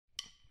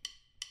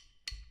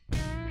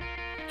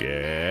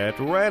Get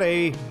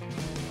ready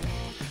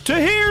to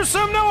hear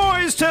some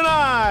noise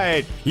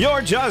tonight.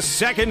 You're just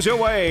seconds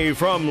away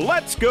from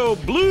Let's Go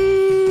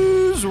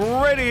Blues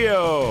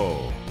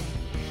Radio.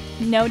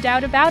 No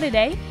doubt about it,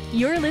 eh?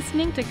 You're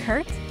listening to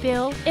Kurt,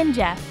 Bill, and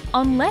Jeff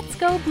on Let's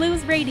Go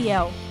Blues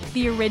Radio,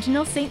 the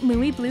original St.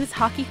 Louis Blues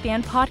hockey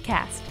fan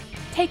podcast.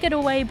 Take it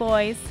away,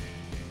 boys.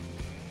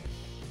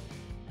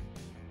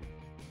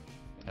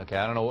 Okay,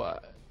 I don't know.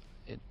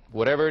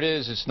 Whatever it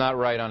is, it's not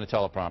right on the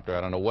teleprompter. I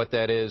don't know what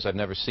that is. I've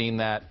never seen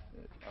that.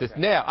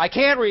 Yeah, I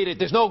can't read it.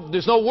 There's no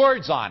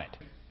words on it.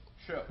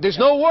 Sure. There's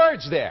no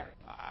words there.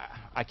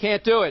 I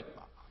can't do it.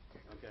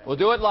 Okay. We'll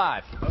do it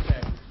live.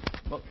 Okay.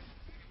 We'll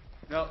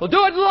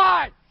do it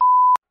live.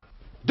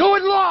 Do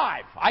it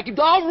live.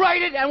 I'll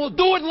write it and we'll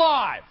do it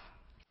live.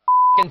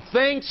 F***ing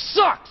thing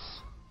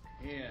sucks.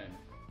 In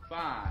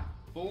 5,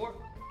 4,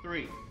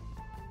 3.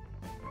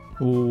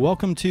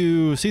 Welcome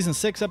to Season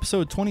 6,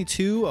 Episode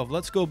 22 of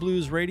Let's Go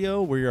Blues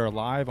Radio. We are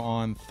live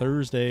on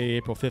Thursday,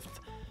 April 5th,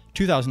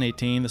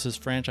 2018. This is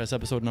franchise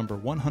episode number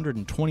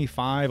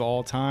 125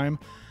 all time.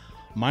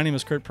 My name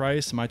is Kurt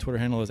Price. My Twitter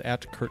handle is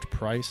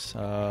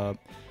 @KurtPrice.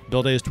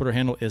 Bill Day's Twitter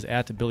handle is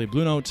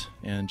 @BillyBlueNote,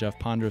 and Jeff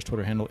Ponder's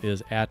Twitter handle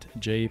is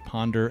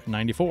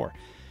 @JPonder94.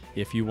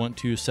 If you want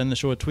to send the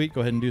show a tweet,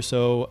 go ahead and do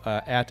so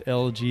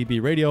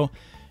 @LGBRadio.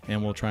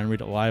 And we'll try and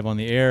read it live on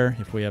the air.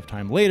 If we have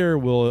time later,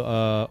 we'll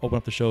open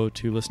up the show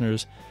to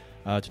listeners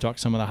to talk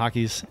some of the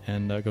hockeys,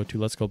 and go to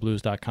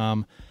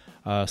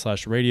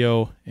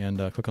letsgoblues.com/radio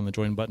and click on the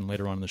join button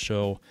later on in the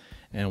show,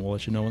 and we'll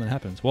let you know when that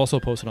happens. We'll also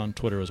post it on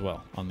Twitter as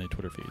well, on the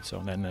Twitter feed. So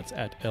then that's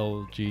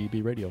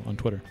 @LGBRadio on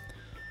Twitter.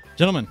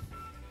 Gentlemen,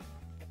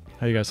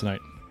 how are you guys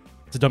tonight?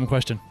 It's a dumb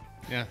question.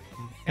 Yeah,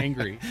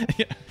 angry.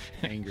 Yeah.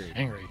 Angry.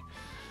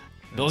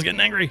 Bill's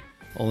getting angry.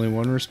 Only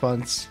one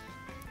response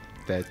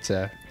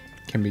that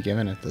can be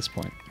given at this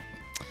point.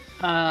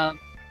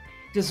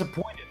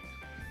 Disappointed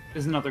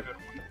is another good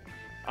one.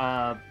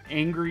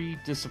 Angry,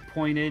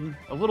 disappointed,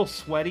 a little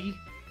sweaty,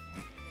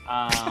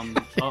 a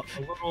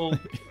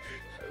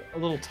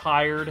little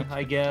tired,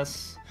 I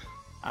guess.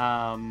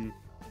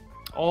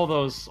 All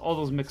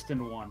those mixed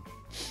into one.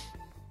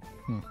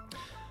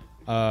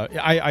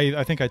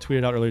 I think I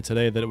tweeted out earlier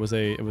today that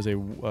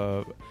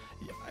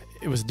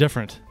it was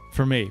different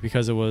for me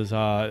because it was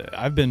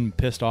I've been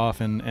pissed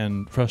off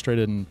and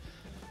frustrated and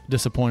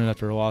disappointed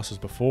after losses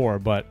before,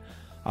 but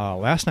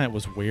last night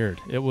was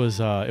weird. It was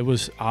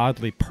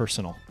oddly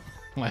personal.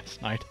 Last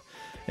night,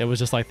 it was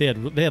just like they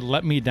had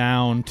let me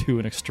down to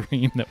an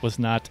extreme that was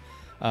not.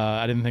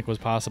 I didn't think was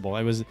possible.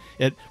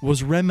 It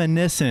was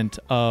reminiscent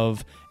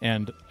of,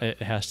 and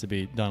it has to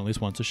be done at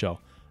least once a show,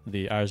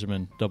 the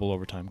Yzerman double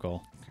overtime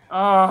goal.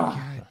 Oh,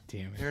 God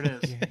damn it! There it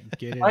is.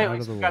 Get it out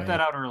of the way. Got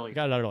that out early.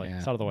 Got it out early. Yeah.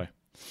 It's out of the way.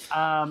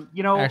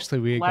 Actually,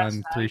 we had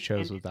gone 3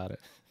 shows without it.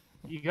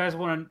 You guys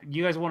want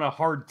a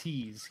hard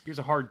tease? Here's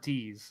a hard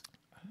tease.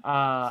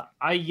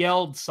 I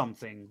yelled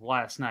something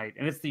last night,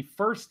 and it's the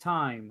first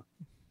time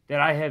that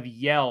I have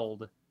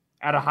yelled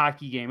at a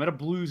hockey game, at a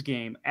Blues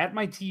game, at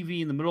my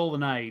TV in the middle of the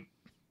night,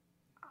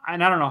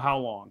 and I don't know how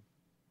long.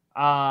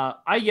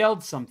 I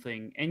yelled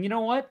something, and you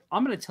know what?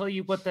 I'm going to tell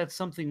you what that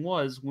something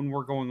was when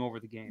we're going over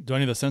the game. Do I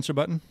need the censor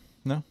button?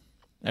 No?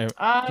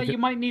 You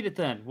might need it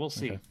then. We'll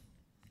see. Okay.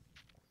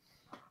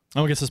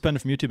 I'm going to get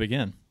suspended from YouTube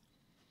again.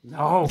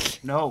 No,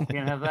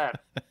 can't have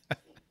that.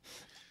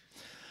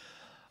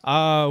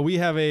 We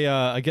have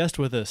a guest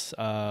with us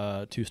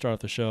to start off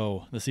the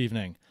show this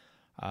evening.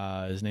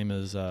 His name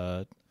is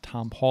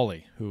Tom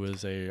Pauly, who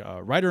is a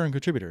writer and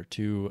contributor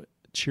to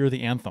Cheer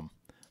the Anthem,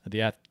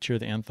 the @Cheer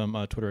the Anthem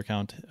Twitter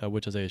account,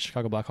 which is a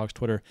Chicago Blackhawks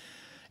Twitter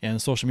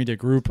and social media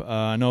group.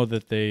 I know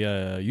that they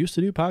used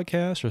to do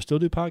podcasts or still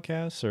do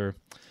podcasts, or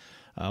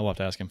we'll have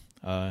to ask him.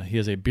 He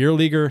is a beer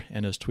leaguer,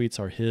 and his tweets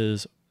are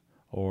his,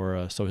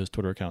 or so his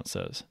Twitter account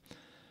says.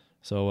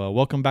 So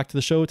welcome back to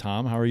the show,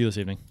 Tom. How are you this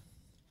evening?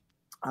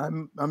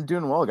 I'm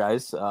doing well,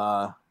 guys.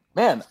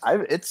 Man,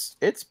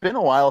 it's been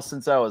a while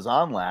since I was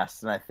on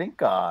last, and I think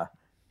the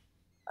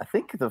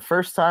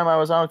first time I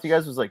was on with you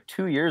guys was like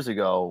 2 years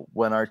ago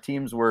when our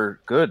teams were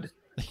good.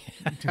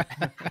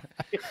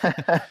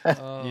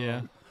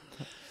 Yeah.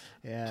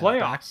 Yeah.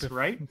 Playoffs,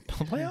 right?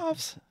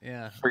 Playoffs?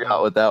 Yeah.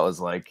 Forgot what that was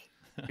like.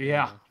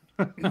 Yeah.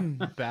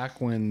 Back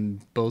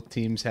when both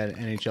teams had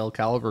NHL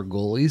caliber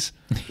goalies.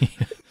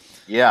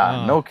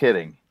 Yeah, no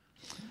kidding.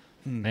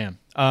 Man.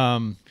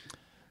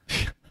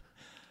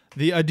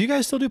 Do you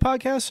guys still do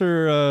podcasts,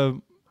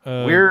 or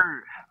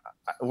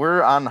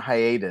we're on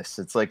hiatus.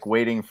 It's like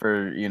waiting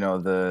for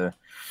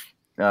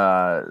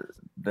the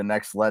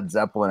next Led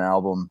Zeppelin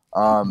album.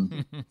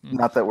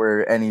 Not that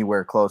we're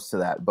anywhere close to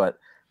that, but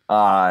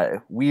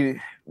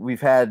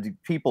we've had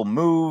people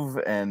move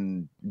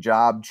and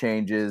job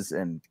changes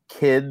and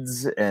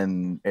kids,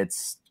 and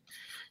it's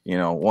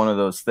one of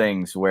those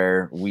things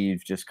where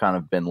we've just kind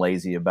of been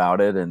lazy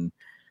about it. And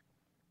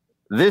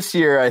this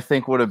year, I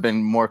think, would have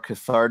been more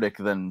cathartic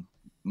than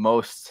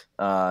most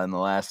in the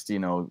last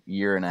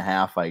year and a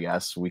half. I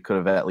guess we could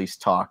have at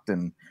least talked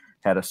and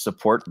had a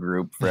support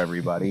group for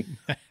everybody.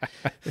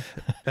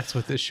 That's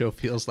what this show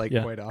feels like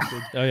Yeah. quite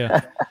often. Oh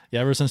yeah,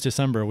 yeah. Ever since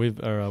December,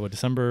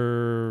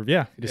 December.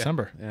 Yeah,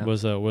 December Yeah.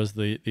 was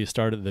the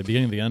start at the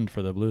beginning of the end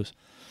for the Blues.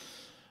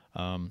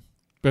 But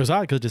it was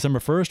odd because December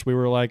 1st we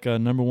were like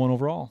number 1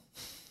 overall,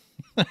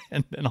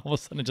 and then all of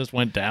a sudden it just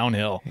went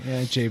downhill.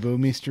 Yeah, Jay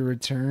Bouwmeester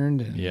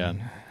returned. And, Yeah,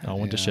 all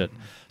went to shit.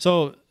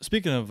 So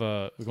speaking of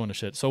going to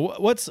shit, so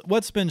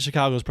what's been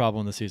Chicago's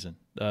problem this season?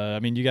 I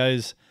mean, you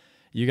guys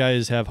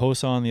have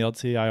Hossa on the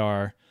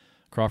LTIR,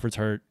 Crawford's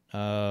hurt.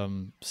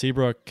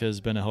 Seabrook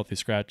has been a healthy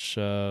scratch,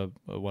 a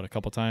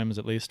couple times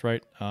at least,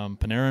 right?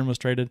 Panarin was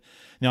traded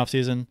in the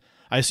offseason.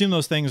 I assume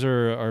those things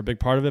are a big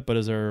part of it, but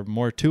is there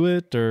more to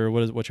it, or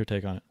what's your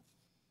take on it?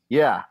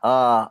 Yeah,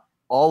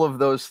 all of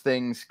those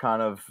things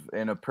kind of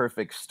in a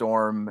perfect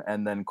storm,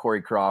 and then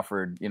Corey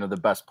Crawford, the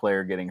best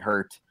player, getting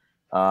hurt,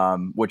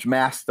 which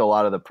masked a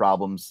lot of the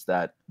problems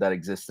that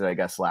existed, I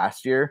guess,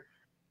 last year.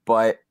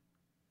 But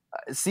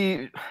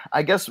see,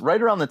 I guess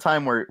right around the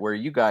time where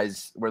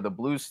the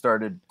Blues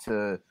started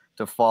to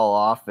fall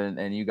off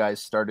and you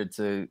guys started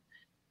to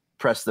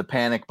press the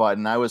panic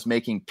button, I was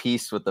making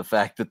peace with the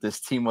fact that this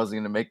team wasn't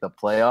going to make the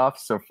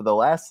playoffs. So for the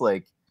last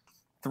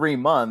 3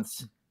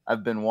 months,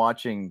 I've been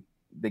watching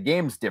the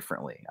games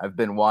differently. I've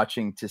been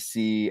watching to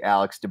see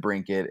Alex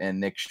DeBrincat and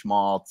Nick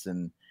Schmaltz,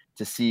 and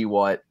to see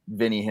what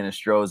Vinny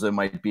Hinostroza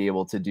might be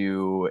able to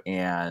do,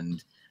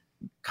 and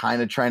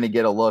kind of trying to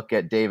get a look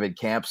at David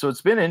Camp. So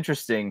it's been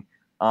interesting.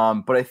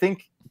 But I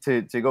think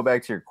to go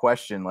back to your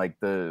question, like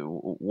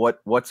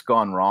what's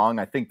gone wrong,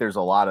 I think there's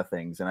a lot of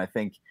things. And I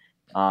think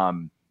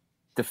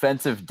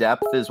defensive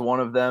depth is one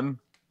of them,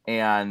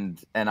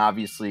 and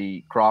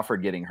obviously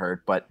Crawford getting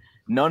hurt, but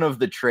none of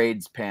the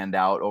trades panned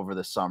out over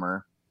the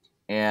summer.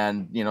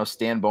 And,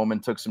 Stan Bowman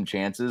took some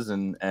chances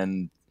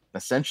and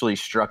essentially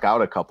struck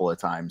out a couple of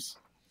times.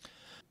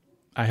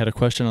 I had a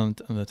question on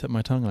the tip of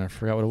my tongue, and I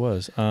forgot what it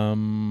was.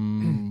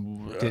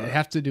 Did it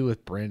have to do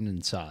with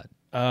Brandon Saad?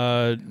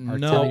 No.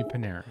 Artemi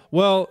Panarin.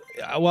 Well,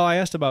 I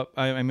asked about.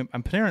 I'm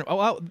Panarin.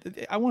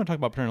 I want to talk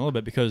about Panarin a little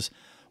bit, because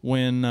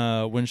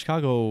when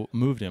Chicago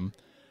moved him,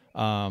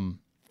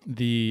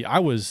 he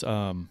was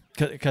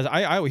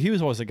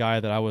always a guy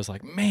that I was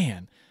like,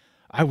 man,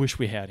 I wish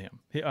we had him,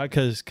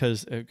 because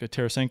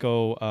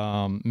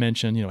Tarasenko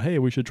mentioned, hey,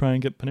 we should try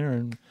and get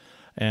Panarin,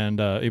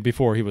 and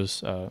before he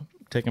was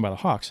taken by the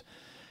Hawks,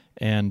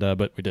 and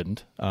but we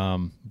didn't.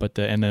 And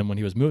then when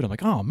he was moved, I'm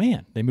like, oh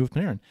man, they moved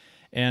Panarin.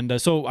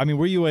 And so, I mean,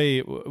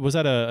 was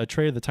that a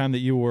trade at the time that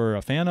you were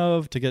a fan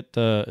of, to get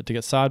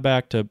Saad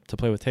back to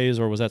play with Taves,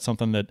 or was that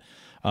something that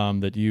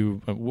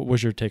what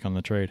was your take on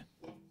the trade?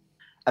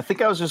 I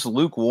think I was just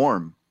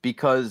lukewarm,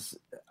 because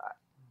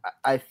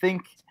I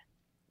think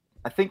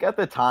at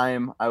the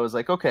time I was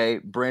like, okay,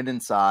 Brandon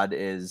Saad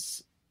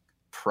is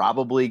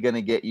probably going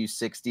to get you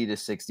 60 to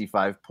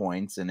 65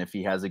 points, and if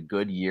he has a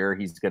good year,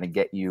 he's going to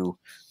get you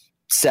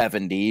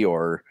 70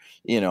 or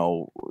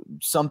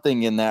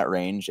something in that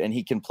range, and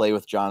he can play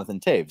with Jonathan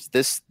Taves.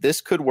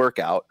 This could work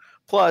out.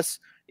 Plus,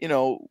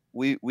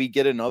 we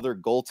get another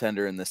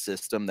goaltender in the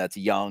system that's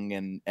young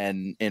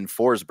and in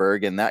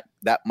Forsberg, and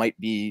that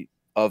might be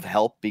of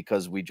help,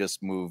 because we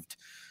just moved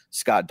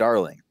Scott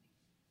Darling.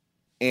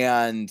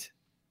 And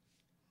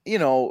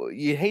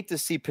you hate to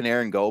see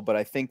Panarin go, but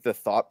I think the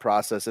thought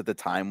process at the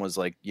time was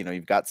like,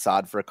 you've got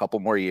Saad for a couple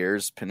more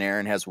years.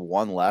 Panarin has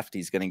one left.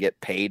 He's going to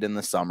get paid in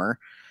the summer.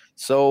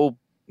 So,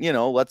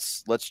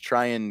 let's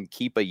try and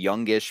keep a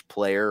youngish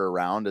player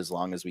around as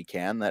long as we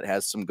can that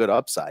has some good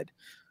upside.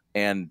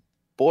 And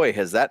boy,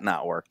 has that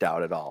not worked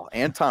out at all.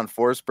 Anton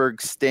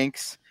Forsberg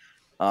stinks.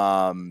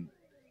 And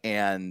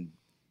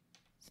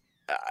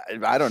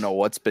I don't know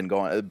what's been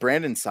going on.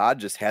 Brandon Saad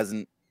just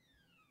hasn't.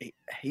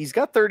 He's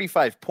got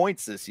 35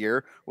 points this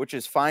year, which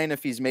is fine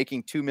if he's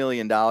making $2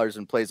 million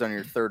and plays on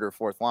your third or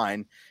fourth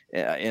line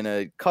in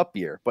a cup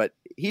year. But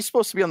he's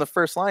supposed to be on the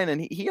first line, and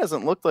he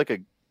hasn't looked like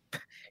a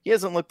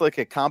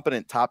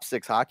competent top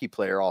 6 hockey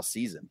player all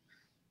season.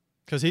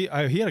 Because he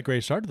had a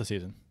great start to the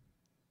season.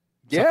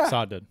 Yeah,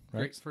 Saad did,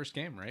 right? Great first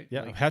game, right?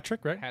 Yeah, hat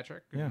trick, right? Hat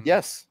trick. Yeah.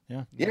 Yes.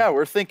 Yeah.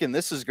 We're thinking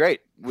this is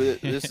great.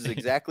 This is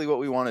exactly what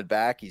we wanted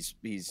back.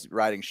 He's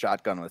riding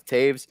shotgun with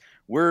Taves.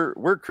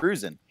 We're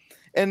cruising.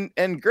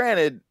 And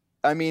granted,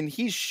 I mean,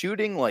 he's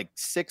shooting like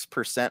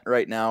 6%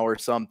 right now or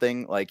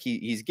something. Like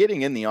he's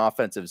getting in the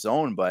offensive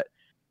zone, but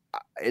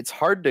it's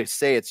hard to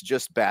say it's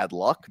just bad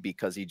luck,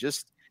 because he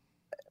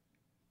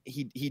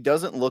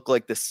doesn't look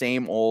like the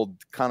same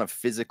old kind of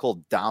physical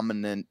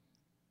dominant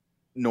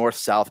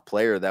north-south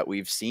player that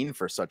we've seen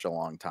for such a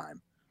long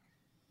time.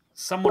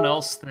 Someone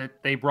else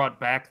that they brought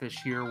back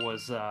this year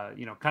was,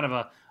 kind of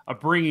a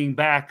bringing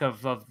back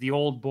of the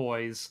old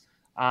boys,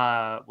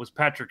 was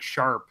Patrick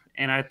Sharp.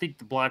 And I think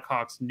the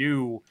Blackhawks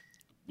knew,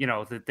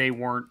 that they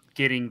weren't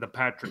getting the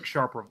Patrick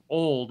Sharp of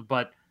old.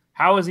 But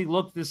how has he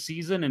looked this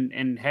season?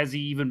 And has he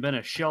even been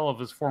a shell of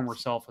his former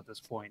self at this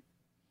point?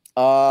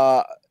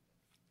 I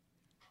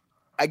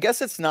I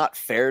guess it's not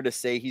fair to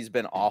say he's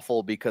been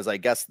awful because I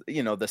guess,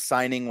 the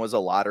signing was a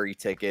lottery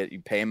ticket. You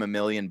pay him $1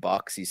 million.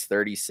 He's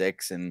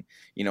 36. And,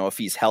 if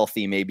he's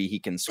healthy, maybe he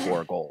can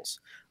score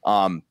goals.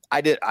 I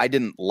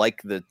didn't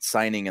like the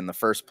signing in the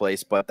first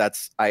place, but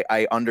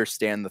I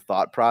understand the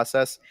thought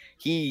process.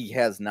 He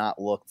has not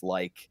looked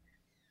like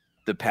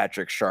the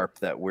Patrick Sharp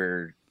that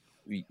we're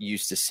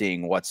used to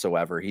seeing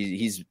whatsoever.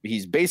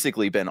 He's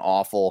basically been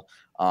awful.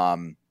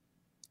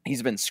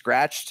 He's been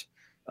scratched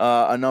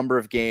a number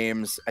of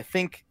games. I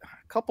think a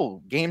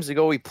couple games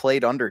ago he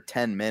played under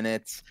 10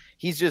 minutes.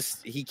 He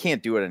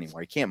can't do it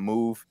anymore. He can't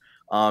move.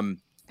 And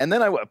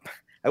then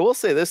I will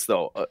say this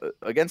though,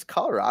 against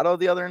Colorado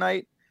the other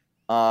night,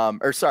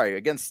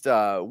 against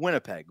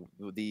Winnipeg,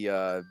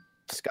 the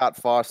Scott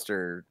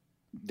Foster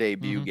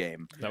debut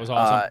game. That was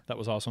awesome. That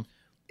was awesome.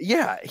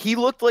 Yeah, he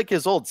looked like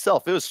his old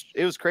self.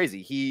 It was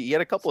crazy. He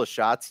had a couple of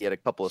shots. He had a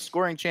couple of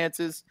scoring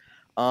chances.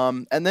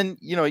 And then,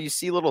 you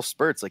see little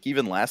spurts, like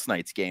even last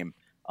night's game,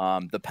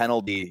 the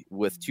penalty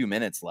with 2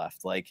 minutes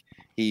left. Like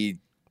he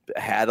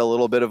had a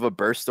little bit of a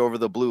burst over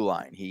the blue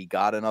line. He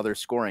got another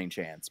scoring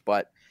chance.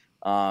 But,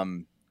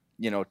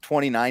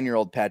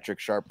 29-year-old Patrick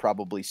Sharp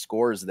probably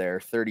scores there.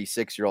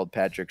 36-year-old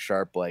Patrick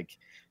Sharp,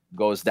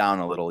 goes down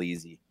a little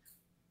easy.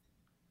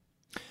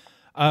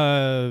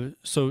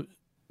 So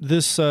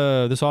this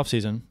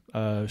offseason,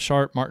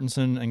 Sharp,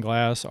 Martinson, and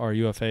Glass are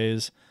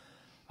UFAs.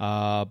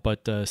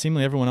 But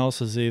seemingly everyone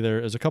else is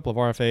a couple of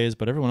RFAs,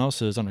 but everyone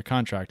else is under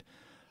contract.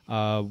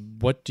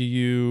 What do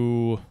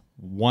you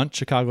want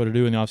Chicago to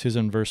do in the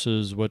offseason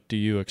versus what do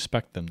you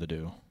expect them to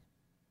do?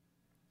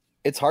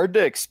 It's hard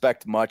to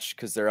expect much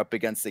because they're up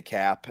against the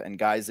cap, and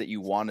guys that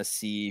you want to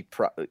see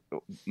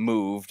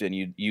moved and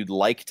you'd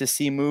like to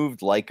see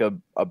moved, like a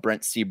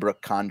Brent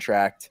Seabrook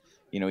contract.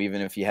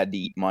 Even if you had to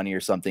eat money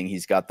or something,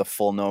 he's got the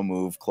full no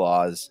move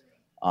clause.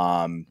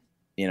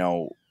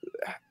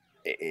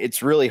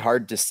 It's really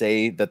hard to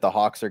say that the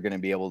Hawks are going to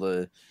be able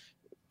to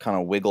kind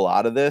of wiggle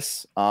out of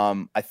this.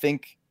 I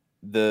think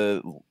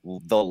the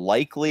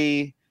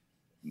likely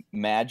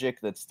magic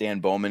that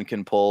Stan Bowman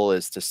can pull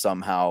is to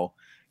somehow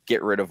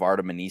get rid of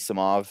Artem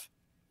Anisimov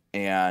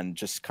and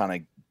just kind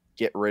of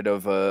get rid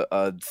of a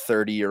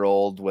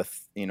 30-year-old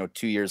with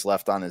 2 years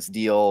left on his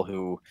deal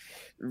who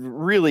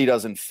really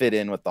doesn't fit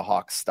in with the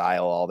Hawks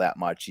style all that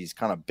much. He's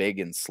kind of big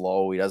and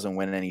slow. He doesn't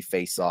win any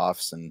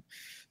face-offs, and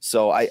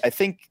so I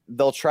think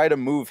they'll try to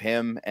move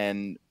him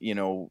and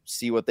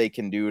see what they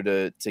can do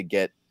to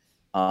get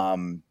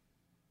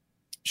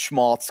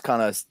Schmaltz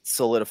kind of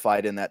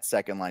solidified in that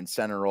second line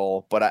center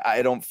role. But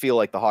I don't feel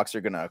like the Hawks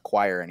are going to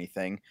acquire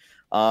anything.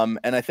 And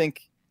I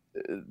think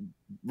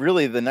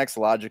really the next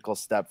logical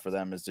step for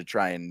them is to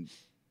try and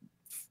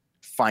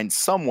find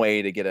some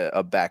way to get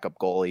a backup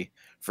goalie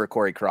for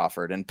Corey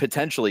Crawford and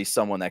potentially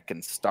someone that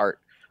can start,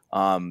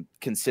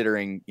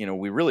 considering,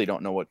 we really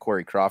don't know what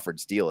Corey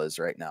Crawford's deal is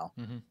right now.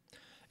 Mm-hmm.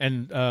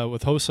 And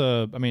with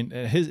Hossa, I mean,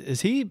 they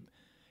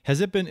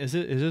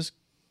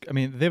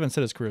haven't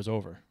said his career's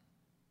over.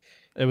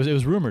 It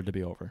was rumored to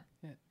be over.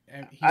 Yeah,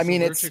 he's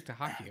allergic to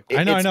hockey.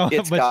 I know.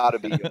 It's got to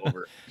be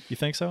over. You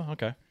think so?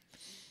 Okay.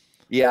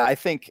 Yeah,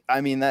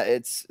 that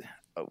it's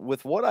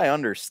with what I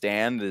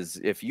understand is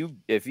if you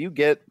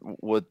get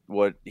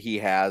what he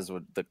has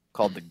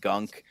called the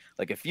gunk,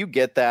 if you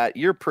get that,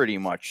 you're pretty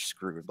much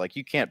screwed.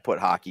 You can't put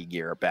hockey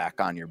gear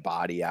back on your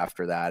body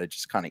after that. It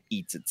just kind of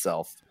eats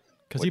itself,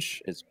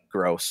 which is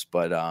gross.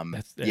 But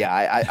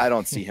I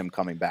don't see him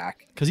coming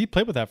back because he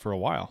played with that for a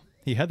while.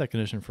 He had that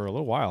condition for a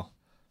little while.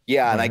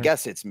 Yeah, and I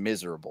guess it's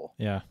miserable.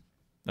 Yeah.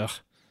 Ugh.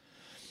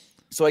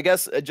 So I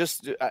guess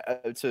just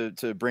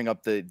to bring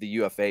up the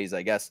UFAs,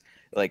 I guess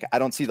I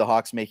don't see the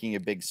Hawks making a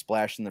big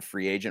splash in the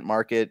free agent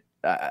market.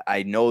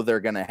 I know they're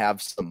going to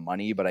have some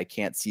money, but I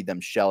can't see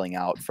them shelling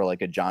out for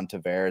a John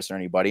Tavares or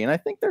anybody. And I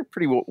think they're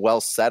pretty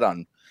well set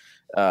on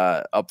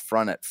up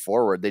front at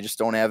forward. They just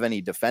don't have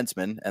any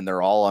defensemen, and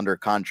they're all under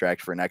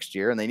contract for next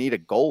year, and they need a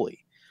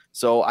goalie.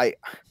 So I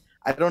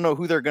don't know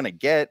who they're going to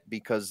get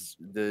because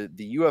the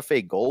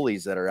UFA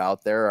goalies that are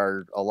out there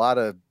are a lot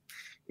of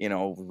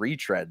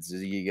retreads.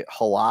 You get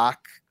Halak,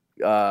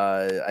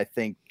 I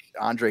think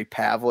Andre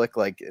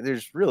Pavlik.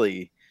 There's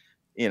really,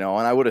 and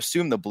I would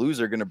assume the Blues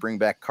are going to bring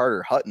back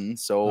Carter Hutton.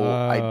 So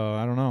I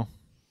don't know.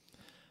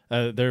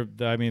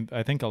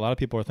 I think a lot of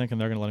people are thinking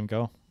they're going to let him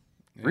go.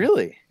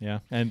 Really? Yeah,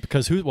 and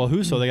because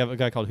Husso, they have a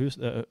guy called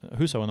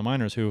Husso in the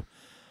minors who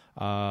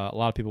a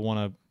lot of people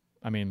want to.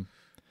 I mean,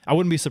 I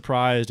wouldn't be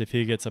surprised if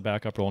he gets a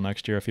backup role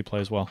next year if he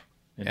plays well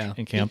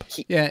in camp.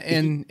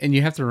 And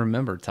you have to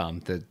remember,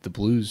 Tom, that the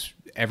Blues,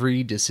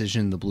 every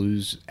decision the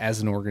Blues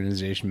as an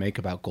organization make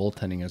about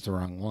goaltending is the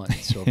wrong one.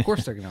 So of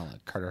course they're going to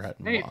let Carter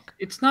Hutton walk.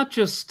 It's not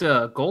just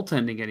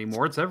goaltending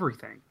anymore; it's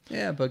everything.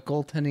 Yeah, but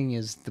goaltending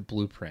is the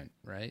blueprint,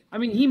 right? I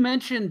mean, he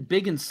mentioned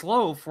big and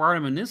slow for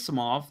Artem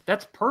Anisimov.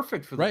 That's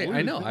perfect for the Blues.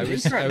 I know. I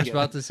was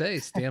about to say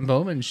Stan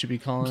Bowman should be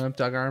calling up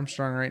Doug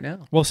Armstrong right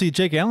now. Well, see,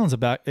 Jake Allen's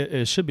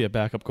it should be a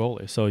backup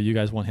goalie. So you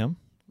guys want him?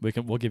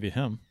 We'll give you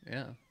him.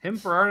 Yeah. Him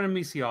for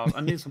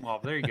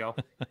Anisimov. There you go.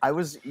 I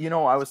was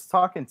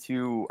talking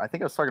to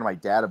my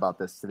dad about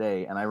this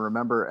today, and I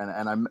remember,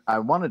 and I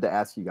wanted to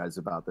ask you guys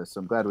about this.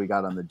 So I'm glad we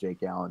got on the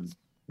Jake Allen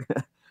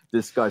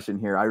discussion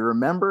here. I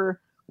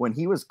remember when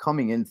he was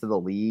coming into the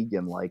league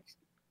in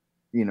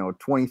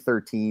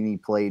 2013, he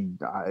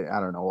played, I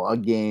don't know, a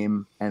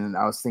game, and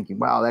I was thinking,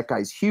 wow, that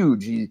guy's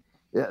huge.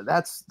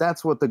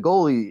 That's what the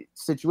goalie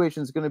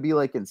situation is going to be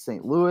like in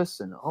St.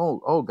 Louis. And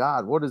oh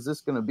God, what is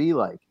this going to be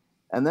like?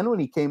 And then when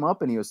he came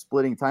up and he was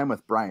splitting time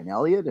with Brian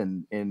Elliott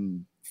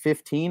in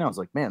 15, I was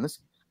like, man, this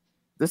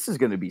is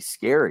going to be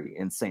scary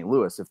in St.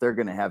 Louis if they're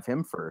going to have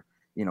him for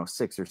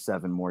 6 or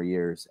 7 more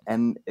years.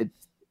 And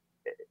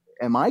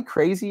am I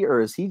crazy,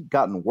 or has he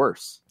gotten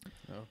worse?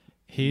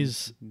 You're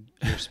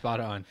spot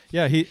on.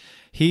 Yeah,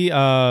 he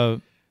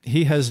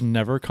has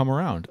never come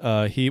around.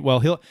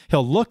 He'll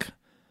look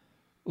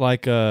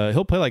like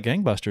he'll play like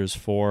gangbusters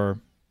for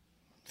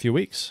a few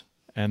weeks,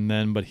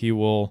 but he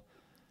will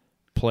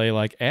play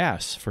like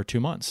ass for 2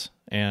 months.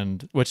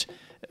 And which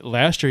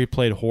last year he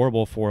played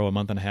horrible for a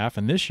month and a half,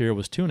 and this year it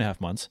was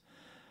 2.5 months.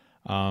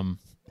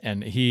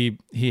 And he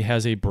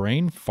has a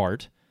brain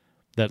fart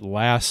that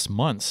lasts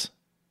months,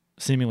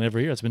 seemingly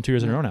every year. It's been 2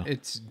 years in a row now.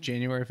 It's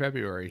January,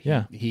 February.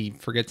 Yeah. He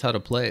forgets how to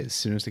play as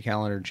soon as the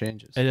calendar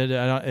changes.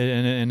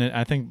 And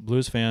I think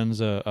Blues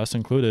fans, us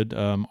included,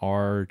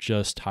 are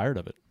just tired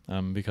of it.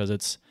 Because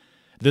it's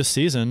this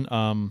season.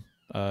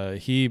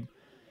 If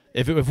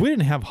we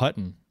didn't have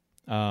Hutton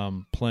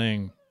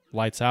playing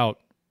lights out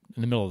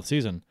in the middle of the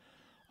season,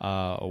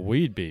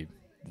 we'd be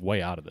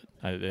way out of it.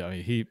 I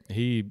mean,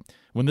 he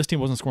when this team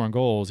wasn't scoring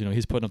goals,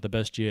 he's putting up the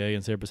best GA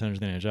and save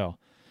percentage in the NHL,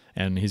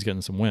 and he's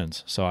getting some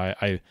wins. So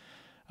I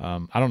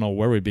don't know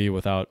where we'd be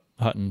without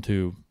Hutton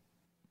to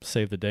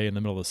save the day in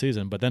the middle of the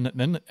season. But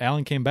then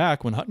Allen came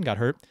back when Hutton got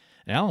hurt,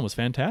 and Allen was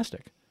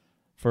fantastic.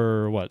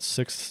 For what,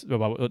 6?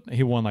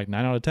 He won like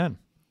 9 out of 10,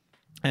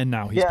 and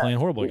now he's playing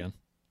horrible again.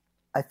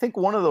 I think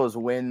one of those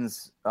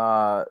wins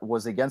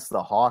was against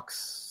the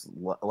Hawks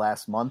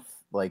last month,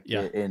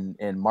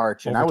 in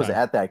March, and I was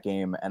at that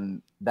game.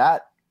 And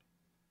that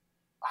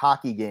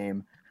hockey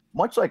game,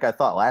 much like I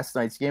thought last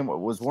night's game,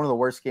 was one of the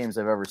worst games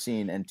I've ever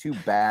seen, and 2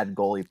 bad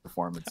goalie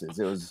performances.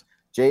 It was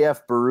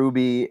JF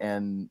Berube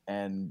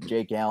and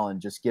Jake Allen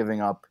just giving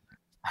up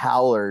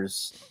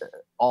howlers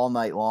all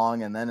night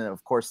long, and then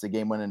of course the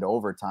game went into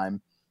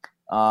overtime.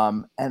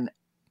 And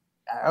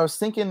I was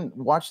thinking,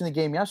 watching the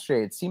game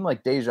yesterday, it seemed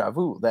like deja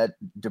vu. That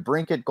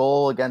DeBrincat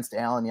goal against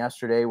Allen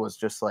yesterday was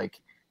just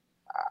like,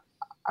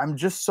 I'm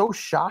just so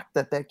shocked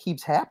that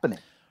keeps happening.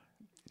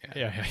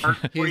 Yeah. Are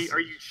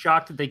you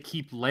shocked that they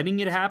keep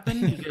letting it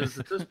happen? Because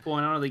at this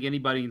point, I don't think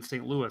anybody in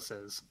St. Louis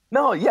is.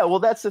 No, yeah, well,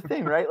 that's the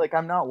thing, right? Like,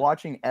 I'm not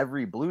watching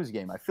every Blues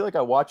game. I feel like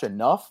I watch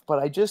enough, but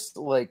I just,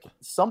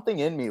 something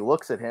in me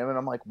looks at him, and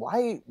I'm like,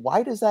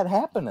 why does that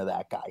happen to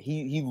that guy?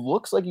 He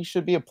looks like he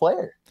should be a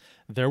player.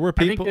 There were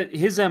people. I think that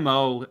his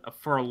MO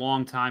for a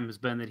long time has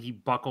been that he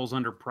buckles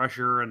under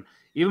pressure, and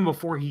even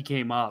before he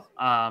came up,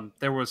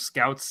 there was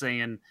scouts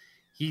saying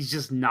he's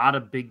just not a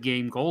big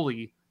game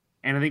goalie.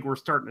 And I think we're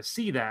starting to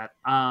see that.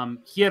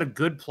 He had a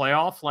good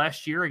playoff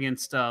last year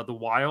against the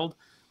Wild.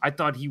 I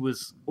thought he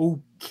was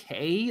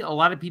okay. A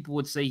lot of people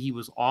would say he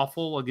was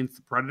awful against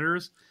the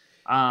Predators.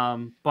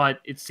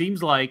 But it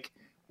seems like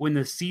when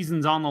the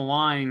season's on the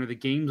line or the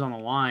game's on the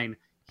line,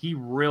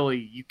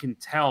 you can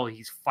tell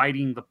he's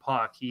fighting the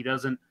puck. He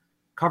doesn't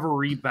cover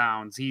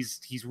rebounds.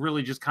 He's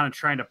really just kind of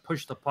trying to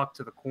push the puck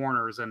to the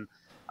corners. And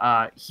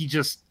he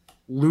just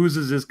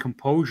loses his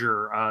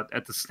composure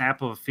at the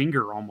snap of a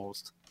finger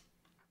almost.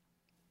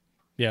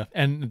 Yeah,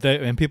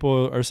 and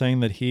people are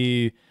saying that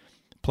he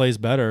plays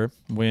better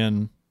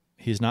when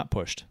he's not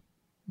pushed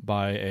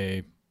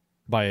by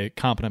a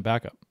competent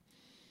backup.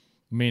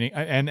 Meaning,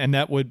 and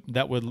that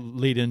would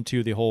lead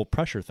into the whole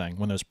pressure thing.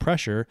 When there's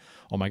pressure,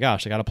 oh my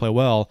gosh, I got to play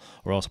well,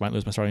 or else I might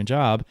lose my starting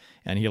job.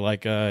 And he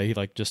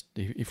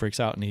freaks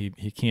out and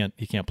he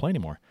can't play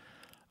anymore.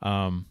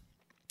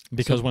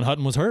 Because when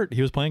Hutton was hurt,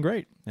 he was playing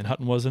great, and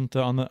Hutton wasn't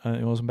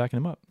wasn't backing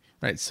him up.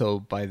 Right, so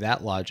by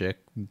that logic,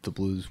 the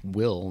Blues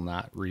will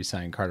not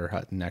re-sign Carter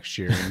Hutton next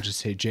year and just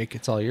say, Jake,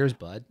 it's all yours,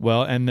 bud.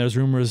 Well, and there's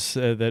rumors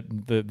that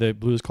the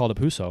Blues called up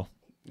Husso.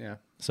 Yeah.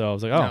 So I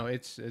was like, oh. No,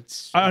 it's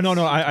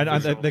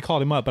they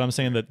called him up, but I'm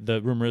saying that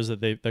the rumor is that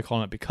they call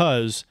him up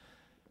because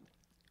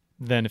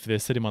then if they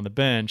sit him on the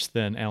bench,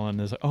 then Allen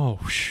is like, oh,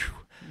 whew,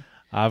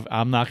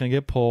 I'm not going to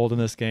get pulled in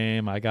this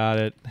game. I got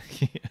it.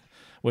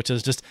 Which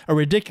is just a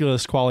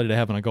ridiculous quality to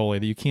have in a goalie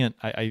that you can't,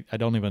 I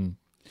don't even...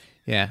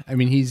 Yeah, I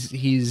mean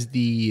he's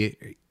the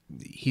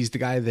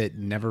guy that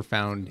never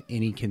found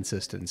any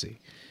consistency.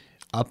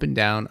 Up and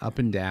down, up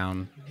and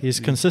down. He's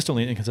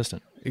consistently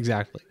inconsistent.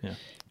 Exactly. Yeah.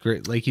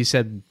 Great, like you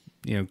said,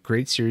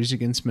 great series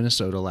against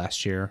Minnesota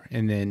last year,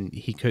 and then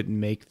he couldn't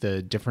make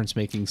the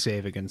difference-making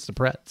save against the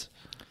Preds.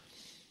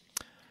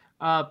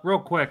 Real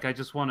quick, I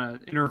just want to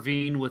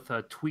intervene with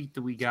a tweet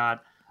that we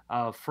got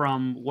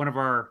from one of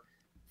our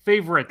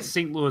favorite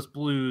St. Louis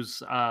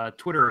Blues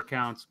Twitter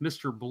accounts,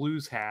 Mr.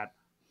 Blues Hat.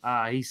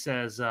 He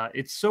says,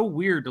 it's so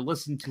weird to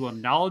listen to a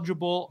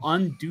knowledgeable,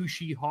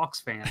 undouchey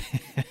Hawks fan.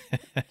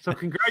 So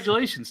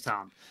congratulations,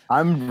 Tom.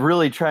 I'm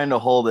really trying to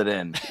hold it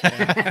in.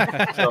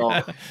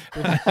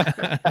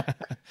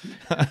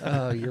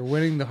 Oh, you're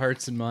winning the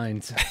hearts and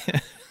minds.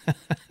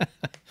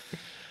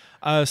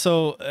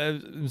 So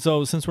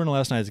since we're in the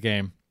last night's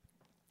game,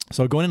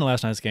 so going into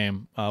last night's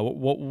game,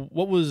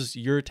 what was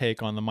your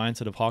take on the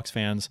mindset of Hawks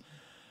fans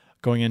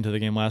going into the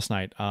game last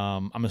night?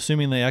 I'm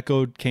assuming they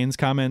echoed Kane's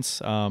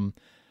comments,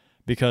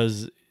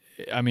 because,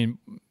 I mean,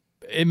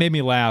 it made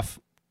me laugh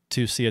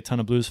to see a ton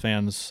of Blues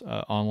fans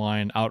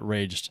online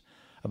outraged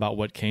about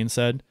what Kane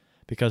said,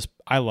 because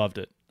I loved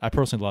it. I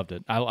personally loved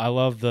it. I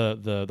love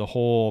the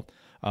whole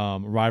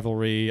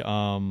rivalry. We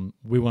want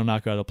to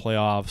knock out of the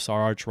playoffs,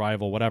 our arch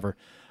rival, whatever.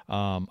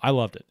 I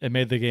loved it. It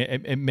made the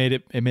game. It made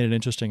it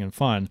interesting and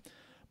fun,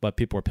 but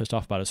people were pissed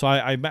off about it. So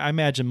I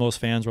imagine most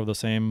fans were the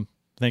same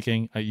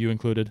thinking, you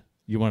included.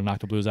 You want to knock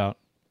the Blues out?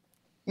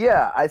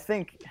 Yeah, I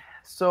think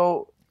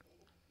so.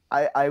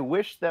 I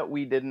wish that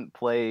we didn't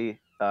play.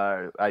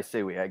 I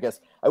guess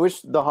I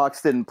wish the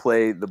Hawks didn't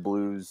play the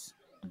Blues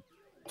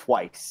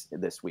twice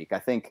this week. I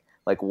think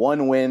like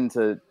one win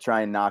to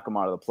try and knock them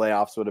out of the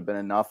playoffs would have been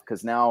enough,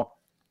 because now,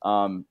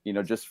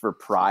 just for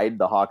pride,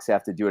 the Hawks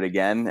have to do it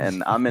again,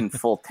 and I'm in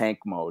full tank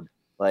mode.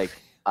 Like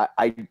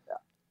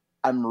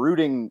I'm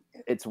rooting.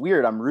 It's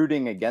weird. I'm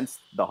rooting against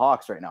the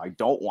Hawks right now. I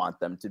don't want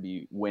them to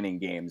be winning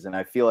games, and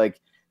I feel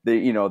like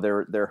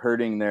they're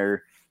hurting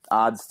their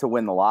odds to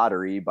win the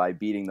lottery by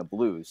beating the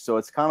Blues. So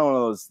it's kind of one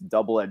of those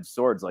double-edged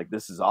swords. Like,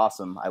 this is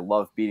awesome. I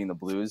love beating the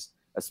Blues,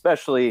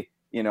 especially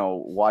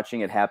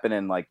watching it happen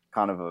in like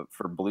kind of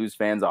for Blues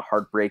fans, a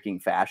heartbreaking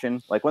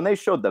fashion. Like when they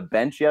showed the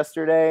bench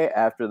yesterday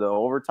after the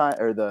overtime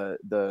or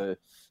the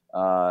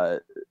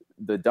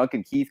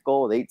Duncan Keith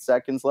goal with 8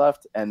 seconds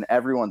left and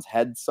everyone's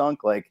head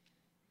sunk, like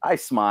I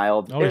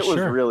smiled. It was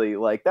really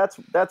like, that's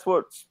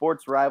what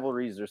sports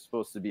rivalries are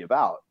supposed to be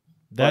about.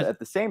 But at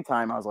the same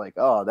time, I was like,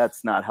 oh,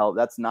 that's not help.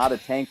 That's not a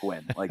tank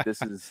win. Like,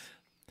 this is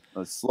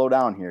let's slow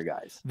down here,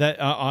 guys. That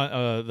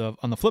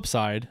on the flip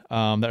side,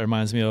 that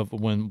reminds me of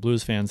when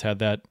Blues fans had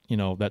that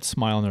that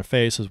smile on their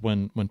face, is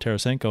when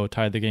Tarasenko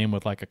tied the game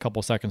with like a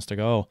couple seconds to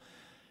go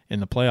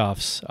in the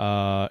playoffs,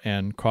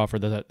 and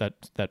Crawford,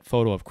 that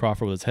photo of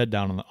Crawford with his head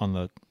down on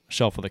the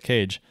shelf of the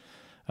cage,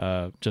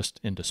 just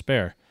in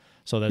despair.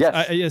 So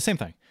that's same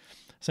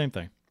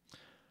thing.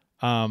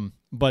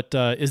 But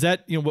is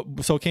that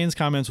so Kane's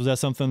comments, was that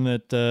something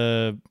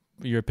that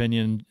your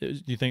opinion, do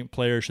you think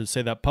players should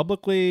say that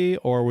publicly,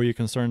 or were you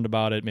concerned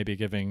about it maybe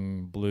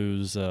giving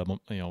Blues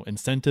extra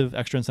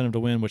incentive to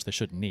win, which they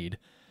shouldn't need?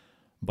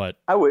 But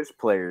I wish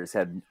players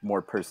had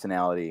more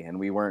personality and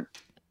we weren't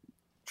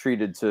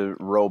treated to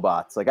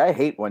robots. Like, I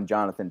hate when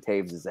Jonathan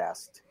Toews is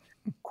asked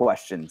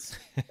questions.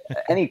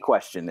 Any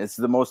question, it's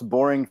the most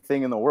boring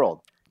thing in the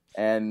world.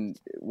 And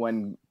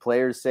when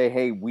players say,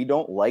 hey, we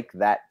don't like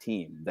that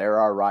team, they're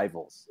our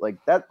rivals, like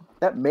that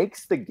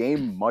makes the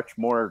game much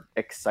more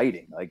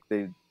exciting. Like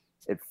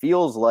it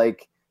feels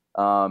like,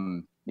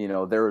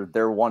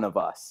 they're one of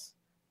us,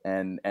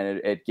 and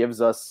it gives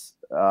us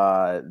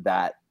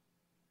that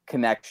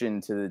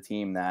connection to the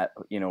team that,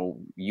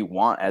 you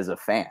want as a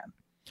fan.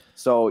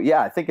 So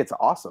yeah, I think it's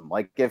awesome.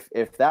 Like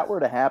if that were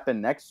to happen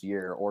next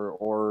year,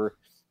 or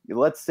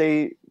let's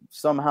say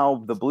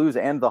somehow the Blues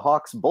and the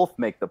Hawks both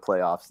make the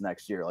playoffs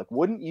next year, like,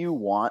 wouldn't you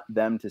want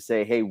them to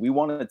say, hey, we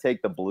want to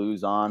take the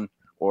Blues on,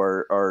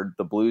 or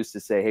the Blues to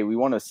say, hey, we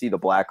want to see the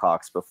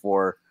Blackhawks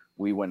before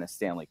we win a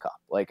Stanley Cup?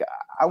 Like,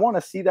 I want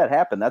to see that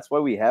happen. That's why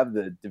we have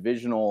the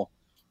divisional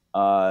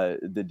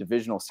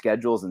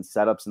schedules and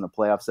setups in the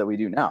playoffs that we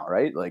do now,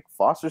 right? Like,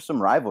 foster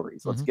some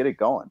rivalries. Let's get it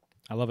going.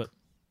 I love it.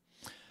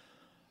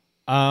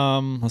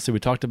 Let's see. We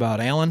talked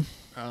about Allen.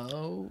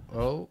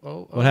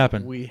 What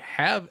happened? We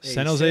have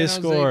San Jose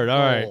scored. Goal.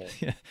 All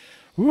right.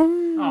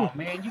 Woo. Oh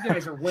man, you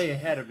guys are way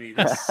ahead of me.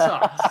 This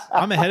sucks.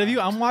 I'm ahead of you.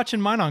 I'm watching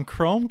mine on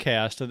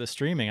Chromecast of the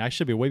streaming. I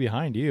should be way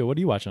behind you. What are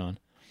you watching on?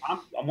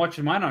 I'm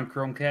watching mine on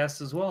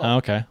Chromecast as well. Oh,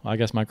 okay. Well, I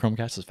guess my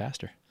Chromecast is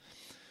faster.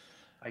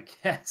 I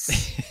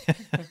guess.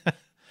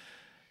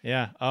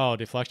 Yeah. Oh,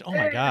 deflection. Oh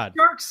my God.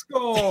 The Ducks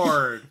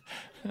scored.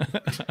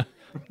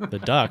 The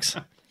Ducks.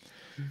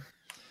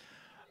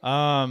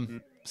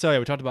 So yeah,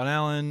 we talked about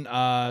Allen.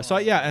 So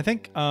yeah, I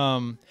think,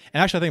 and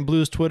actually, I think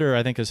Blues Twitter,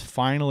 I think, is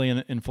finally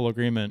in full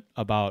agreement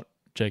about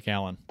Jake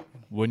Allen.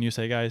 Wouldn't you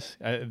say, guys?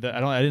 I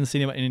didn't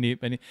see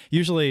any.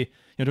 Usually,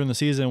 during the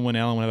season when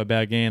Allen would have a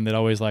bad game, they'd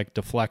always like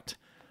deflect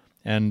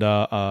and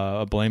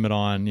blame it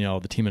on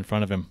the team in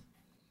front of him,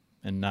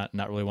 and not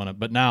really want to.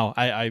 But now,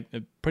 I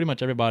pretty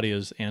much everybody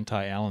is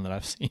anti-Allen that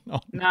I've seen.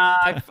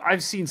 Nah,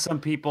 I've seen some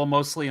people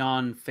mostly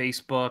on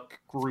Facebook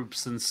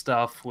groups and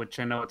stuff, which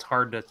I know it's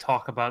hard to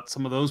talk about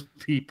some of those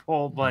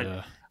people, but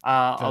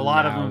a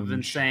lot of them have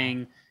been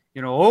saying,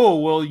 oh,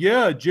 well,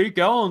 yeah, Jake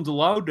Allen's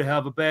allowed to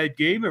have a bad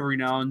game every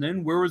now and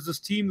then. Where was this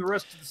team the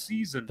rest of the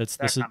season?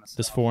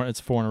 It's 4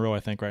 in a row, I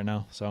think, right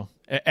now. So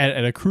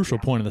at a crucial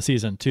point in the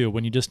season too,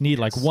 when you just need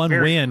like one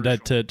win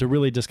to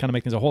really just kind of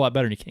make things a whole lot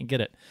better, and you can't get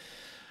it.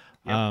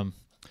 Yep.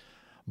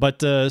 But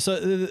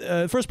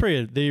first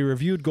period, they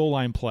reviewed goal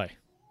line play.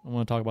 I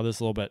want to talk about this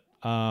a little bit.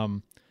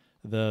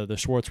 The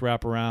Schwartz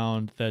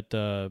wraparound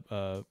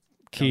that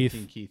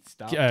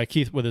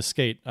Keith with his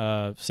skate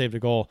saved a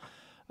goal.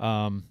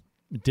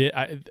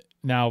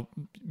 Now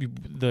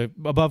the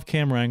above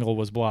camera angle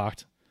was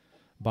blocked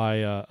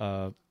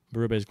by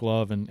Berube's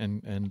glove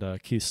and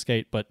Keith's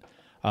skate, but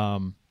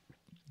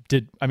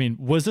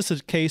was this a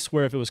case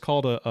where if it was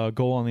called a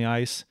goal on the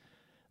ice,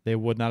 they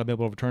would not have been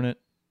able to overturn it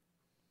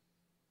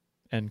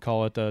and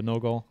call it a no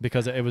goal?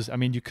 Because it was,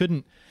 you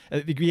couldn't,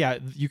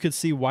 you could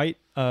see white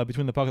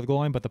between the puck and the goal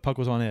line, but the puck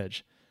was on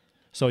edge.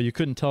 So you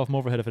couldn't tell from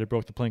overhead if it had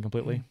broke the plane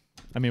completely.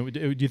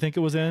 Do you think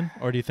it was in,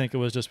 or do you think it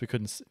was just we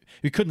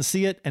couldn't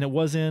see it and it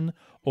was in,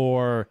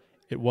 or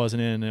it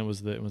wasn't in and it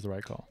was the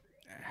right call?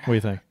 What do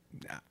you think?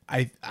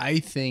 I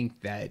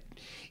think that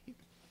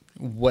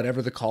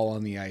whatever the call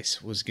on the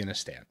ice was going to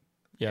stand.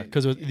 Yeah,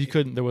 because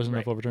there wasn't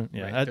enough overturn.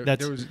 Yeah, right.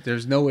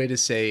 There's no way to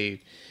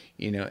say,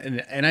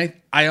 and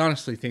I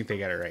honestly think they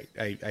got it right.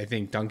 I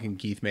think Duncan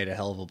Keith made a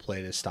hell of a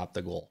play to stop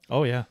the goal.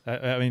 Oh yeah,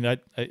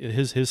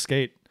 his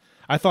skate.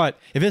 I thought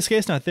if his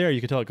skate's not there,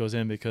 you could tell it goes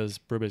in because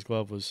Berube's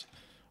glove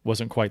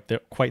wasn't quite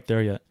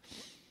there yet.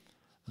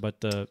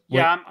 But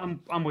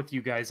I'm with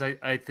you guys.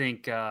 I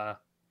think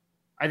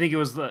it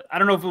was I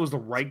don't know if it was the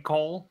right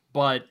call,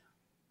 but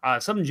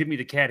something Jimmy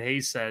the Cat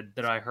Hayes said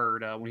that I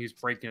heard when he was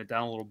breaking it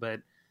down a little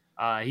bit.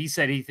 He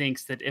said he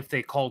thinks that if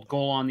they called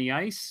goal on the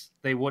ice,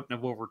 they wouldn't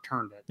have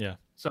overturned it. Yeah.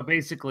 So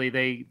basically,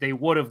 they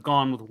would have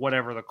gone with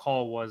whatever the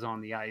call was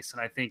on the ice,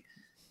 and I think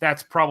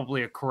that's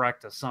probably a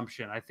correct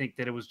assumption. I think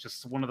that it was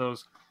just one of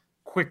those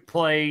quick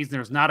plays.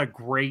 There's not a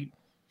great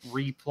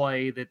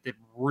replay that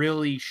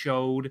really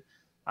showed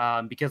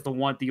because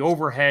the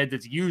overhead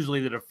that's usually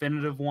the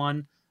definitive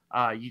one,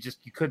 you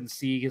couldn't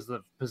see because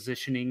of the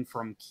positioning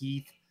from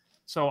Keith.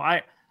 So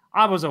I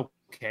was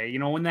okay.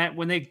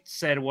 When they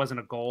said it wasn't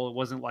a goal, it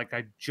wasn't like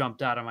I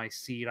jumped out of my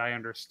seat. I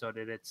understood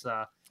it. It's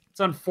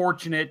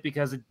unfortunate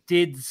because it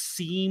did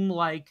seem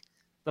like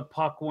the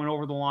puck went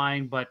over the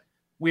line, but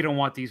we don't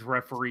want these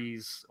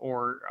referees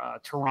or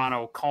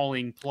Toronto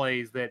calling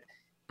plays that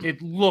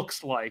it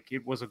looks like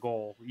it was a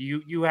goal.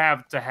 You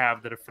have to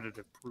have the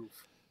definitive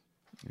proof.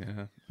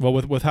 Yeah. Well,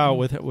 with how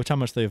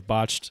much they've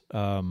botched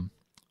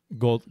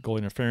goal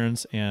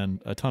interference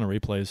and a ton of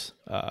replays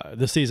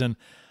this season,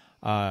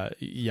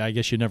 I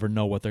guess you never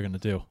know what they're going to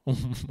do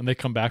when they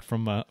come back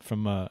from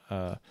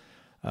talking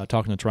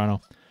to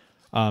Toronto.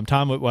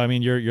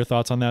 Tom, your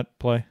thoughts on that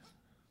play?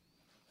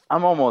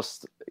 I'm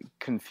almost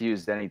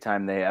confused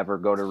anytime they ever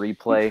go to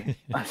replay.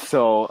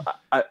 So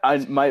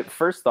my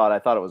first thought, I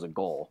thought it was a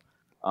goal.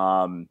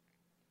 And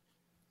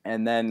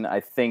then I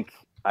think,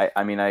 I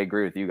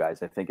agree with you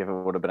guys. I think if it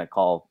would have been a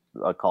called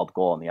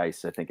goal on the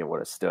ice, I think it would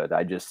have stood.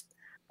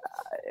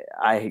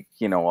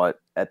 You know what,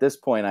 at this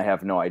point, I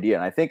have no idea.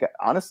 And I think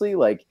honestly,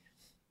 like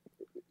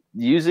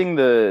using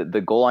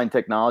the goal line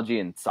technology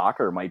in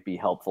soccer might be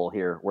helpful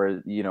here,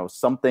 where,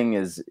 something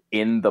is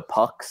in the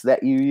pucks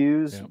that you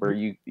use, where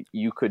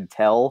you could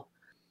tell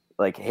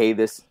like, hey,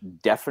 this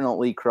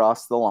definitely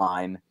crossed the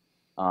line.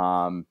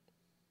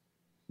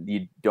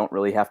 You don't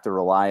really have to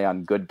rely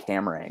on good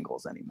camera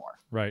angles anymore.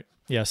 Right.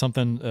 Yeah.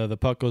 Something, the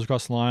puck goes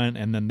across the line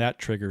and then that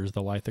triggers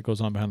the light that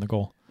goes on behind the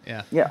goal.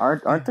 Yeah. Yeah.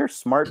 Aren't there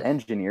smart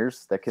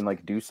engineers that can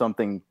like do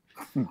something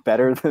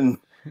better than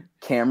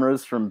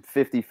cameras from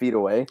 50 feet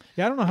away?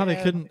 Yeah. I don't know how they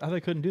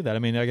couldn't do that.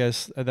 I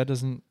guess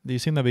you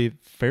seem to be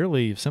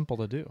fairly simple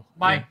to do.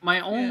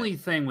 My only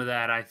thing with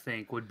that, I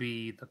think, would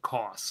be the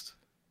cost.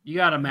 You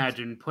got to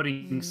imagine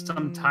putting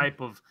some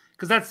type of,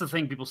 because that's the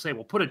thing people say,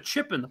 well, put a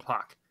chip in the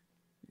puck.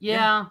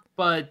 Yeah,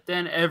 but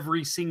then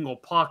every single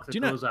puck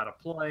that goes out of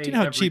play, do you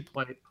know how cheap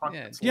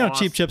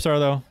cheap chips are,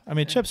 though?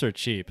 Chips are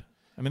cheap.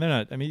 They're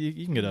not.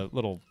 You can get a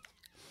little.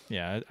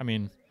 Yeah,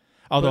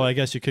 although I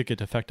guess you could get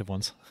defective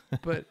ones.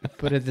 but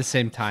at the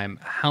same time,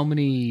 how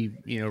many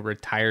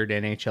retired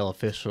NHL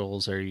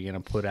officials are you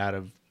going to put out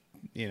of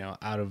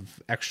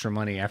extra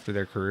money after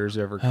their career's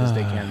over because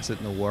they can't sit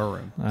in the war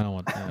room? I don't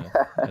want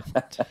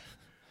that.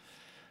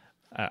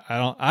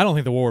 I don't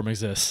think the war room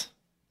exists.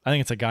 I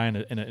think it's a guy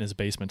in his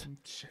basement.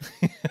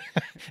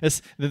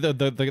 It's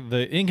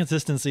the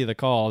inconsistency of the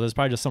call. There's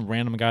probably just some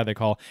random guy they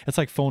call. It's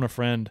like phone a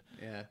friend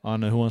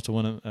on Who Wants to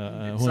Win Who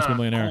Wants to Be a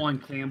Millionaire. Colin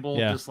Campbell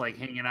just like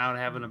hanging out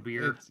having a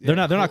beer. They're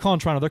not calling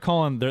Toronto.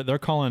 They're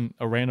calling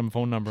a random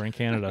phone number in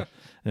Canada.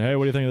 Hey,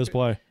 what do you think of this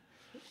play?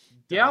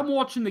 Yeah, I'm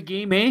watching the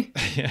game, eh?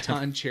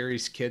 Don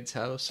Cherry's kid's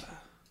house.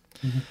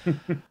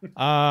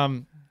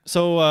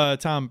 So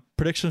Tom,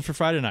 predictions for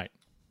Friday night,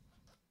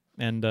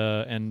 and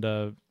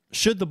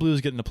should the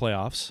Blues get in the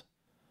playoffs,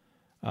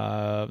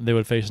 they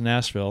would face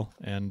Nashville.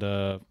 And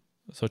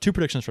so 2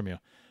 predictions from you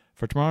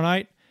for tomorrow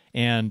night.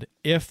 And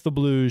if the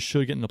Blues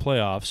should get in the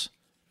playoffs,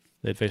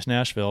 they'd face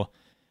Nashville.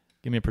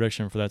 Give me a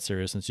prediction for that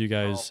series, since you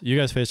guys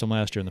faced them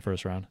last year in the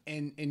first round.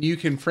 And you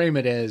can frame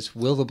it as,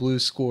 will the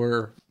Blues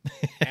score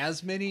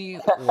as many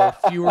or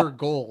fewer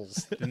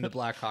goals than the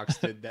Blackhawks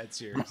did that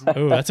series?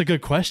 Oh, that's a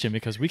good question,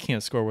 because we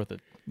can't score with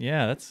it.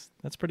 Yeah, that's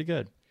pretty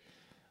good.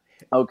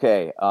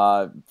 Okay,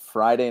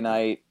 Friday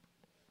night.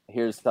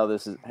 Here's how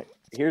this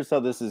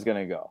is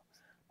gonna go.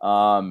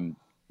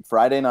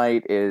 Friday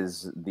night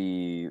is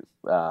the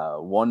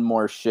one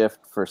more shift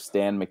for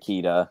Stan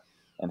Mikita,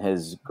 and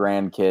his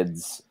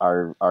grandkids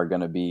are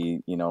going to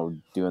be,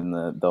 doing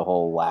the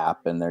whole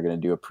lap, and they're going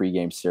to do a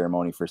pregame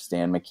ceremony for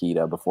Stan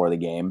Mikita before the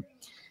game.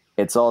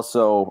 It's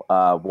also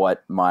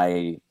what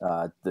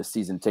the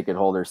season ticket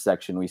holder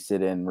section we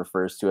sit in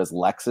refers to as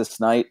Lexus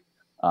night,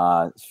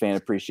 fan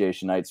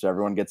appreciation night. So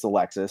everyone gets a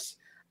Lexus.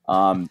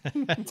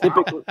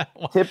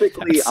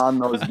 Typically on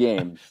those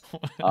games,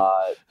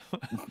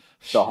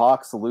 the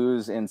Hawks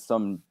lose in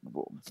some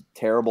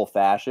terrible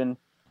fashion.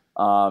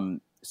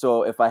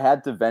 So if I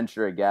had to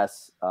venture a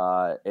guess,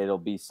 it'll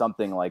be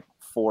something like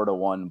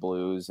 4-1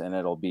 Blues, and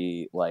it'll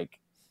be like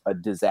a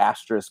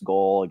disastrous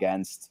goal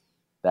against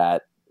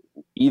that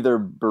either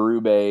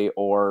Berube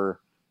or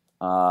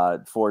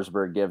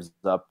Forsberg gives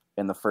up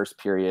in the first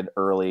period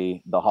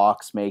early. The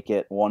Hawks make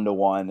it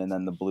 1-1, and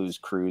then the Blues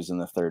cruise in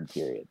the third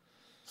period.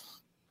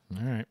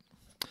 All right.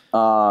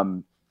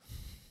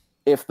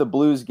 If the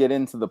Blues get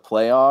into the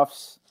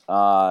playoffs,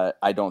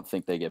 I don't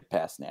think they get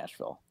past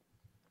Nashville.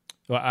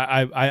 Well,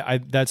 I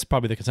that's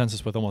probably the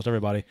consensus with almost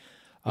everybody.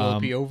 Will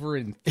it be over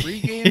in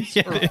 3 games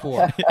or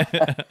 4?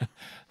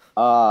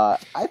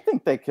 I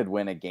think they could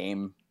win a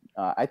game.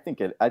 I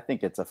think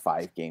it's a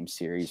 5-game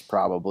series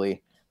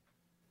probably.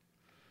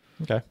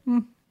 Okay.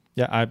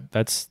 Yeah,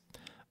 that's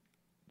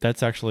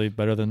actually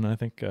better than I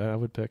think I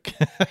would pick,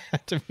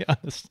 to be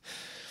honest.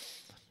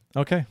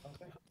 Okay.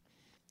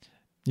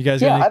 You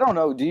guys? Yeah, I don't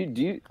know. Do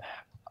you?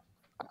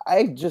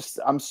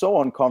 I'm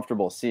so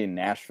uncomfortable seeing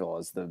Nashville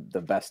as the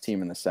best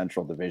team in the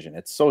Central Division.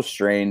 It's so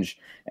strange,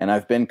 and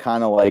I've been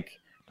kind of like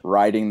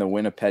riding the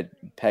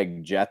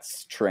Winnipeg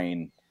Jets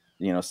train,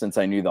 since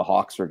I knew the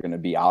Hawks were going to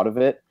be out of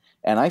it.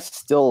 And I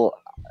still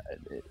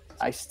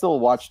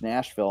watch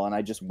Nashville, and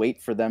I just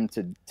wait for them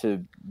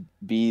to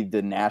be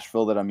the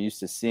Nashville that I'm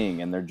used to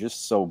seeing, and they're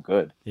just so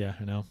good. Yeah,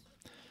 I know.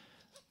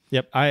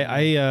 Yep,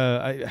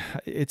 I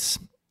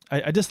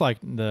dislike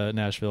the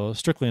Nashville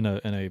strictly in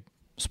a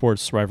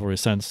sports rivalry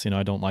sense.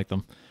 I don't like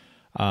them,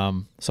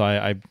 so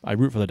I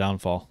root for the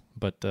downfall.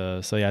 But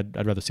so yeah,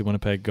 I'd rather see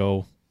Winnipeg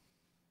go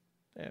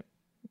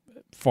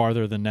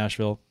farther than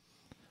Nashville.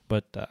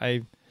 But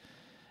I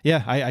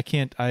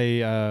can't.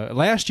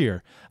 Last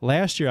year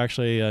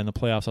actually in the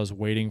playoffs, I was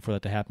waiting for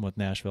that to happen with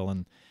Nashville,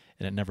 and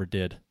it never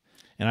did.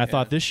 And I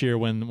thought this year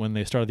when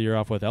they started the year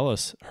off with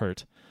Ellis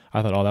hurt,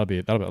 I thought,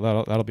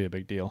 that'll be a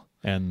big deal,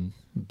 and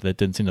that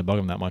didn't seem to bug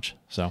them that much.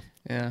 So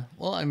yeah,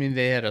 well, I mean,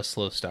 they had a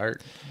slow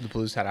start. The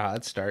Blues had a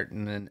hot start,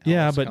 and then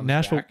Ellis but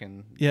Nashville,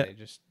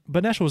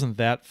 but Nashville wasn't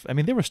that. I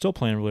mean, they were still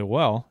playing really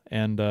well,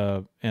 and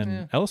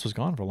Ellis was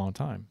gone for a long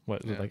time.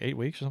 What, like 8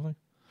 weeks or something?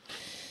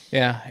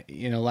 Yeah,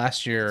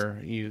 last year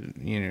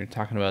you're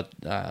talking about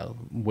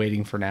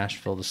waiting for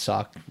Nashville to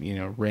suck.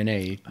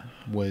 Rene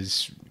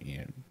was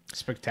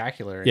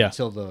spectacular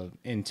until the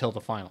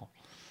final.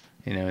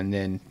 And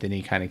then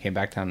he kind of came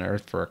back down to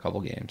earth for a couple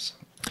games.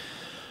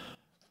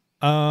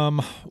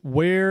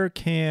 Where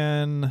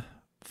can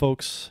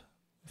folks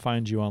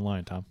find you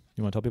online, Tom?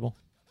 You want to tell people?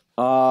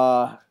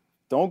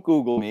 Don't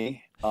Google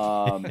me.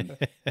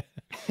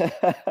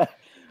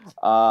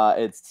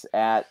 It's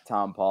at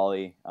Tom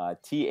Pauly,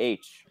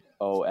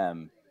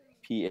 THOMPAULY.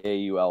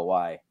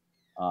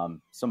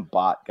 Some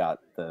bot got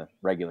the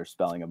regular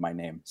spelling of my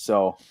name.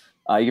 So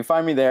you can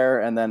find me there,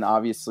 and then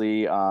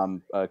obviously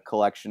a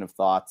collection of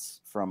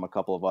thoughts from a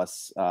couple of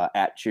us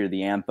at Cheer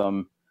the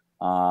Anthem.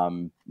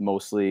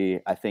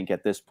 Mostly, I think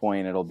at this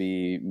point it'll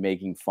be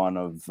making fun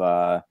of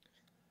the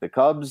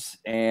Cubs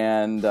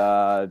and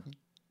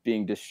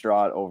being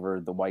distraught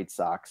over the White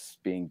Sox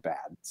being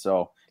bad.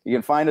 So you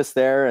can find us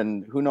there,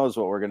 and who knows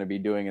what we're going to be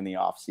doing in the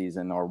off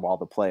season or while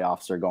the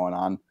playoffs are going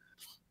on.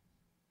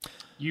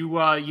 You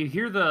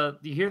hear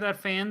that,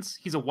 fans?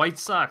 He's a White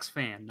Sox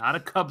fan, not a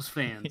Cubs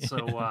fan.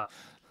 So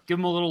give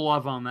him a little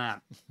love on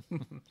that.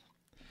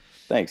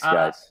 Thanks,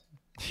 guys.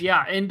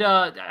 Yeah, and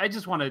I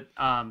just want to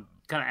kind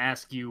of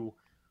ask you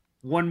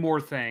one more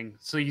thing.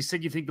 So you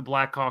said you think the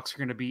Blackhawks are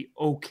going to be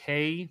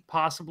okay,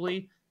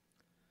 possibly.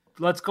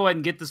 Let's go ahead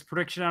and get this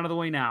prediction out of the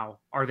way now.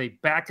 Are they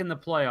back in the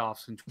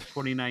playoffs in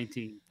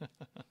 2019?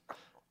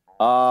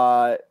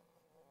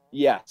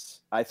 Yes,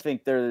 I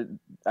think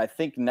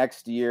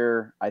next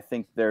year,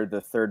 they're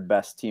the third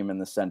best team in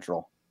the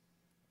Central.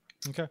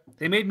 Okay.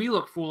 They made me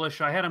look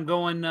foolish. I had them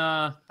going,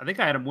 I think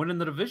I had them winning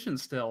the division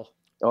still.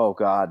 Oh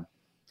God.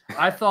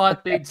 I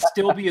thought they'd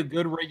still be a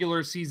good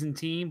regular season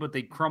team, but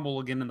they'd crumble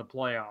again in the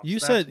playoffs. You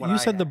said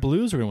the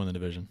Blues were going to win the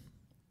division.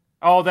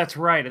 Oh, that's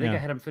right. I think I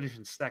had them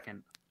finishing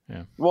second.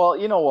 Yeah. Well,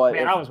 you know what?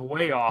 Man, I was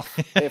way off.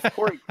 If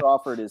Corey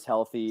Crawford is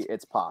healthy,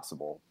 it's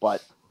possible,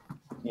 but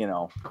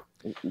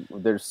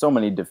there's so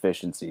many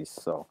deficiencies.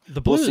 So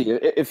the Blues, we'll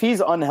see. If he's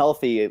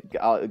unhealthy,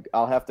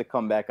 I'll have to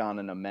come back on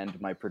and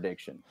amend my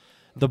prediction.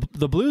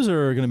 The Blues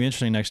are going to be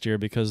interesting next year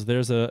because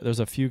there's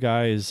a few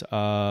guys in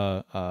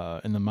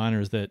the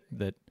minors that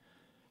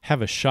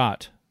have a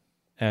shot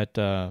at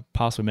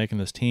possibly making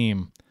this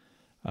team.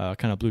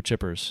 kind of blue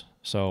chippers.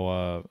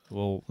 So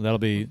that'll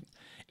be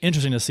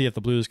interesting to see if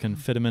the Blues can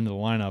fit him into the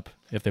lineup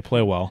if they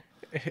play well.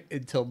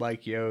 Until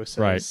Mike Yeo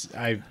says,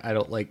 right. I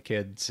don't like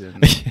kids.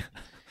 And...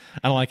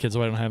 I don't like kids,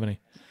 so I don't have any.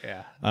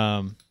 Yeah.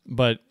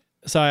 But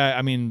so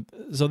I mean,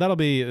 so that'll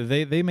be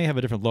they may have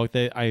a different look.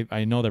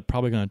 I know they're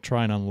probably going to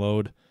try and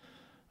unload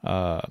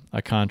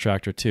a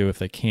contract or two if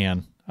they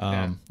can,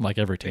 like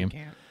every team.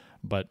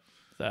 But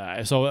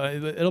so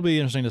it'll be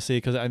interesting to see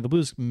because the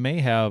Blues may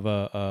have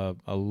a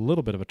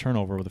little bit of a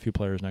turnover with a few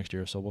players next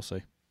year. So we'll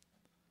see.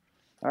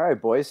 All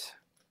right, boys.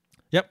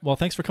 Yep. Well,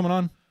 thanks for coming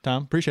on,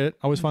 Tom. Appreciate it.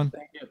 Always fun.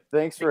 Thank you.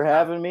 Thanks for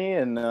having me,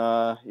 and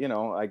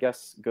I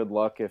guess good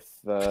luck if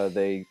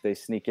they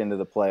sneak into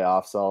the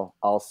playoffs.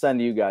 I'll send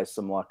you guys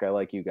some luck. I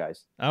like you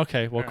guys.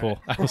 Okay. Well,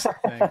 cool.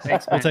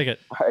 Thanks. We'll take it.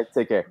 All right.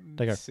 Take care.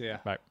 Take care. See ya.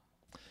 Bye.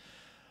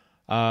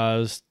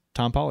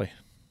 Tom Pauly.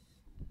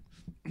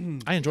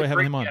 I enjoy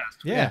having him on. Guest.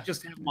 Yeah.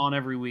 Just have him on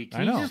every week. I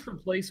He know. just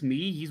replaced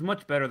me. He's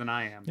much better than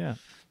I am. Yeah.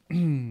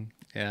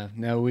 Yeah.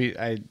 No,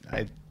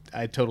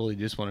 I totally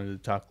just wanted to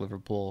talk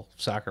Liverpool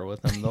soccer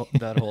with him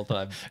that whole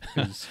time.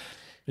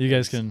 You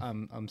guys can.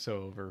 I'm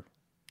so over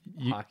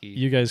hockey.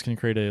 You guys can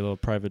create a little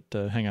private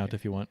hangout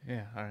if you want.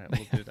 Yeah. All right.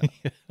 We'll do that.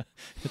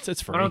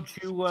 It's free. Why don't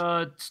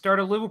you start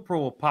a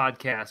Liverpool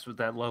podcast with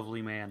that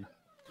lovely man?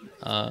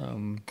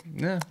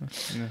 Yeah.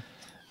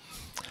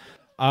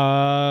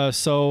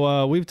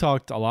 So we've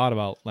talked a lot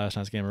about last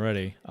night's game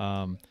already.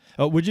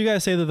 Would you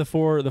guys say that the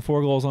four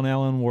goals on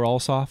Allen were all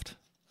soft?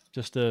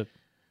 Just to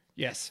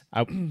Yes.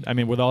 I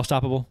mean, were they all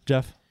stoppable,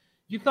 Jeff?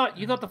 You thought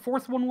the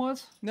fourth one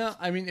was? No,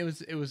 I mean it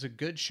was a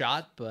good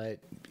shot, but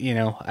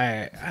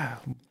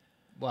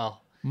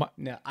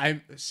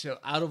so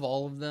out of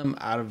all of them,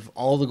 out of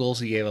all the goals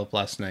he gave up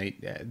last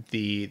night,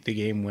 the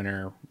game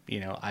winner,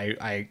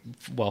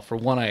 for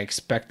one, I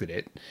expected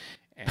it.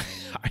 And,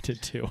 I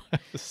did too.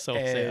 It's so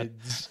sad.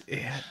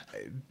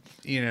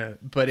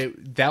 But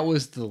that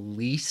was the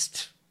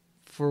least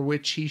for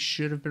which he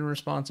should have been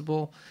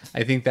responsible.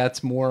 I think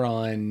that's more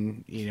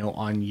on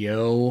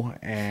Yo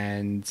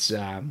and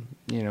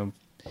the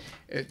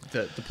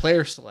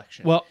player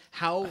selection. Well,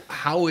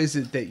 how is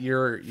it that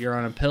you're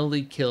on a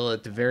penalty kill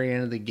at the very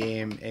end of the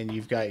game and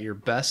you've got your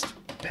best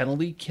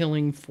penalty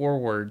killing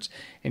forwards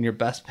and your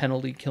best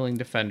penalty killing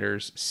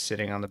defenders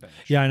sitting on the bench?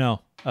 Yeah, I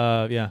know.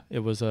 It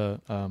was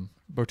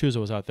Bortuzzo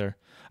was out there.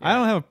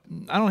 Yeah.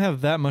 I don't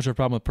have that much of a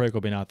problem with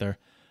Parayko being out there,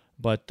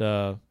 but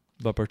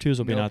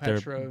Bortuzzo being out there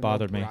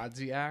bothered me.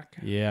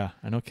 Yeah,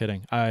 I no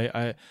kidding.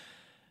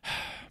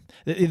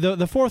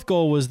 The fourth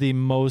goal was the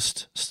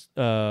least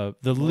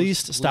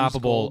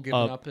stoppable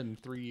up in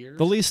 3 years.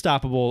 The least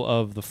stoppable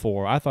of the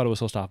four. I thought it was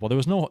so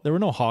stoppable. There were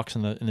no Hawks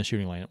in the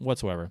shooting lane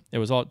whatsoever. It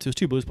was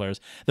two Blues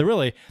players. They're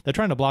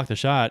trying to block the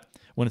shot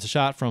when it's a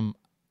shot from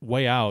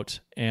way out,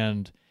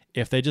 and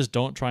if they just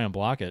don't try and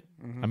block it,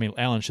 I mean,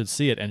 Allen should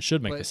see it and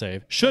should make the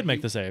save.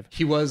 Make the save.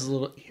 He was a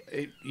little,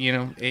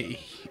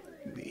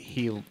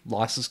 he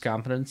lost his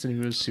confidence and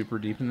he was super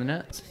deep in the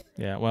net.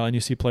 Yeah, well, and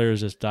you see players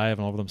just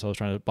diving over themselves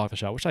trying to block the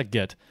shot, which I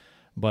get.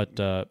 But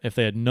if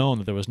they had known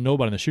that there was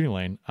nobody in the shooting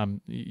lane,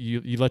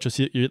 you let your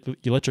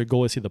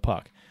goalie see the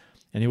puck,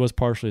 and he was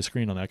partially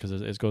screened on that because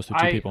it goes through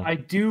two people. I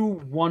do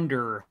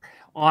wonder,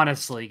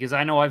 honestly, because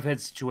I know I've had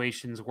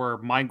situations where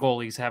my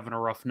goalie's having a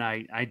rough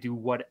night. I do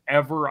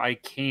whatever I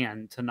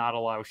can to not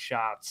allow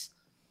shots.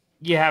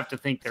 You have to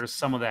think there's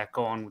some of that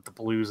going with the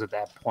Blues at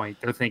that point.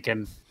 They're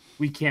thinking,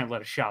 we can't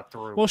let a shot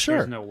through. Well, sure.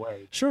 There's no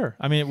way. Sure.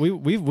 I mean,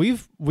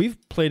 we've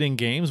played in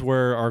games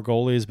where our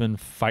goalie's been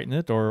fighting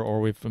it, or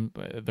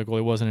the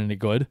goalie wasn't any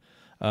good,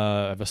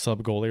 of a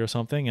sub goalie or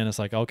something, and it's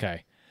like,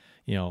 okay,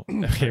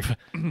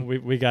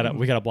 we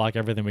gotta block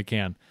everything we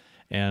can,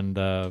 and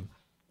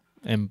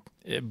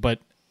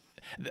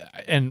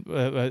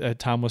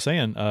Tom was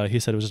saying he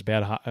said it was just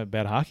a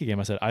bad hockey game.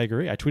 I said I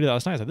agree. I tweeted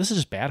last night. I said this is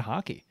just bad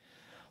hockey.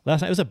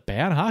 Last night it was a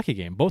bad hockey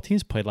game. Both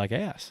teams played like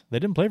ass. They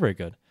didn't play very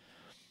good.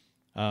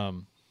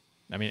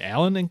 I mean,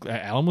 Allen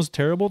was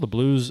terrible. The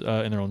Blues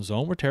in their own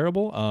zone were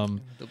terrible.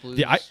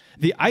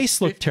 The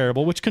ice looked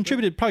terrible, which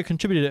probably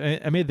contributed.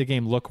 It made the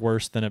game look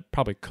worse than it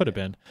probably could have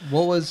been.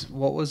 What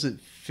was it?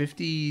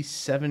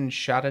 57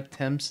 shot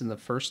attempts in the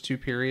first two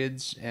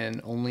periods, and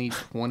only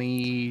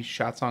 20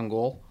 shots on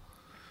goal,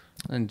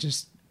 and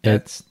just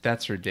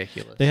that's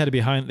ridiculous. They had to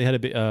be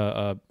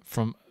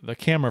from the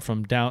camera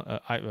from down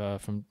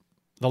from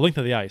the length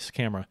of the ice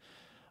camera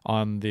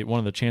on one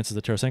of the chances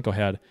that Tarasenko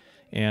had.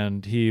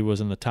 And he was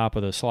in the top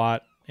of the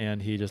slot,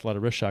 and he just let a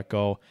wrist shot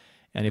go,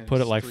 and he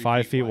put it like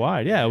 5 feet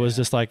wide. Yeah, it was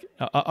just like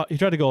he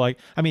tried to go he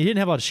didn't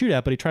have a lot to shoot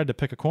at, but he tried to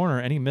pick a corner,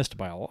 and he missed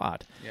by a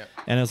lot. Yep.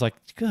 And it was like,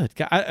 good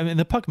God. I mean,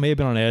 the puck may have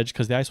been on edge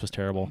because the ice was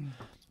terrible,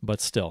 but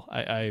still,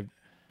 I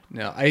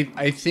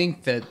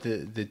think that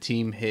the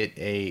team hit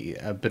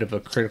a bit of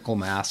a critical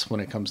mass when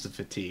it comes to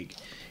fatigue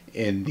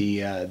in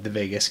the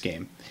Vegas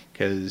game,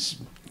 because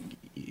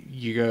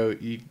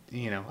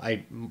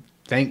I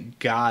thank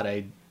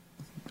God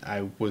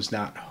I was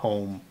not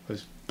home. I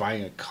was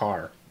buying a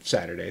car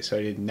Saturday, so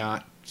I did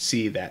not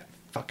see that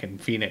fucking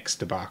Phoenix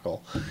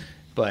debacle.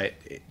 But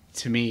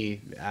to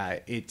me,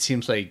 it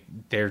seems like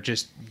they're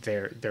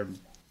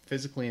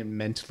physically and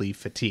mentally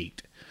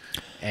fatigued,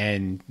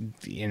 and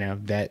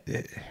that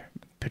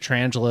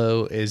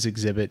Pietrangelo is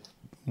exhibit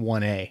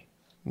 1A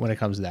when it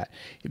comes to that.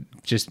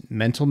 Just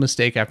mental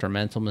mistake after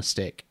mental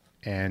mistake,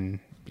 and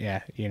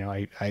that's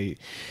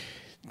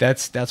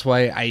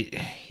why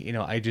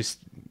I just,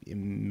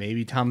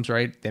 maybe Tom's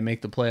right. They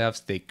make the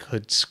playoffs. They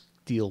could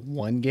steal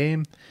one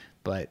game,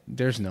 but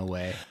there's no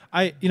way.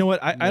 I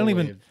don't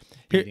even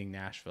beating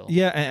Nashville.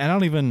 Yeah, and I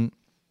don't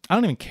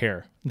even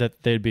care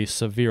that they'd be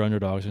severe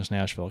underdogs against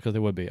Nashville, because they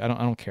would be. I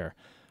don't care.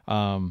 There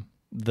are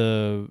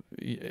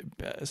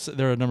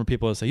a number of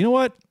people that say, you know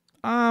what,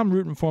 I'm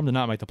rooting for them to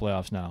not make the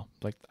playoffs now.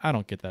 Like, I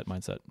don't get that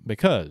mindset,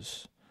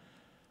 because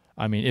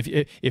I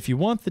mean, if you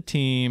want the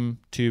team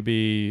to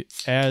be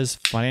as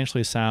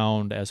financially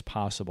sound as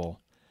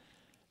possible,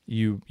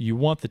 you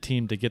want the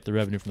team to get the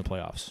revenue from the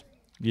playoffs.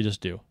 You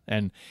just do.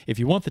 And if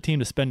you want the team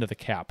to spend to the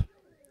cap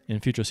in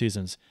future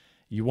seasons,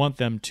 you want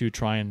them to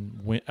try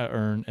and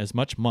earn as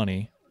much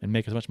money and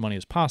make as much money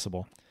as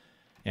possible,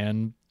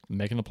 and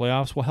making the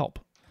playoffs will help.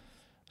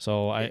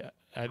 So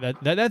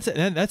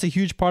that's a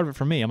huge part of it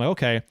for me. I'm like,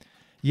 okay,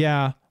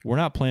 yeah, we're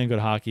not playing good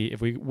hockey.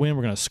 If we win,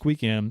 we're going to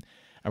squeak in,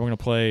 and we're going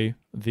to play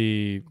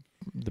the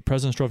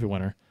President's Trophy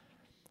winner.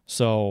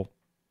 So,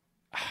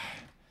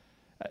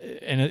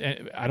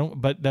 and I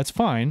don't, but that's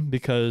fine,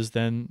 because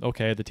then,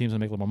 okay, the team's going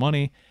to make a little more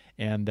money,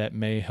 and that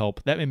may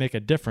help. That may make a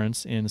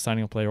difference in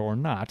signing a player or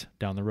not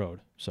down the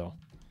road. So,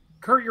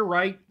 Kurt, you're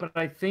right, but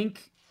I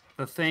think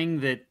the thing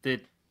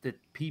that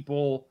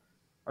people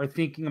are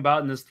thinking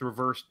about in this,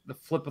 the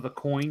flip of the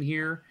coin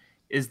here,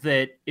 is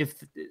that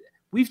if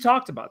we've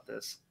talked about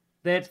this,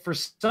 that for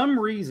some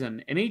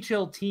reason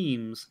NHL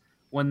teams,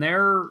 when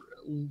they're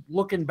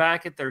looking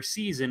back at their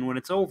season when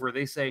it's over,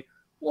 they say,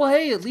 well,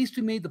 hey, at least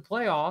we made the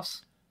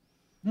playoffs.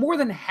 More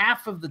than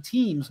half of the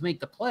teams make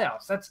the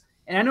playoffs.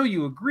 And I know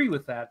you agree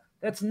with that.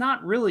 That's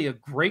not really a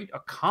great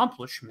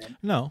accomplishment.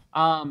 No.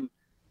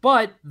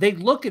 But they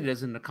look at it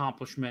as an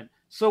accomplishment.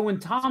 So when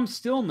Tom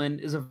Stillman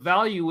is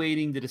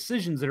evaluating the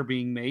decisions that are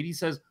being made, he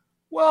says,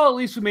 well, at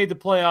least we made the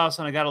playoffs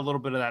and I got a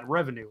little bit of that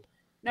revenue.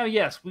 Now,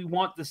 yes, we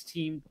want this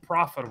team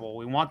profitable.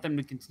 We want them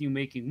to continue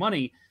making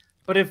money.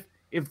 But if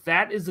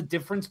that is the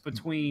difference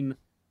between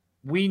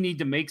we need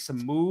to make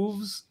some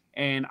moves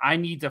and I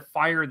need to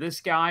fire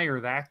this guy or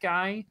that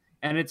guy,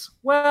 and it's,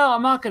 well,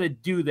 I'm not going to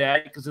do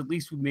that because at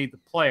least we made the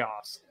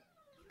playoffs,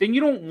 then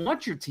you don't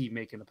want your team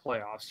making the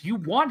playoffs. You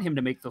want him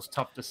to make those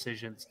tough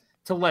decisions,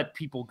 to let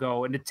people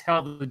go and to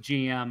tell the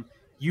GM,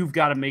 you've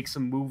got to make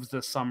some moves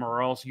this summer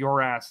or else your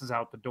ass is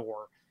out the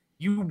door.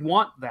 You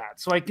want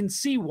that. So I can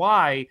see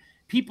why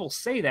people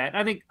say that.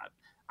 And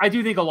I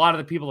do think a lot of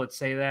the people that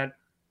say that,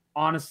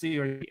 honestly,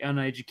 are the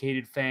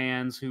uneducated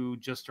fans who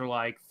just are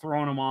like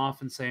throwing them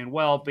off and saying,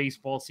 well,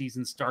 baseball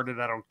season started,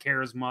 I don't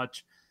care as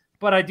much.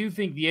 But I do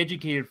think the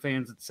educated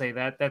fans that say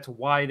that, that's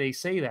why they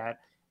say that.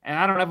 And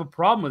I don't have a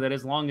problem with it,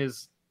 as long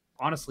as,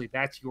 honestly,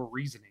 that's your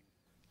reasoning.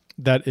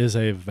 That is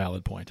a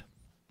valid point.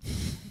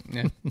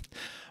 Yeah.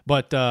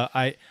 But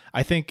I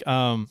think,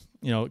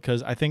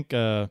 because I think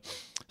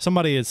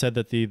somebody had said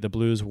that the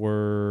Blues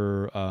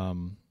were,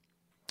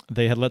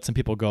 they had let some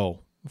people go,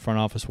 front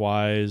office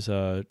wise,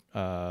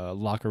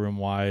 locker room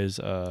wise,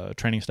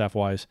 training staff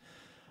wise,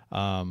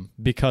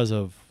 because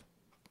of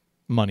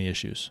money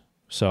issues.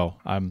 So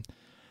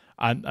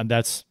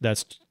that's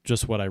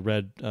just what I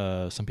read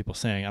some people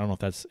saying. I don't know if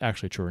that's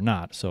actually true or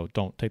not, so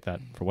don't take that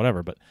for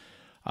whatever. But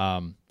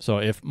so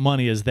if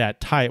money is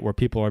that tight where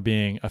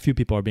a few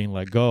people are being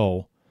let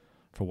go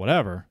for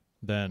whatever,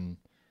 then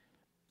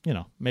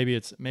maybe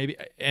it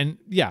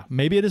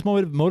is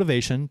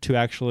motivation to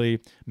actually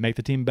make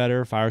the team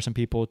better, fire some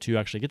people to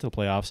actually get to the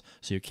playoffs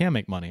so you can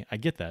make money. I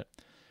get that.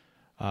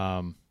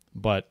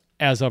 But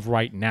as of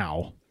right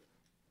now,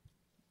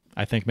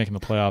 I think making the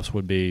playoffs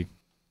would be,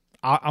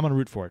 I'm going to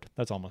root for it.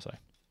 That's all I'm going to say.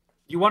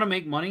 You want to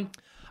make money?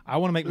 I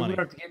want to make money.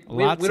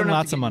 Lots and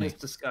lots of money. This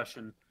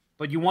discussion,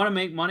 but you want to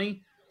make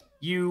money.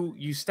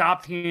 You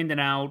stop handing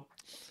out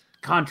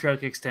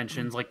contract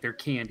extensions like they're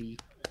candy.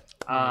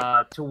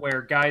 To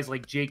where guys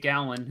like Jake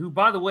Allen, who,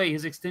 by the way,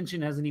 his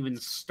extension hasn't even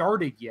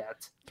started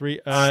yet.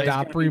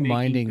 Stop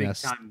reminding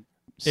us.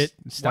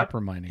 Stop what?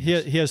 reminding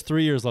us. He has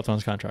 3 years left on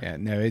his contract. Yeah,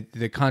 no,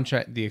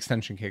 the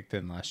extension kicked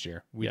in last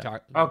year. We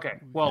talked. Okay,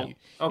 well,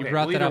 you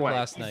brought that up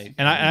last night,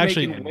 and I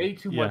actually way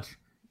too much.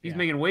 He's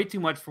making way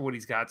too much for what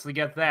he's got. So they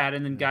got that,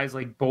 and then guys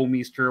like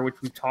Bouwmeester,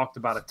 which we've talked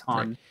about a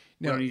ton. Right.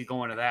 We don't need to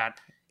go into that.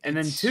 And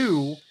then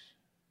two,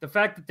 the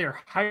fact that they're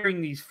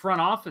hiring these front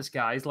office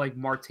guys like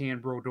Martin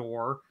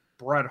Brodeur,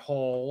 Brett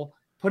Hull,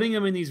 putting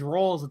them in these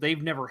roles that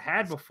they've never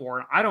had before.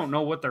 And I don't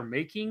know what they're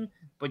making,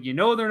 but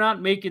they're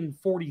not making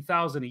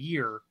 $40,000 a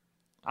year.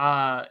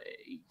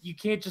 You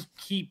can't just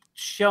keep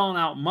shelling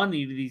out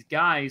money to these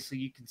guys so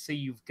you can say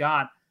you've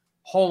got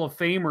Hall of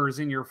Famers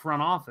in your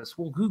front office.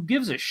 Well, who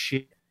gives a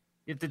shit?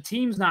 If the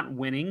team's not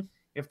winning,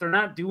 if they're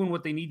not doing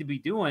what they need to be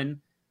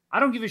doing, I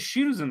don't give a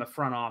shit who's in the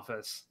front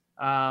office.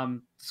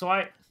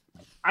 So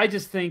I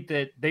just think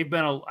that they've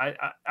been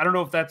I don't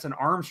know if that's an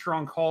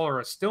Armstrong call or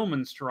a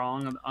Stillman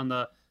strong on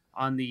the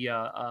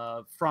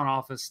front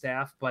office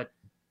staff, but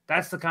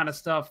that's the kind of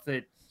stuff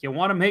that you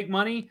want to make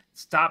money.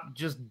 Stop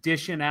just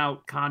dishing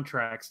out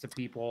contracts to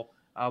people,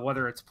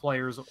 whether it's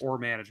players or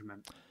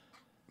management.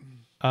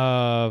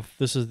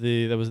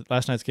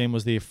 Last night's game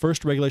was the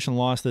first regulation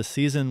loss this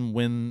season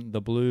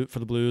for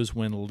the Blues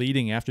when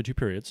leading after 2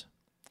 periods.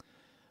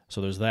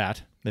 So there's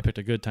that. They picked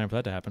a good time for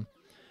that to happen.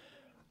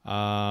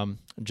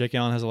 Jake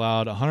Allen has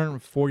allowed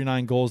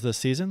 149 goals this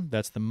season.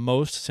 That's the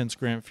most since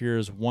Grant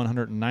Fuhr's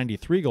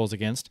 193 goals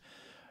against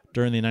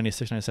during the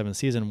 96-97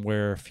 season,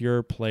 where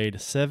Fuhr played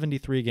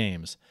 73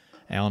 games.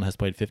 Allen has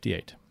played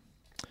 58.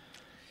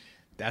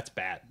 That's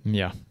bad.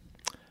 Yeah.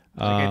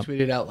 Like I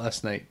tweeted out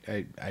last night,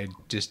 I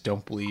just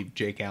don't believe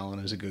Jake Allen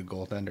is a good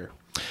goaltender.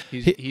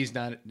 He's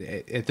not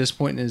at this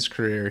point in his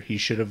career. He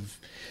should have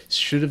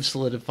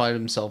solidified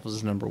himself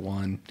as number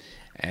one,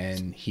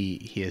 and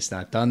he has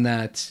not done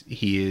that.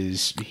 He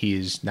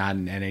is not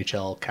an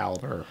NHL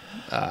caliber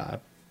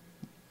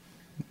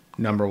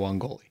number one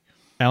goalie.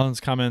 Allen's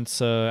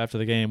comments after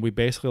the game: "We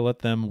basically let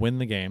them win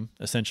the game.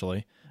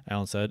 Essentially,"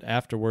 Allen said.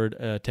 Afterward,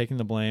 taking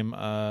the blame,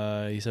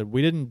 he said,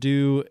 "We didn't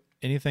do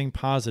anything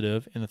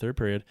positive in the third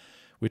period.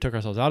 We took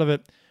ourselves out of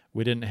it.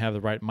 We didn't have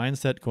the right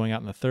mindset going out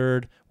in the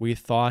third. We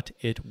thought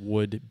it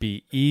would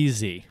be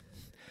easy."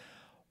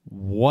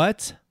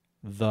 What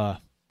the?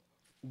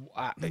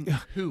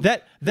 Who? Who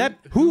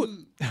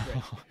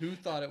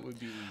thought it would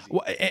be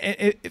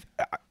easy?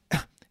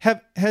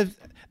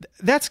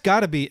 That's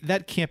got to be.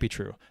 That can't be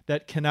true.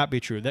 That cannot be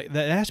true. That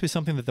has to be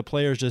something that the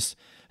players just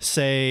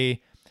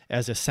say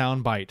as a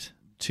soundbite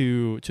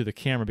to the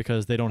camera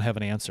because they don't have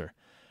an answer.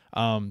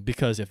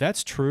 Because if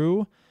that's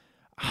true,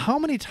 how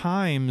many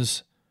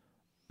times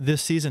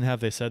this season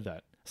have they said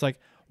that? It's like,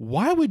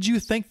 why would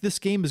you think this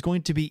game is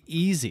going to be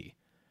easy?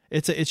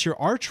 It's your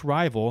arch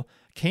rival.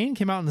 Kane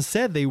came out and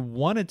said they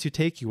wanted to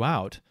take you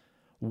out.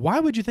 Why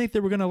would you think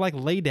they were going to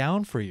lay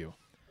down for you?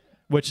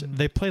 Which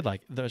they played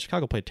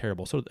Chicago played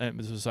terrible. So I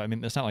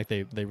mean, it's not like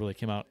they really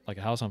came out like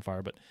a house on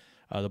fire, but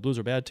the Blues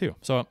are bad too.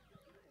 So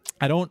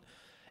I don't.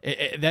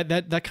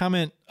 That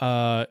comment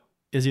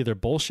is either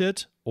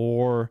bullshit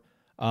or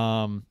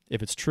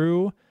if it's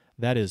true,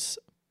 that is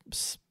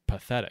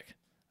pathetic.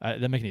 That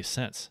doesn't make any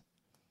sense.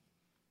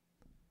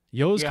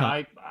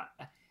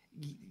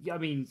 I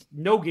mean,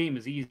 no game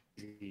is easy.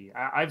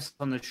 I've said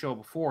on the show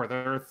before,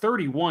 there are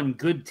 31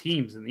 good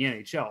teams in the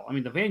NHL. I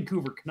mean, the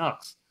Vancouver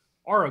Canucks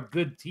are a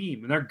good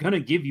team, and they're going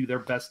to give you their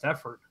best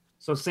effort.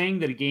 So saying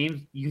that a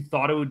game you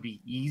thought it would be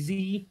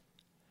easy,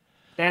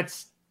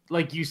 that's,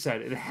 like you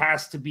said, it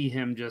has to be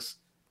him just,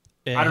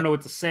 I don't know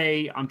what to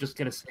say. I'm just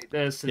going to say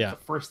this. It's the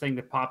first thing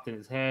that popped in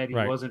his head. He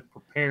wasn't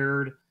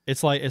prepared.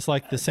 It's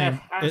like the same.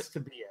 That has to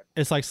be it.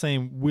 It's like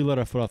saying we let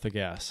our foot off the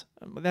gas.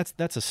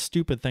 That's a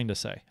stupid thing to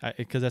say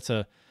because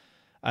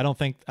I don't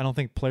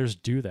think players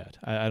do that.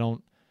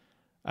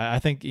 I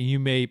think you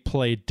may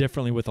play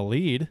differently with a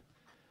lead,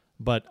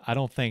 but I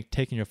don't think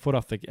taking your foot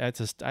off the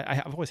gas.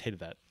 I've always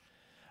hated that.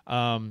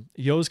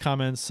 Yo's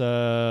comments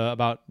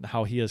about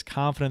how he is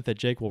confident that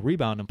Jake will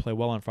rebound and play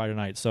well on Friday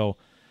night. So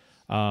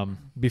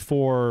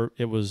before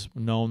it was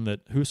known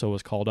that Husso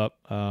was called up,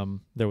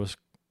 there was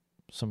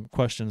some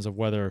questions of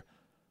whether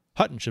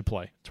Hutton should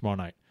play tomorrow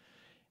night.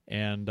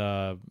 And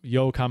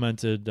Yo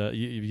commented,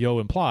 Yo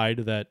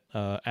implied that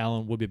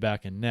Allen would be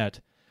back in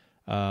net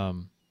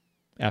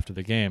after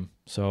the game.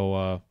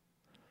 So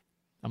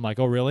I'm like,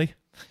 oh, really?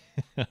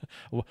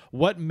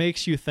 What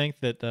makes you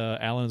think that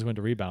Allen is going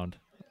to rebound?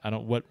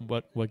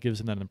 What gives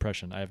him that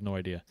impression? I have no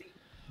idea.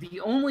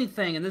 The only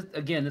thing, and this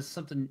is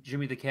something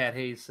Jimmy the Cat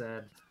Hayes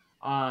said,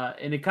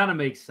 and it kind of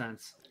makes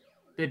sense,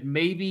 that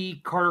maybe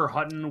Carter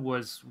Hutton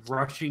was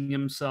rushing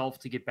himself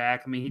to get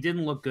back. I mean, he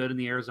didn't look good in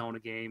the Arizona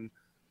game.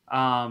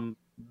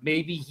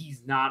 Maybe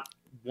he's not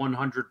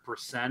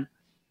 100%,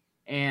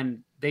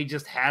 and they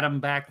just had him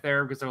back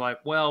there because they're like,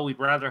 well, we'd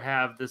rather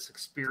have this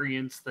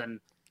experience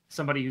than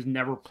somebody who's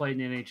never played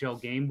an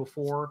NHL game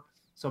before.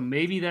 So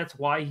maybe that's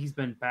why he's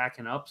been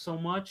backing up so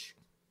much.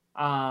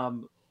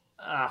 But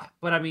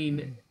I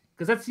mean,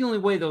 because that's the only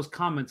way those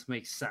comments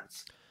make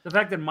sense. The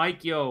fact that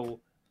Mike Yeo,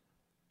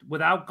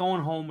 without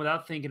going home,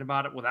 without thinking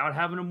about it, without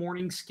having a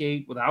morning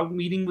skate, without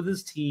meeting with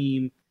his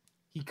team,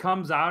 he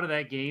comes out of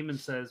that game and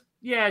says,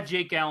 yeah,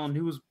 Jake Allen,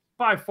 who was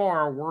by far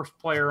our worst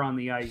player on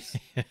the ice,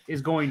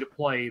 is going to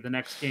play the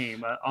next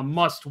game, a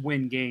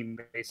must-win game,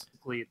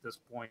 basically, at this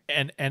point.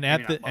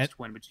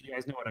 Must-win, but you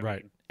guys know what I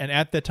mean. And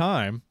at the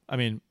time, I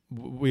mean,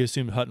 we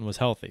assumed Hutton was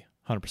healthy,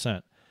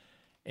 100%.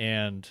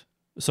 And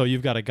so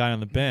you've got a guy on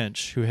the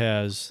bench who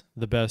has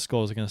the best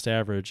goals against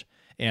average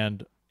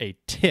and a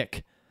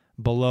tick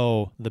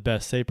below the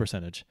best save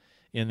percentage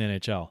in the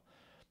NHL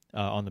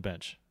on the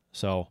bench.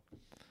 So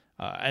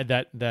and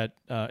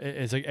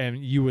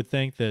you would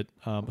think that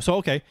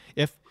okay,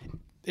 if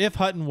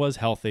Hutton was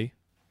healthy,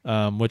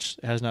 which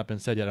has not been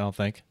said yet, I don't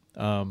think.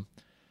 Who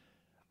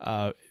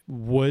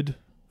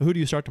do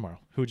you start tomorrow?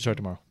 Who would you start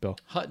tomorrow, Bill?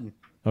 Hutton.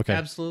 Okay,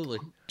 absolutely.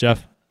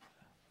 Jeff.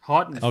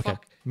 Hutton. Okay.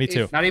 Me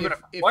too. Not even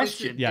a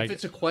question. If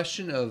it's a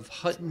question of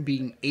Hutton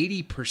being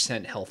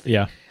 80% healthy,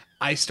 Yeah.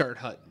 I start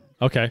Hutton.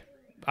 Okay.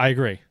 I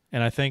agree.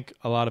 And I think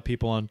a lot of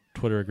people on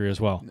Twitter agree as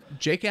well.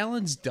 Jake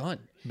Allen's done.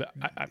 But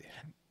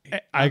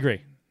I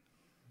agree.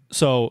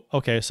 So,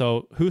 okay,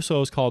 so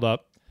Husso's called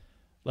up.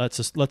 Let's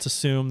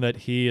assume that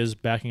he is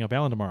backing up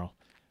Allen tomorrow.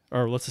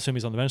 Or let's assume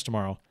he's on the bench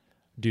tomorrow.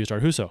 Do you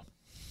start Husso?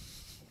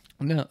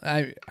 No,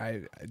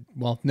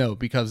 no,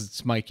 because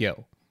it's Mike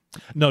Yo.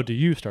 No, do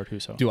you start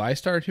Husso? Do I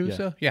start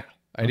Husso? Yeah,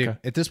 I do.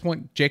 At this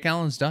point, Jake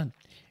Allen's done.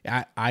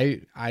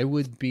 I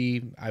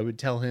would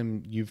tell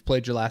him, you've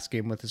played your last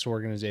game with this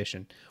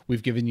organization.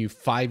 We've given you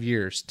 5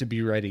 years to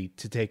be ready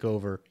to take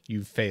over.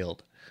 You've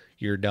failed.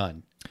 You're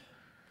done.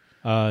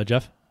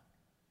 Jeff?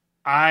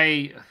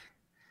 I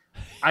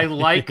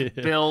like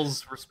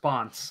Bill's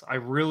response. I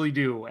really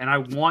do. And I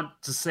want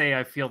to say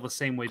I feel the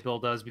same way Bill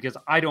does, because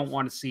I don't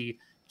want to see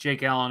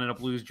Jake Allen in a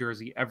Blues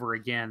jersey ever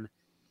again.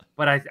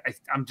 But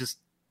I'm just,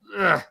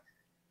 I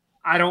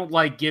don't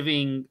like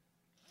giving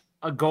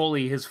a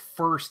goalie his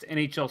first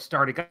NHL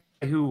start, a guy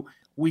who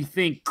we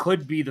think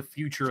could be the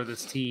future of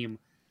this team.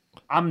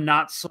 I'm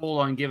not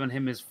sold on giving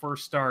him his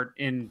first start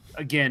in,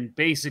 again,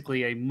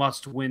 basically a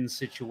must-win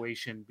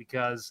situation,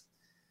 because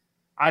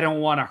I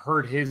don't want to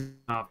hurt his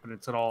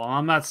confidence at all.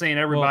 I'm not saying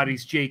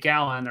everybody's Jake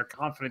Allen and their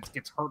confidence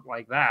gets hurt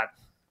like that,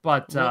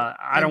 but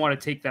I don't want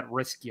to take that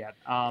risk yet.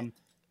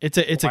 It's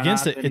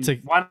against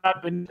why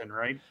not Benton,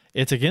 right?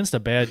 It's against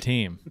a bad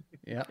team.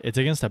 Yeah, it's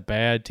against a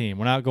bad team.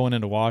 We're not going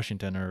into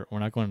Washington, or we're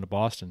not going into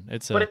Boston.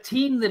 But a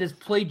team that has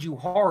played you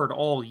hard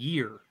all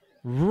year.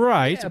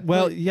 Right.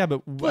 Yeah,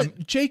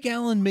 but Jake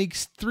Allen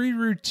makes 3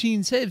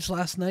 routine saves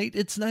last night.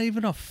 It's not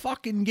even a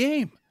fucking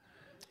game.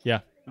 Yeah.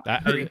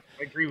 I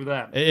agree with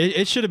that.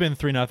 It should have been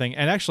 3-0,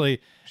 and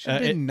actually, should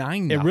have been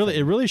 9-0.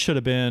 It really should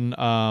have been.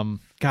 And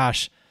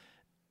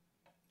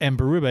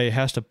Berube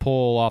has to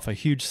pull off a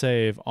huge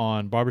save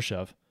on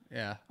Barbashev.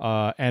 Yeah.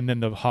 And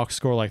then the Hawks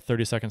score like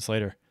 30 seconds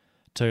later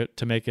to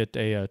make it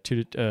a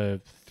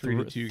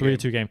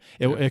 3-2 game.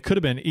 It could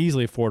have been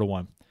easily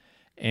 4-1,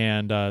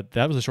 and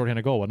that was a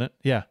shorthanded goal, wasn't it?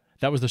 Yeah,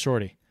 that was the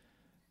shorty.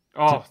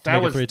 Oh,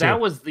 that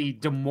was the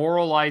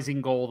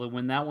demoralizing goal. That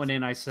when that went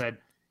in, I said,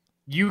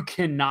 you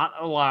cannot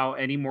allow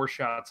any more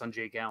shots on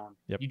Jake Allen.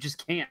 Yep. You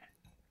just can't.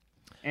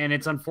 And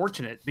it's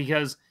unfortunate,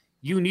 because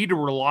you need to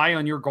rely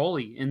on your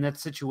goalie in that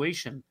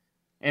situation.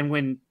 And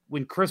when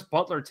Chris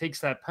Butler takes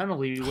that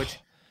penalty, which,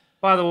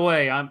 by the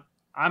way, I'm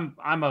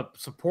a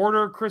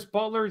supporter of Chris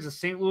Butler. He's a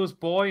St. Louis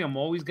boy. I'm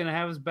always going to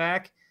have his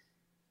back.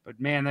 But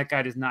man, that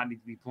guy does not need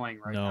to be playing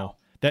right now.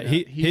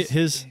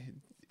 He's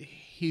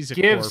a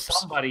give corpse.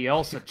 Somebody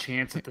else a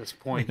chance at this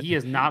point. He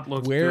has not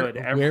looked good.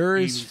 Where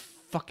is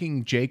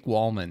fucking Jake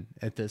Wallman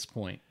at this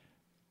point?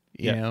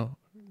 You know,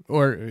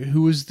 or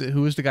who was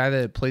the guy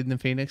that played in the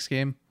Phoenix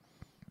game,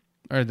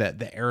 or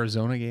the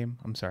Arizona game?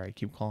 I'm sorry, I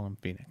keep calling him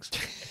Phoenix.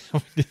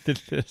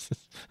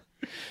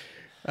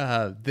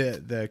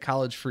 The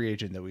college free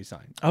agent that we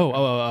signed. Oh,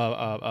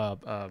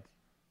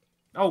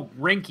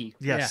 Rinky.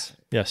 Yes.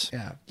 Yeah.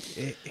 Yes.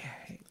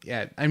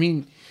 Yeah. I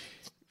mean,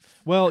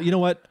 well, you know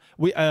what?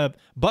 We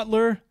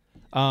Butler.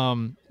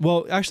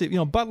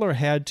 Butler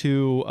had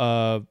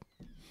to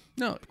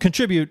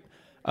contribute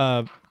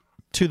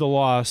to the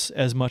loss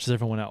as much as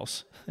everyone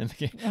else in the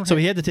game. Okay. So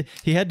he had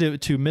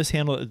to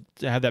mishandle,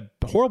 to have that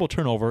horrible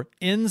turnover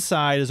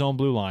inside his own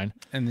blue line,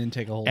 and then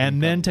take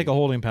a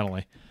holding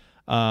penalty.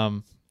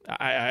 And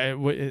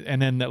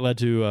then that led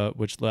to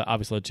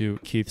obviously led to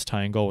Keith's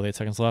tying goal with 8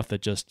 seconds left.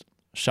 That just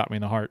shot me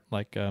in the heart,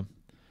 like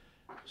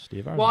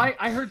Steve. Well,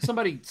 I heard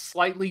somebody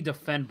slightly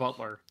defend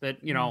Butler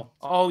that,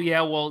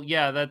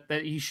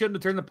 that he shouldn't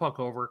have turned the puck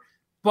over,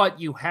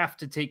 but you have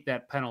to take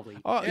that penalty.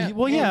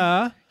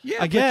 I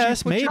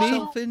guess maybe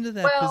yourself into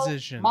that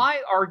position.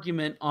 My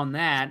argument on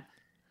that.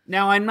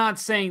 Now, I'm not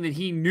saying that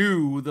he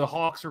knew the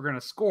Hawks were going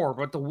to score,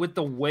 but with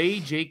the way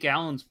Jake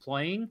Allen's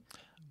playing,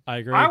 I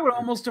agree. I would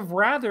almost have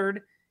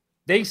rathered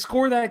they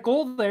score that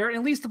goal there, and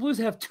at least the Blues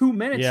have 2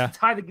 minutes to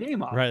tie the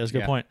game up. Right, that's a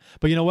good point.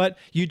 But you know what?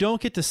 You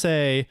don't get to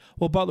say,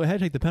 well, Butler had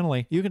to take the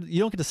penalty. You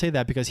don't get to say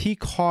that because he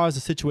caused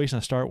the situation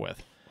to start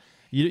with.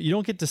 You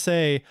don't get to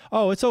say,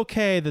 oh, it's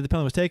okay that the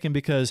penalty was taken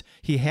because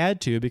he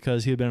had to,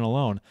 because he had been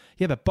alone.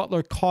 Yeah, but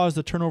Butler caused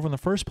the turnover in the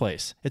first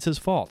place. It's his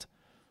fault.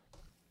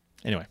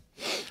 Anyway.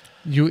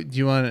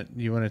 You want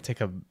to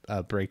take a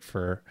break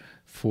for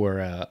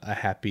a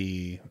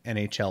happy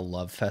NHL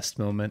love fest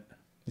moment?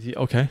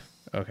 Okay.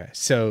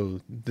 So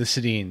the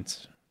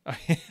Sedins. Have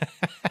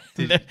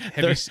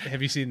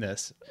you seen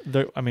this?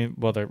 They're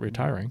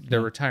retiring. They're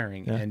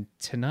retiring, and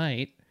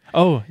tonight.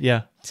 Oh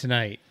yeah.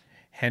 Tonight,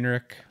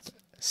 Henrik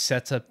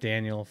sets up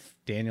Daniel.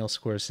 Daniel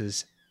scores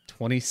his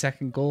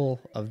 22nd goal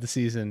of the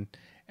season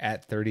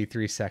at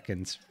 33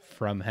 seconds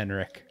from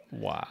Henrik.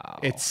 Wow.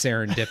 It's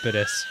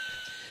serendipitous.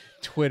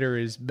 Twitter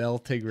is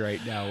melting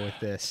right now with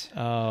this.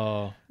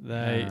 Oh,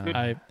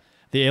 the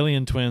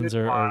alien twins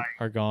are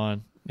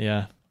gone.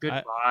 Yeah.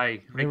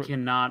 Goodbye. I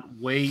cannot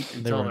wait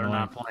until they're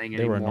not playing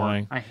anymore. They were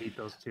annoying. I hate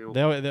those two.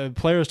 The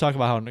players talk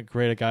about how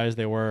great guys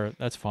they were.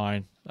 That's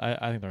fine.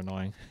 I think they're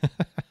annoying.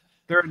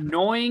 They're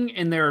annoying,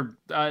 and they're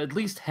at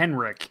least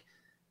Henrik.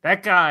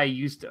 That guy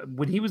used to,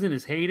 when he was in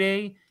his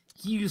heyday,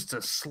 he used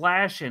to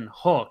slash and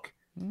hook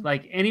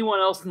like anyone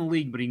else in the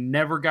league, but he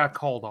never got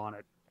called on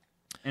it,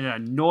 and it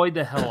annoyed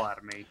the hell out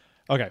of me.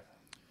 Okay,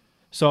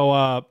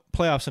 so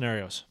playoff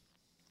scenarios.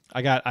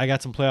 I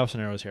got some playoff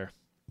scenarios here.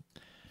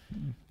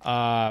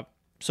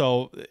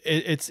 So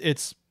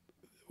it's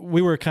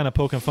we were kind of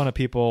poking fun at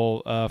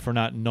people for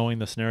not knowing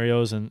the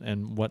scenarios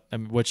and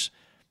which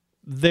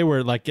they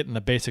were like getting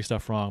the basic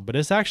stuff wrong, but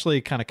it's actually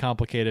kind of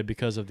complicated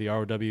because of the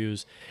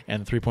ROWs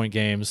and the 3-point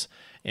games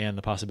and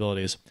the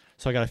possibilities.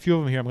 So I got a few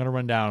of them here. I'm going to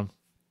run down.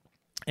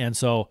 And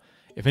so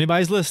if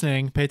anybody's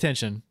listening, pay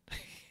attention.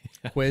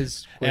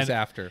 Quiz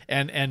after.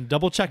 And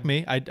double check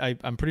me.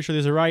 I'm pretty sure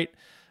these are right,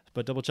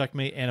 but double check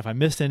me. And if I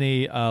missed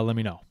any, let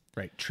me know.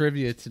 Right.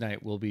 Trivia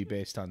tonight will be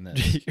based on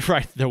this.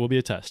 Right. There will be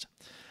a test.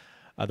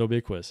 There'll be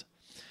a quiz.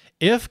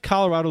 If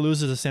Colorado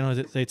loses to San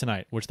Jose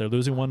tonight, which they're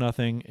losing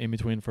 1-0 in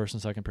between first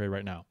and second period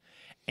right now,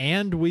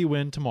 and we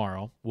win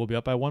tomorrow, we'll be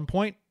up by 1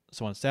 point.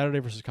 So on Saturday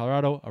versus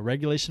Colorado, a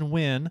regulation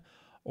win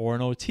or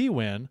an OT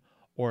win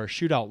or a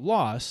shootout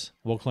loss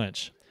will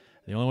clinch.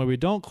 The only way we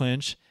don't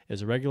clinch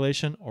is a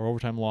regulation or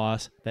overtime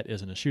loss that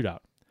isn't a shootout.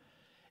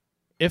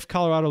 If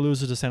Colorado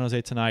loses to San Jose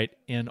tonight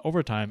in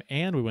overtime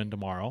and we win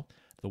tomorrow,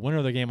 the winner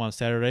of the game on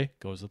Saturday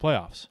goes to the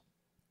playoffs.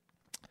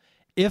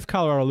 If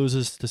Colorado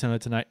loses to San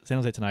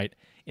Jose tonight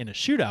in a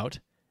shootout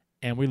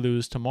and we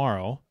lose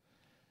tomorrow,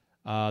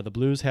 the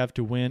Blues have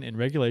to win in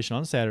regulation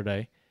on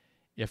Saturday.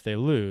 If they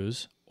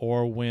lose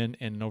or win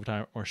in an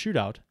overtime or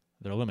shootout,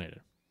 they're eliminated.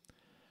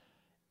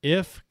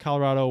 If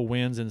Colorado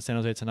wins in San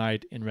Jose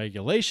tonight in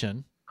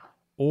regulation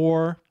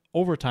or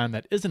overtime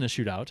that isn't a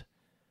shootout,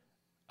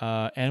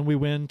 and we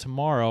win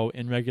tomorrow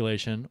in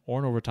regulation or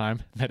in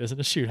overtime that isn't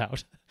a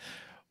shootout,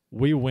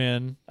 we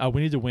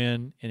need to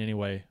win in any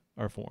way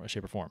or form,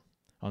 shape or form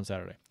on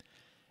Saturday.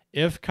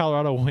 If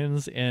Colorado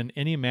wins in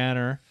any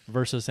manner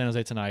versus San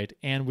Jose tonight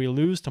and we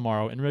lose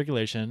tomorrow in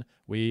regulation,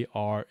 we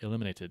are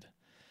eliminated.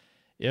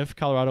 If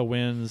Colorado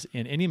wins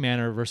in any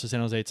manner versus San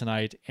Jose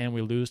tonight and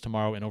we lose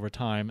tomorrow in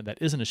overtime that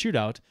isn't a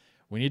shootout,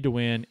 we need to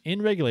win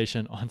in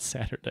regulation on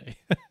Saturday.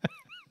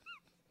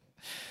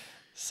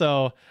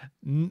 So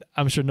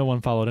I'm sure no one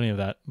followed any of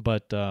that,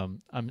 but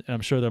I'm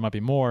sure there might be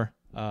more,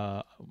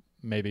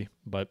 maybe.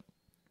 But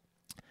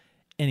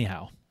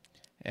anyhow.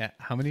 Yeah,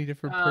 how many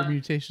different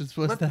permutations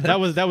was that?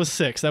 That was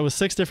 6. That was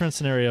 6 different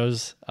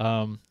scenarios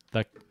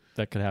that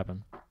could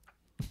happen.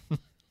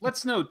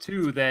 Let's note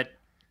too that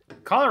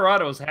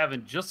Colorado's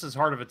having just as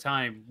hard of a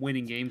time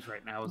winning games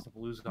right now as the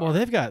Blues are. Well,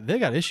 they've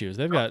got issues.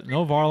 They've got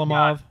no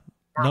Varlamov,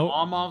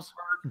 Varlamov's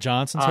hurt.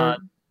 Johnson's hurt.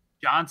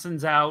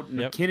 Johnson's out.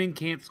 Yep. McKinnon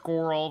can't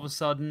score all of a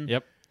sudden.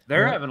 Yep.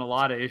 They're having a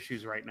lot of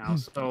issues right now.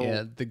 So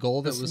yeah, the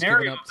goal that the was scenario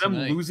given up of them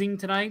tonight. losing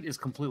tonight is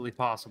completely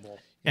possible.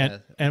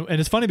 And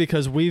it's funny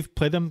because we've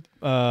played them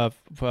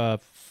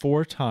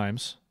 4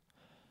 times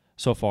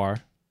so far,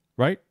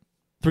 right?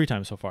 3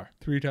 times so far.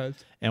 3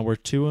 times. And we're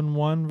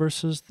 2-1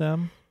 versus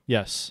them.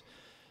 Yes.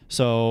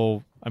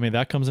 So I mean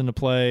that comes into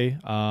play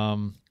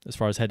as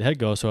far as head-to-head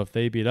goes. So if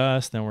they beat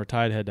us, then we're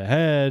tied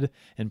head-to-head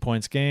in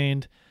points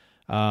gained.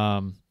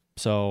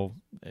 So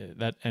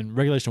that and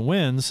regulation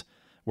wins,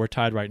 we're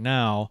tied right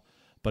now.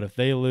 But if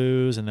they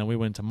lose and then we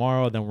win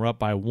tomorrow, then we're up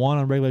by 1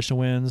 on regulation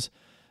wins.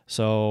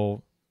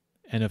 So,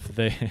 and if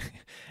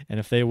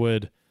they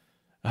would,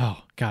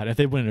 oh God, if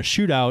they win in a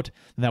shootout,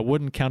 then that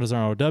wouldn't count as an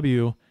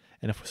ROW.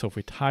 And if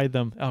we tied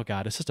them, oh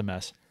God, it's just a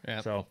mess.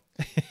 Yeah. So,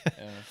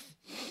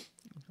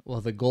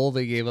 well, the goal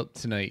they gave up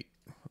tonight,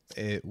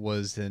 it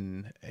was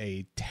in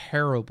a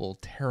terrible,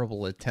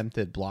 terrible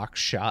attempted block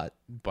shot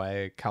by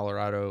a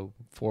Colorado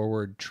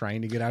forward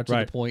trying to get out to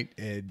the point.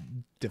 It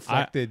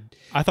deflected.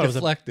 I thought it was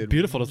a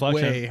beautiful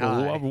deflection. Way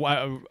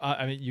high.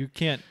 I mean, you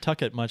can't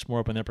tuck it much more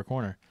up in the upper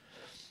corner.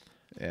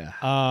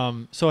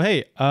 Yeah. So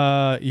hey,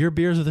 your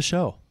beers of the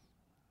show.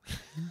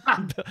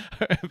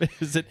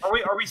 Is it?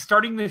 Are we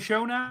starting the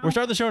show now? We're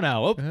starting the show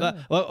now.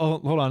 Oh,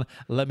 hold on.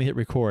 Let me hit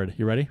record.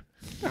 You ready?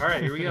 All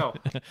right, here we go.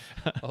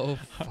 Oh,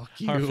 fuck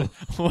you.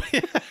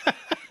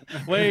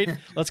 Wait,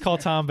 let's call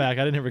Tom back.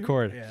 I didn't hit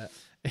record. Yeah.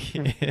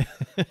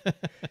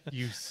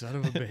 You son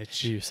of a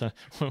bitch. You son.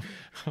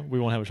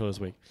 We won't have a show this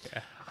week.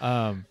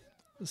 Yeah.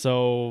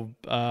 So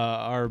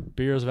our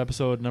beers of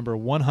episode number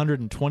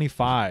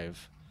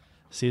 125,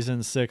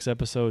 season 6,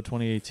 episode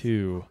 28.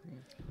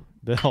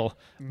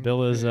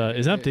 Bill is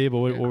empty, but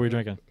what were we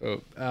drinking?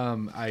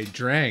 I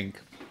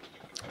drank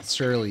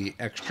Surly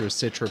Extra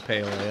Citra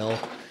Pale Ale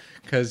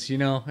because, you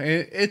know,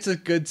 it's a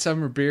good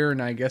summer beer,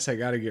 and I guess I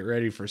got to get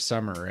ready for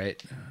summer,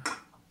 right?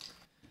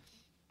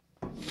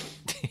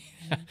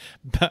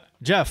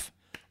 Jeff,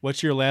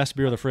 what's your last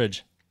beer of the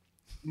fridge?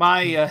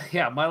 My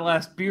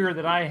last beer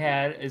that I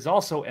had is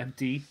also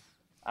empty.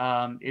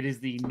 It is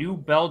the New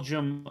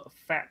Belgium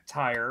Fat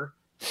Tire.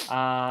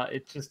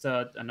 It's just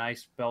a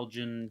nice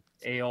Belgian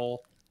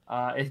ale.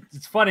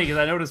 It's funny because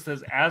I noticed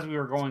this as we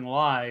were going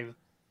live.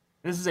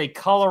 This is a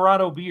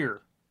Colorado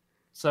beer.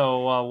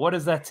 So what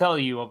does that tell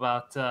you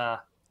about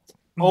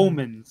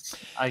omens,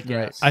 I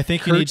guess. I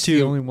think you Kurt's need to.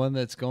 the only one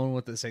that's going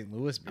with the St.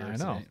 Louis beer. I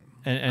know,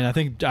 and I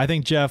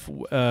think Jeff,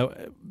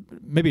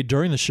 maybe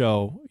during the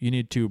show you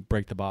need to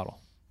break the bottle.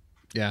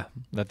 Yeah,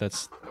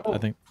 that's. Oh, I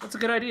think that's a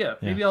good idea.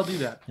 Maybe I'll do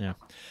that. Yeah.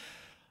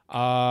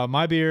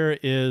 My beer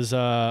is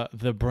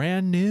the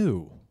brand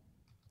new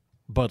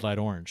Bud Light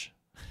Orange.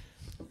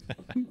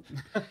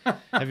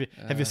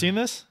 Have you seen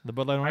this? The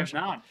Bud Light Orange?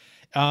 I've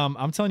not.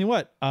 I'm telling you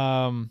what.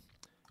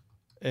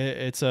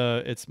 It's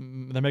they're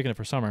making it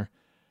for summer,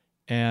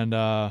 and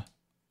I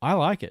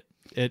like it.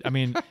 I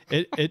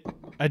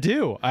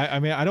do. I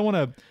mean, I don't want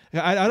to.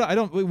 I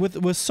don't.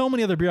 With so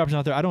many other beer options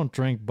out there, I don't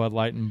drink Bud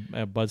Light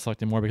and Bud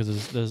Select anymore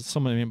because there's so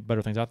many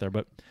better things out there.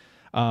 But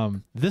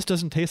this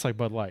doesn't taste like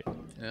Bud Light.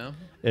 Yeah.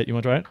 You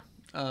want to try it?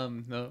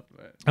 No.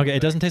 Okay,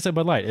 it doesn't taste like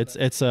Bud Light.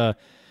 It's so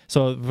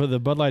for the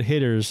Bud Light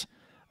haters,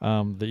 there are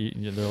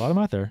a lot of them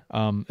out there.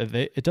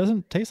 It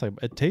doesn't taste like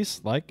it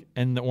tastes like,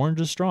 and the orange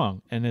is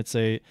strong, and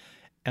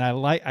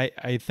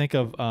I think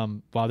of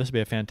wow, this would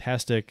be a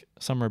fantastic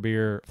summer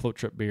beer, float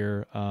trip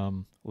beer,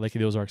 Lake of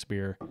the Ozarks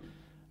beer.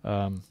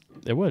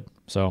 It would.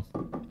 So,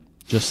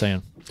 just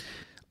saying.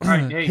 All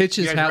right, hey,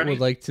 Hitch's hat ready? would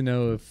like to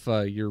know if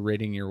you're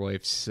rating your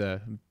wife's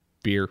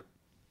beer.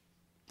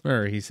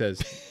 Or he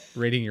says,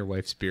 rating your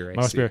wife's beer.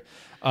 My wife's beer.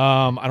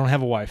 I don't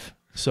have a wife,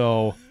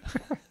 so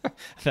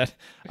that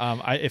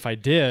if I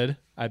did,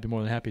 I'd be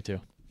more than happy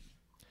to.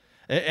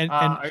 And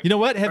you know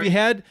what? Have you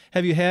had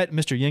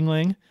Mr.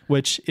 Yingling,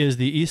 which is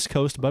the East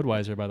Coast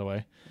Budweiser, by the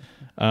way?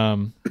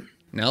 Now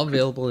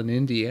available in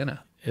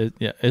Indiana.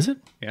 Is it?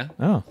 Yeah.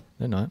 Oh,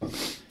 didn't know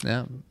that.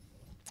 Yeah.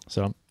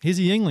 So he's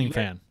a Yingling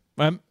fan.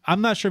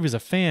 I'm not sure if he's a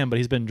fan, but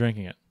he's been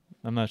drinking it.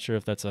 I'm not sure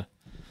if that's a.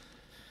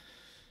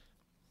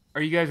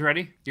 Are you guys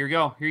ready? Here you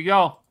go. Here you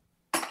go.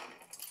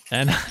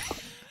 And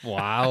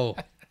wow.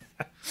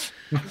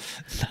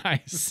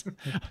 Nice.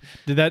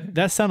 Did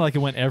that sound like it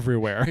went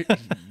everywhere?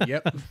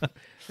 Yep.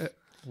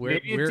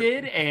 Maybe it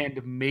did,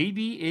 and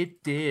maybe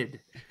it did.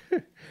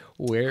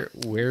 Where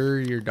are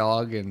your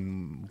dog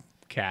and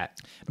cat?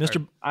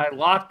 Mr. I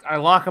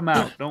lock them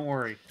out. Don't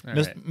worry.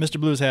 Mr.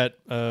 Blues Hat.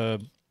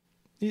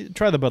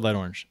 Try the Bud Light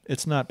Orange.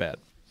 It's not bad.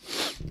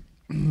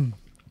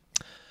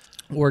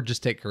 Or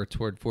just take Kurt's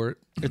word for it.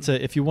 It's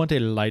if you want a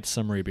light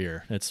summery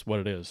beer, it's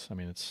what it is. I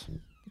mean, it's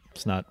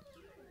not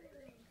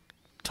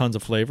tons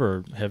of flavor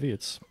or heavy.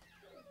 It's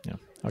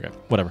okay,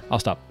 whatever. I'll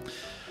stop.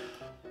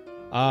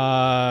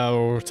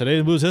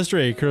 Today's Blues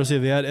history, courtesy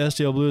of the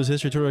 @STL Blues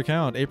History Tour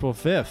account, April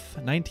 5th,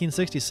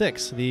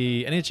 1966.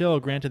 The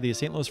NHL granted the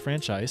St. Louis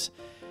franchise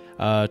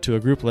to a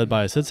group led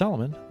by Sid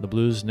Solomon. The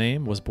Blues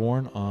name was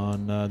born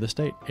on this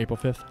date, April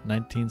 5th,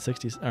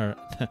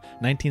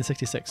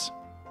 1966.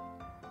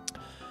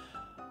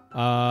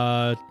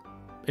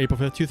 April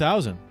 5th,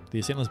 2000,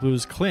 the St. Louis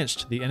Blues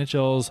clinched the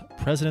NHL's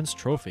President's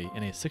Trophy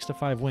in a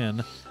 6-5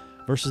 win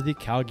versus the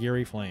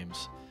Calgary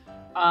Flames.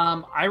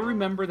 I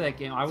remember that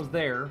game. I was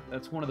there.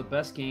 That's one of the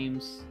best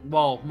games.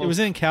 Well, it was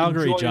in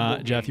Calgary,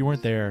 Jeff. You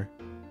weren't there.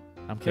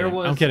 I'm kidding.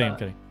 Was, I'm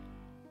kidding.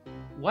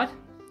 What?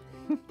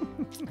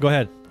 Go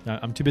ahead.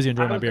 I'm too busy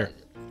enjoying my beer.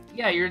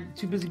 Yeah, you're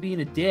too busy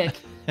being a dick,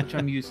 which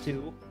I'm used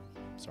to.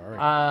 Sorry.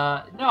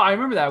 No, I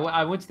remember that.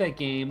 I went to that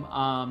game,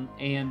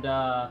 and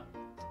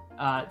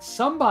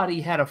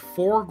somebody had a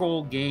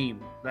 4-goal game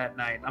that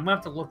night. I'm gonna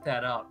have to look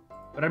that up.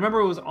 But I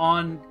remember it was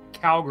on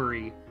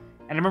Calgary,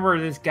 and I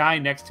remember this guy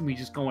next to me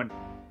just going,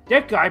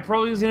 "That guy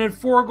probably has had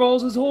 4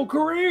 goals his whole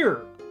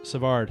career."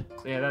 Savard.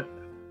 So yeah, that's a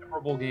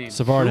memorable game.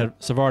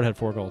 Savard had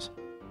 4 goals.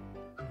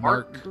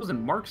 It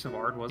wasn't Mark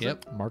Savard, was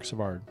it? Mark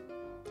Savard.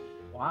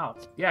 Wow.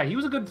 Yeah, he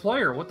was a good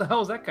player. What the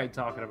hell is that guy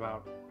talking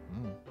about?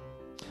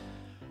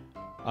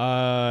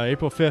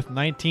 April 5th,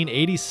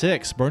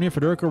 1986. Bernie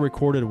Federico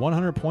recorded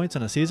 100 points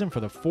in a season for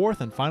the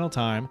 4th and final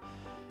time,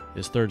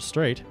 his 3rd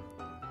straight,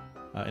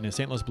 in a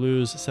St. Louis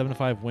Blues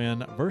 7-5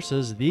 win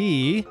versus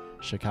the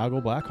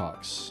Chicago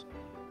Blackhawks.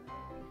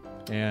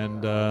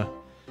 And Don't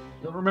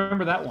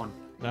remember that one.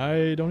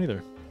 I don't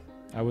either.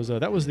 That was the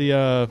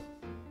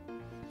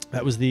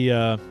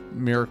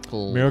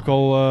Miracle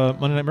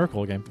Monday Night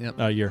Miracle game. Yep.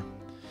 Year.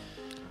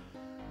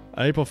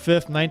 April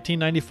 5th,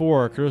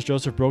 1994, Curtis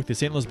Joseph broke the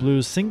St. Louis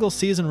Blues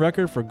single-season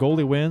record for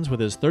goalie wins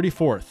with his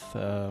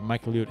 34th.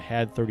 Michael Lute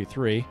had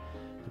 33,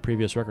 the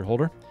previous record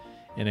holder,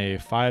 in a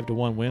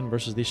 5-1 win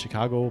versus the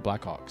Chicago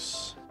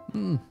Blackhawks.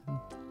 We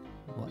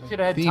should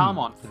have had Tom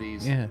on for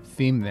these. Yeah,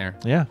 theme there.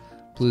 Yeah.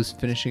 Blues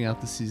finishing out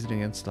the season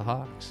against the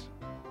Hawks.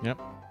 Yep.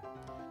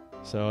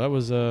 So that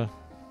was and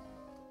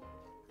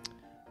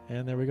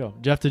there we go.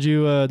 Jeff, did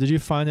you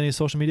find any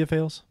social media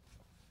fails?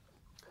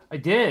 I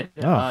did.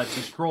 Oh. If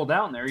you scroll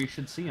down there, you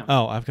should see them.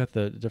 Oh, I've got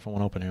the different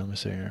one open here. Let me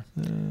see here.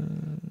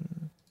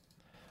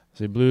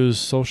 See, Blues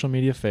social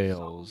media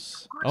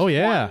fails. Oh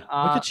yeah,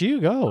 look at you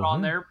go. Put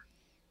on there.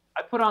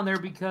 I put on there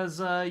because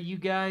you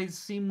guys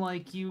seem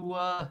like you.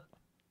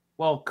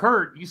 Well,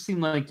 Kurt, you seem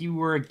like you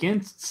were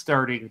against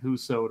starting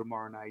Husso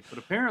tomorrow night, but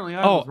apparently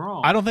I was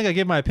wrong. I don't think I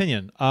gave my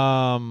opinion.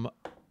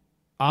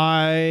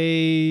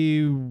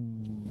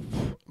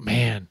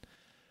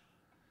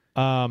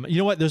 You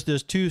know what?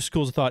 There's two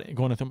schools of thought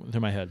going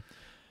through my head.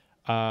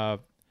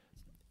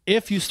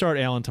 If you start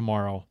Allen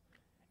tomorrow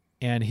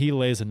and he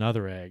lays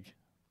another egg,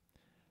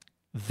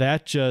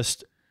 that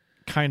just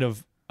kind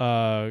of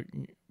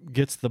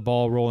gets the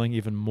ball rolling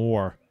even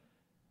more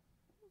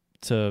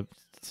to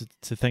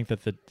think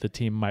that the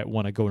team might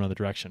want to go another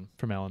direction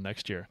from Allen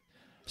next year.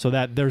 So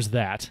that there's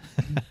that.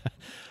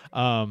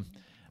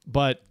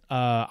 But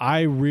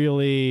I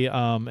really,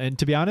 and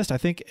to be honest, I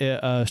think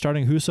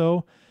starting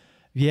Husso,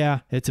 yeah,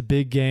 it's a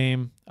big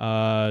game.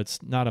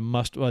 It's not a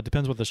must. Well, it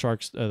depends what the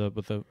Sharks,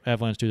 what the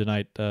Avalanche do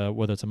tonight,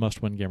 whether it's a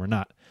must-win game or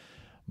not.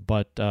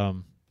 But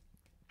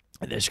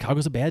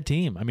Chicago's a bad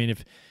team. I mean,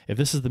 if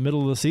this is the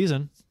middle of the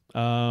season,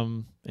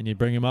 and you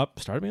bring him up,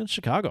 start him in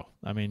Chicago.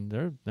 I mean,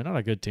 they're not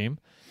a good team.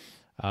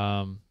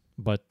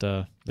 But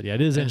yeah,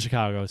 it is in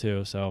Chicago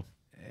too. So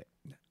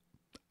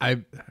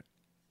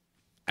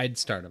I'd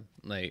start him.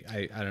 Like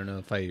I don't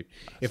know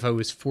if I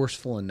was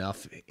forceful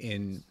enough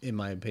in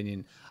my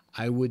opinion,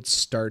 I would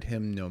start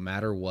him no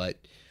matter what.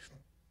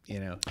 You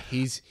know,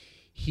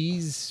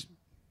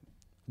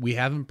 we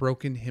haven't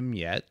broken him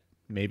yet.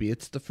 Maybe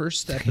it's the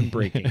first step in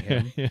breaking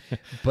him,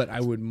 but I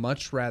would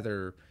much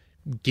rather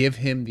give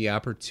him the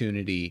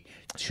opportunity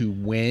to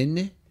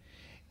win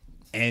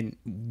and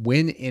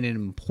win in an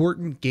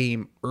important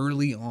game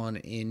early on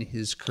in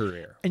his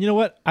career. And you know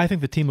what? I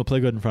think the team will play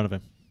good in front of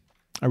him.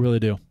 I really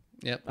do.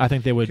 Yep. I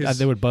think they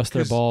would bust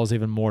their balls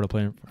even more to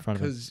play in front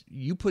of him. Because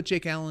you put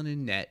Jake Allen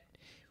in net,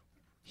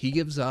 he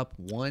gives up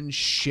one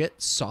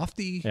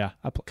softy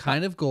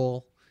kind of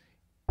goal,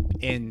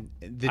 and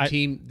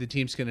the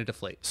team's going to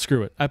deflate.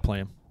 Screw it. I play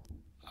him.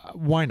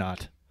 Why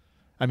not?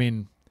 I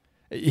mean,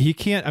 he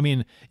can't. I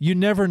mean, you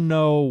never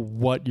know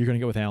what you're going to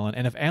get with Allen.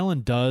 And if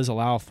Allen does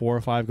allow 4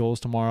 or 5 goals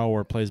tomorrow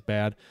or plays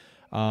bad,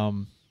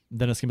 then it's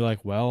going to be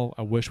like, well,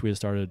 I wish we had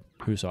started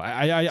Husso.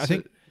 I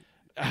think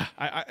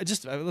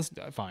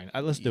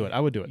let's do it. I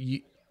would do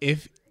it.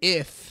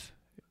 If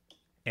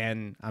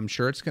and I'm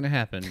sure it's going to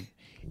happen,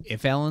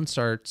 if Allen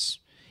starts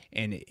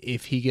and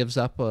if he gives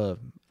up a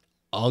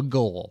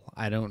goal,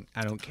 I don't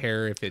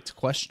care if it's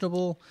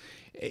questionable.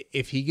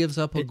 If he gives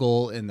up a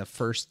goal in the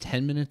first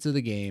 10 minutes of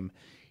the game,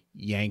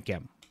 yank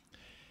him.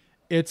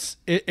 It's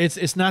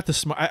not the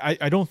smart.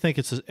 I don't think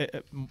it's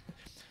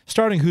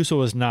starting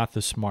Husso is not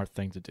the smart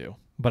thing to do,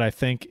 but I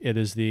think it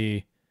is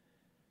the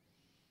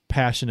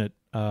passionate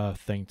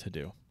thing to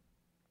do.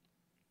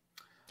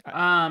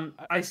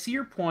 I see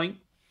your point.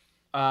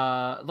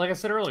 Like I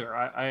said earlier,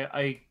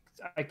 I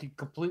could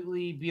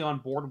completely be on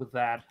board with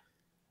that.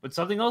 But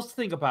something else to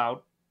think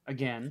about,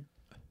 again,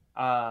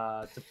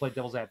 to play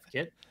devil's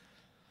advocate,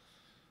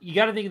 you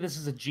got to think of this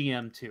as a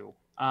GM too.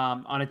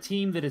 On a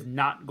team that is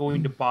not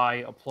going to buy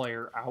a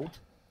player out,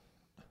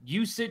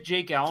 you sit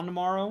Jake Allen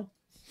tomorrow,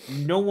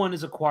 no one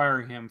is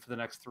acquiring him for the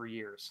next 3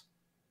 years.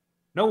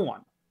 No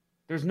one.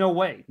 There's no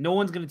way. No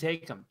one's going to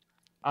take him.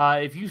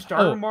 If you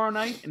start him tomorrow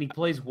night and he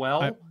plays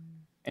well,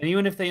 and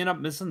even if they end up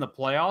missing the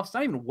playoffs,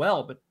 not even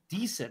well, but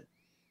decent,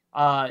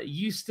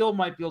 you still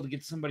might be able to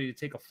get somebody to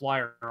take a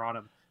flyer on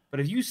him. But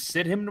if you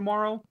sit him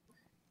tomorrow,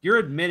 you're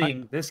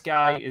admitting this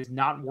guy is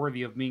not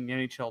worthy of being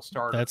an NHL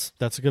starter.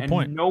 That's a good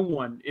point. No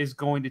one is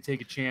going to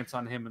take a chance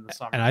on him in the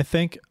summer. And I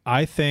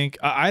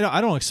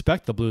don't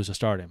expect the Blues to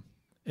start him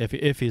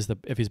if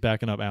he's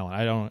backing up Allen.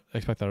 I don't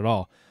expect that at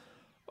all.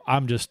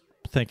 I'm just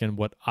thinking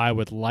what I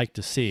would like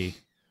to see,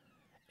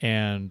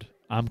 and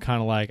I'm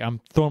kind of like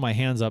I'm throwing my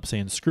hands up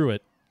saying screw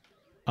it.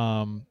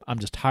 I'm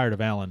just tired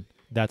of Allen.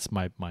 That's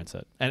my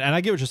mindset, and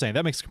I get what you're saying.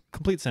 That makes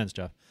complete sense,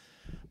 Jeff.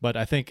 But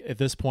I think at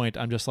this point,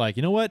 I'm just like,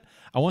 you know what?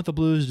 I want the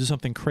Blues to do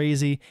something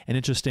crazy and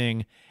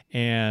interesting,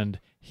 and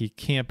he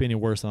can't be any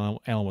worse than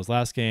Allen was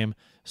last game.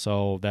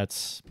 So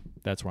that's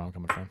where I'm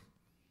coming from.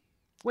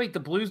 Wait, the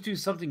Blues do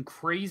something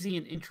crazy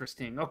and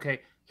interesting.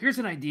 Okay, here's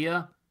an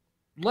idea.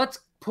 Let's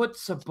put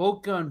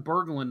Sobotka and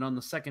Berglund on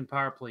the second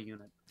power play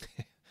unit.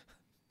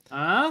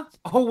 Oh,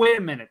 wait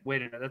a minute.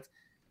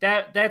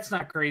 That's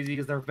not crazy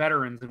because they're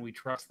veterans and we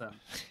trust them.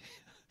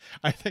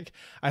 I think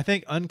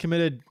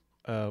uncommitted.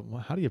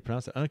 How do you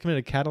pronounce it?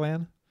 Uncommitted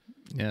Catalan.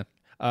 Yeah.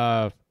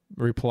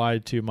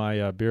 Replied to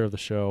my beer of the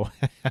show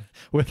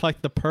with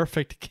like the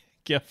perfect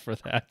gift for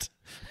that.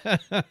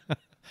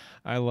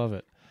 I love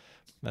it.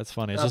 That's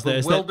funny. It's just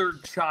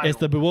bewildered child. It's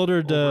the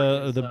bewildered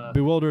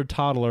bewildered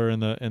toddler in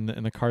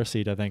the car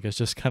seat. I think it's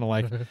just kind of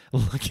like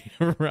looking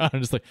around,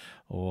 just like,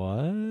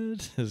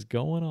 what is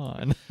going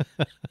on?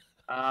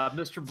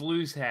 Mr.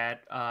 Blues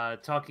Hat,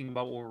 talking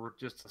about what we were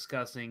just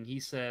discussing. He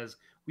says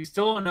we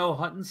still don't know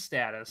Hutton's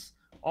status.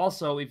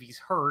 Also, if he's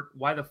hurt,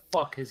 why the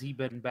fuck has he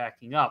been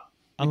backing up?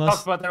 We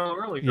talked about that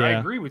earlier. Yeah, I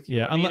agree with you.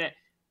 Yeah,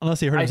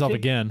 unless he hurt himself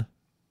again.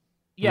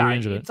 Yeah,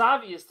 it's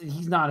obvious that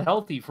he's not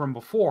healthy from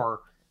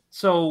before.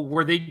 So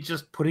were they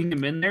just putting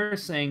him in there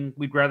saying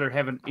we'd rather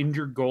have an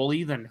injured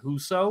goalie than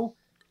Husso?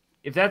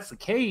 If that's the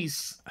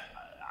case,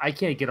 I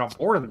can't get on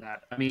board with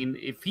that. I mean,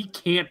 if he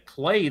can't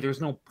play, there's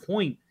no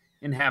point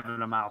in having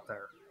him out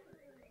there.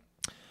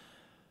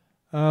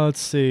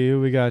 Let's see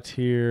who we got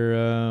here.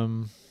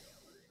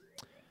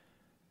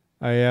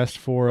 I asked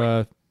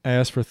for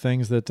asked for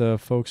things that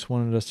folks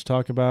wanted us to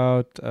talk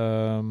about.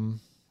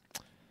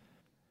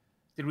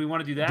 Did we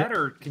want to do that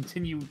or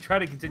try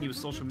to continue with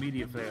social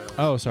media fails?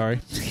 Oh,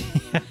 sorry.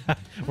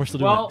 We're still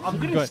doing Well, I'm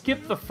going to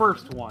skip the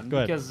first one Go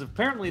ahead. because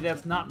apparently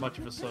that's not much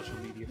of a social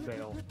media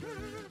fail.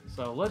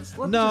 So let's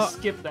just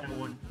skip that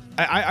one.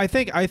 I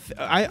think it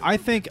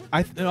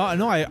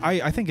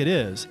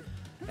is,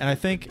 and I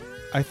think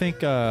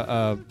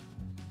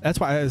that's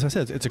why, as I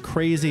said, it's a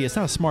crazy. It's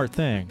not a smart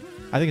thing.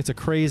 I think it's a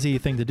crazy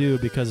thing to do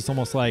because it's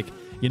almost like,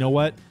 you know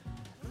what?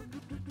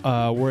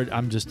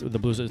 The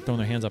Blues are throwing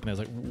their hands up and it's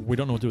like, we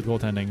don't know what to do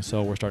with goaltending,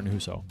 so we're starting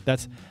Husso.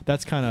 That's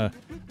kind of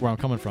where I'm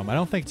coming from. I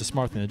don't think it's a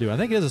smart thing to do. I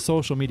think it is a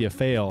social media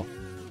fail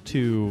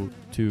to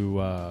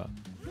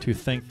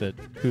think that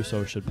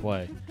Husso should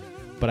play,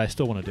 but I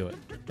still want to do it.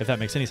 If that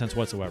makes any sense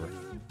whatsoever.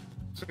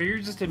 So you're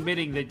just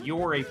admitting that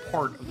you're a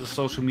part of the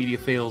social media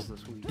fails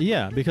this week.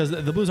 Yeah, because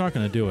the Blues aren't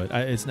going to do it.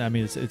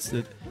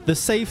 The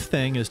safe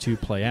thing is to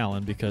play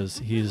Allen because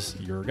he's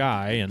your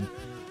guy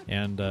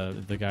and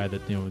the guy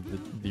that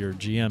your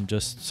GM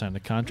just signed a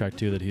contract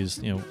to that he's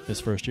his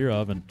first year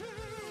of,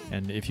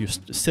 and if you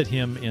sit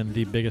him in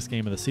the biggest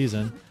game of the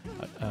season,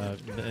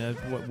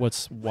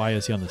 why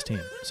is he on this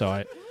team?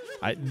 So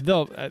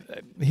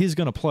he's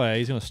going to play.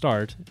 He's going to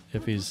start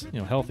if he's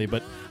healthy,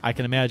 but I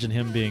can imagine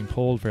him being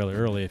pulled fairly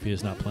early if he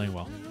is not playing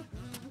well,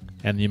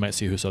 and you might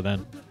see Husso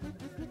then.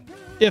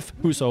 If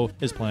Husso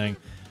is playing,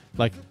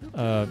 like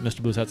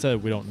Mr. Blues had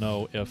said, we don't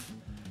know if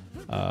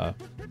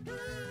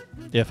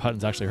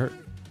Hutton's actually hurt.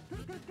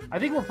 I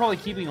think we're probably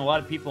keeping a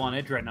lot of people on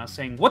edge right now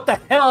saying, what the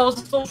hell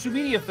is a social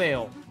media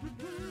fail?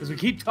 Because we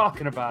keep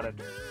talking about it.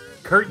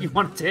 Kurt, you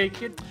want to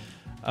take it?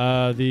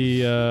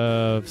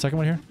 The second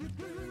one here?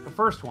 The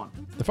first one.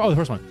 The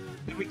first one.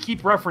 We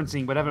keep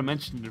referencing but haven't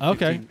mentioned it.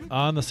 Okay.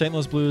 On the St.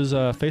 Louis Blues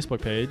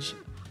Facebook page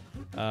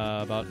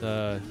about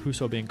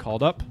Husso being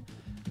called up,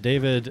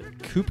 David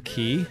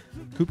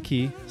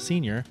Kupke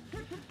Sr.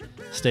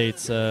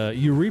 states,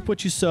 you reap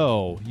what you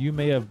sow. You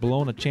may have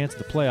blown a chance at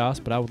the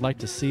playoffs, but I would like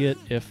to see it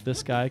if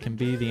this guy can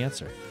be the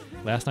answer.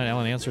 Last night,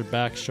 Allen answered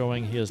back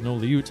showing he has no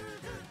Liut,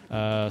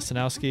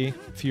 Sanowski,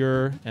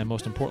 Fuhrer, and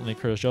most importantly,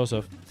 Curtis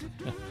Joseph.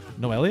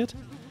 No Elliott?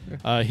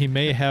 He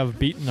may have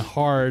beaten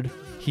hard.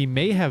 He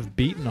may have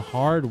beaten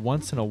hard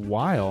once in a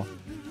while,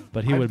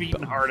 but he would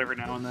beaten hard every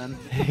now and then.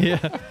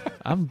 Yeah,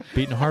 I'm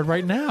beating hard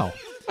right now.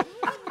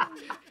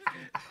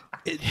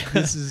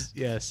 This is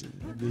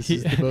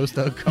the most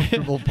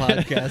uncomfortable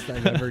podcast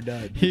I've ever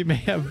done. He may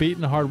have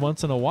beaten hard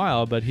once in a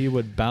while, but he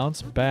would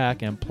bounce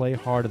back and play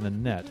hard in the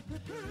net.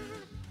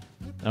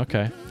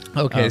 Okay.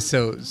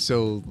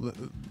 So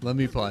let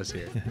me pause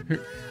here.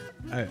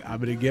 I'm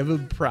going to give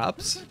him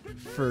props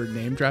for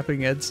name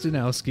dropping Ed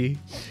Stanowski,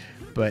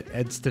 but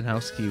Ed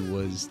Stanowski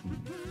was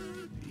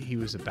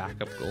a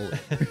backup goalie.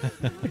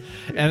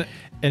 and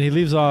he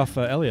leaves off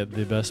Elliott,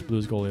 the best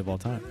Blues goalie of all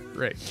time.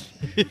 Right.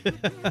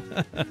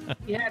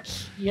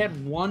 He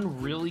had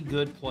one really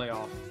good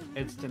playoff,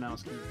 Ed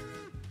Stanowski.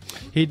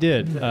 He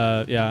did.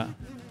 Yeah.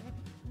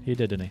 He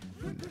did, didn't he?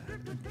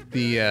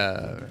 The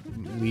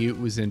Liut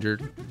was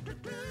injured,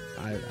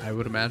 I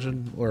would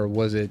imagine, or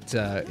was it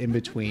in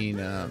between?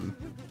 I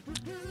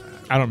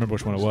don't remember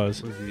which one it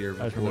was. Was the year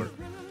before?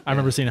 I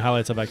remember seeing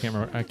highlights of it. I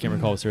can't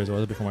recall what series it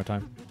was. Before my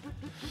time.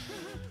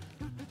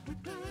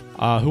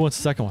 Who wants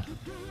the second one?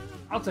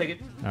 I'll take it.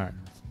 All right.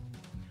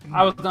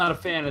 I was not a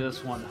fan of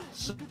this one.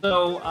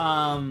 So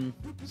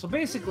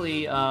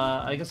basically,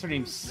 I guess her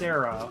name's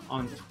Sarah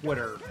on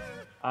Twitter.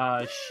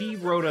 She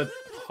wrote a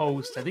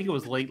post. I think it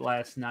was late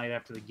last night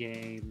after the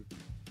game,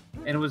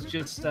 and it was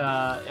just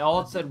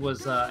all it said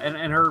was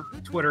and her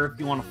Twitter, if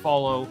you want to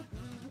follow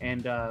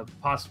and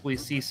possibly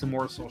see some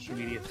more social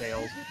media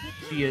fails,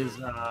 she is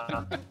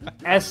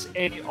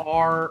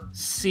SAR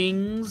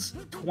Sings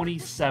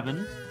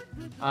 27.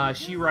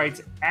 She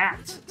writes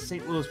at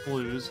St. Louis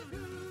Blues,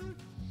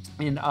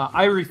 and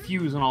I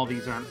refuse, and all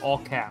these are in all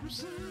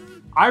caps.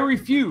 I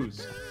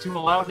refuse to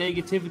allow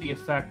negativity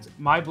affect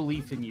my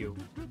belief in you.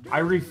 I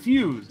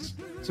refuse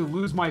to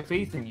lose my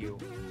faith in you.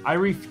 I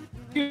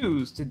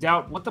refuse to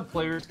doubt what the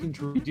players can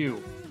truly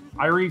do.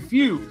 I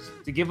refuse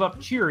to give up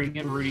cheering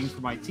and rooting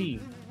for my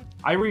team.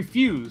 I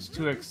refuse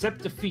to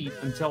accept defeat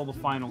until the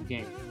final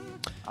game.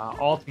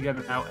 All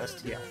together now,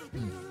 STL.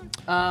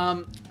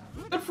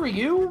 Good for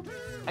you,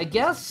 I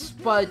guess,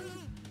 but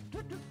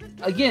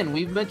again,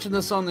 we've mentioned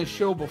this on this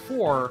show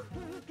before.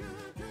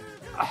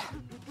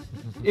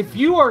 If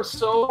you are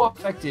so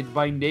affected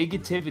by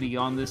negativity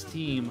on this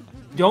team,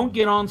 don't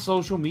get on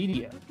social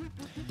media.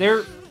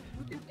 We're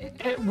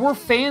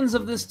fans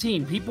of this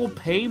team. People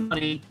pay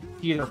money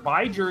to either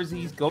buy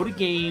jerseys, go to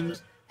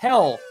games.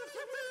 Hell,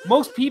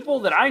 most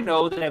people that I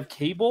know that have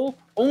cable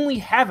only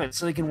have it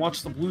so they can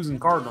watch the Blues and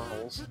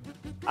Cardinals.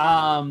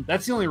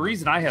 That's the only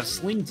reason I have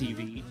Sling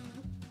TV.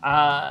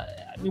 I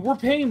mean, we're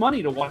paying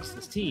money to watch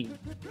this team.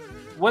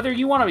 Whether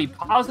you want to be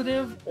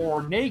positive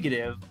or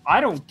negative,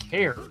 I don't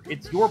care.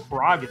 It's your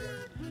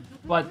prerogative.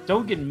 But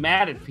don't get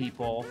mad at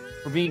people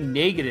for being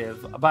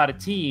negative about a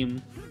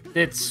team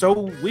that's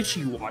so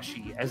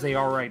wishy-washy as they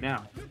are right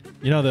now.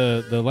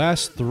 the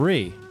last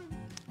three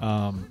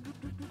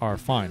are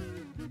fine.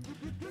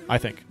 I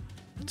think.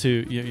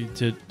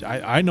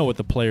 I know what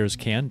the players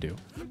can do.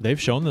 They've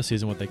shown this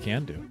season what they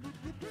can do.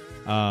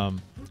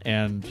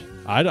 And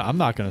I'm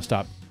not going to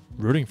stop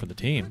rooting for the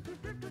team.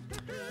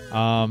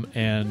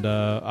 And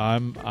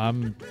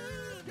I'm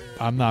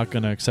not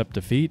going to accept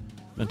defeat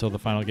until the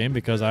final game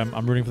because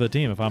I'm rooting for the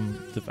team.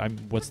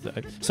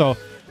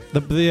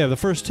 The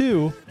first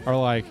two are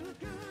like,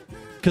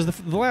 because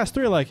the last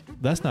three are like,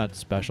 that's not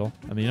special.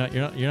 I mean,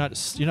 you're not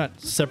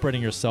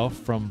separating yourself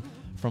from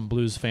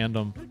Blues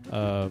fandom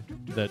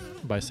that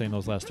by saying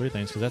those last three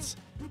things, because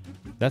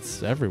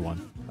that's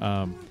everyone.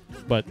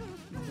 But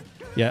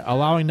yeah,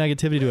 allowing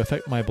negativity to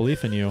affect my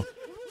belief in you,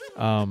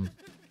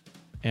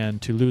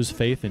 and to lose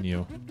faith in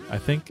you, I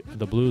think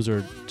the Blues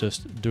are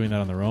just doing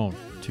that on their own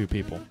to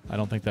people. I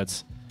don't think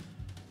that's,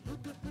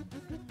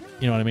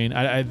 you know what I mean.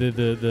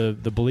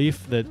 The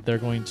belief that they're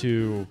going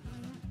to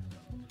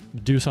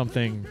do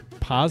something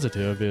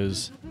positive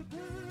is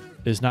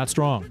not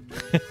strong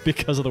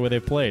because of the way they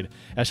played.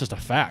 That's just a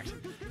fact.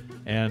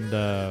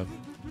 And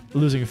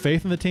losing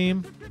faith in the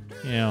team,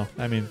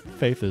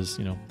 faith is,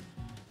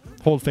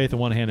 hold faith in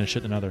one hand and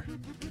shit in another.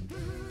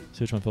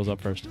 See which one fills up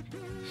first.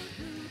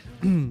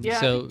 Yeah.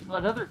 So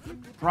another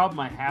problem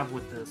I have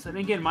with this, and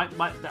again,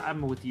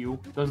 I'm with you.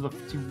 Those are the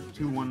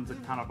two ones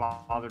that kind of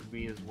bothered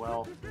me as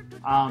well.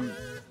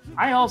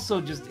 I also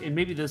and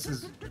maybe this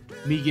is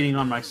me getting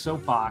on my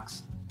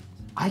soapbox,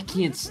 I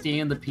can't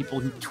stand the people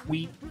who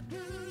tweet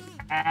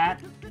at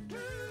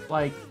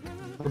like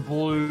the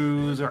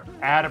Blues or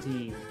at a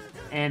team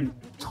and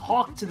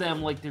talk to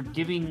them like they're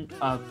giving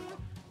a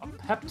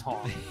pep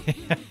talk.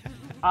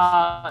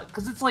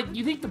 Because it's like,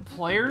 you think the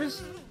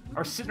players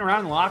are sitting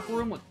around in the locker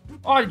room with,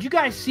 oh, did you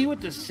guys see what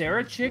the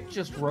Sarah chick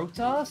just wrote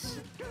to us?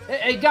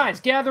 Hey guys,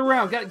 gather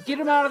around. Get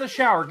him out of the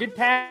shower. Get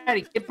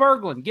Patty. Get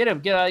Berglund. Get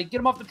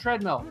him off the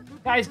treadmill.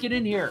 Guys, get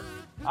in here.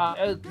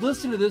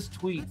 Listen to this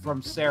tweet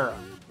from Sarah.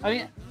 I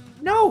mean,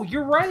 no,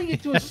 you're writing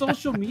it to a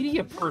social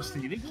media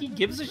person. You think he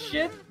gives a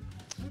shit?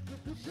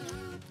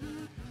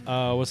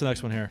 What's the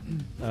next one here?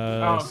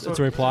 It's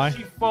a reply.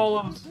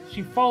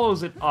 She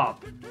follows it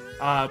up.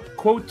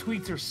 Quote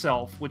tweets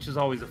herself, which is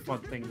always a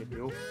fun thing to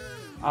do.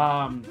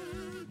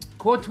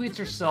 Quote tweets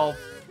herself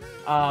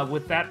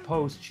with that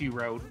post she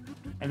wrote,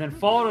 and then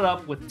followed it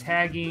up with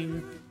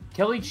tagging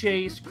Kelly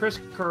Chase, Chris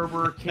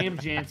Kerber, Cam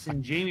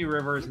Jansen, Jamie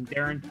Rivers, and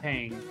Darren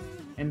Pang,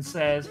 and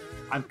says,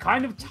 I'm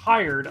kind of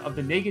tired of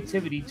the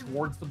negativity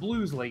towards the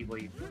Blues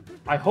lately.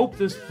 I hope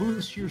this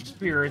boosts your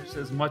spirits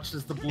as much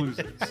as the Blues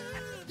is.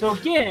 So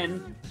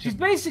again, she's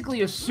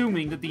basically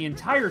assuming that the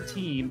entire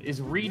team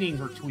is reading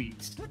her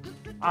tweets.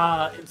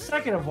 And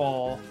second of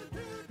all,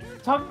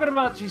 talking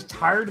about she's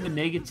tired of the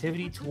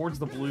negativity towards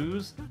the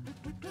Blues.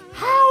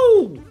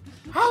 How?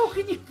 How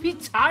can you be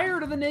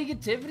tired of the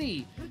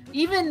negativity?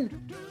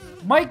 Even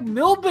Mike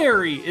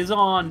Milbury is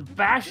on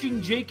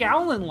bashing Jake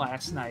Allen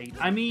last night.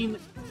 I mean,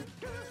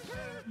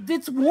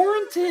 it's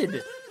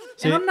warranted.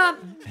 And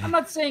I'm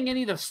not saying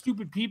any of the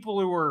stupid people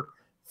who are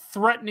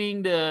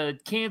threatening to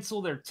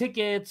cancel their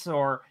tickets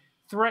or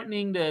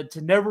threatening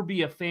to never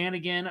be a fan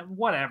again,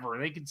 whatever.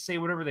 They can say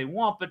whatever they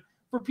want, but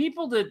for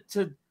people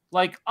to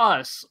like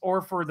us,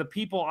 or for the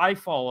people I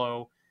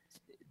follow,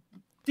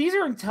 these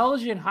are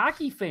intelligent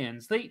hockey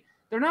fans.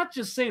 They're not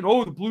just saying,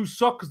 oh, the Blues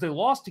suck because they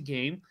lost a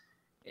game.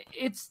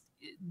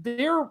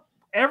 They're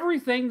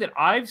everything that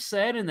I've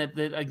said, and that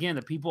again,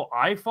 the people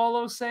I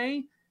follow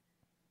say,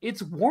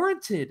 it's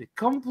warranted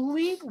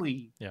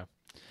completely. Yeah.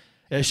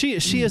 She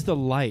is the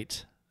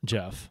light,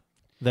 Jeff,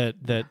 that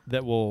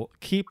will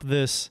keep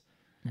this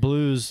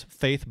Blues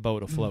faith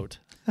boat afloat.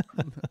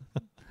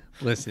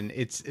 Listen,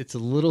 it's a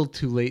little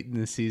too late in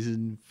the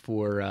season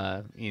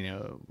for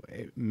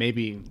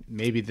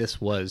maybe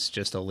this was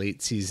just a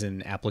late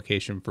season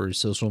application for a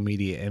social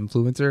media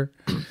influencer,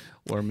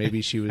 or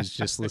maybe she was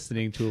just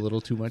listening to a little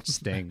too much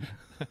Sting.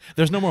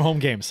 There's no more home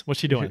games. What's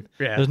she doing?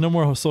 Yeah. There's no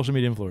more social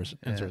media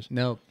influencers.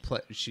 No,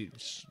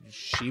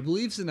 she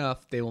believes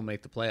enough they will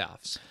make the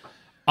playoffs.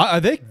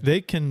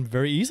 They can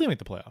very easily make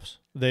the playoffs.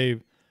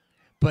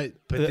 But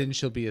then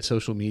she'll be a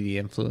social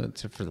media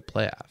influencer for the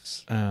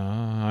playoffs.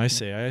 I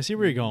see. I see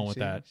where you're going with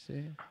that.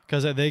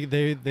 Because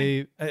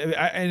they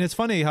and it's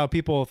funny how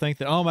people think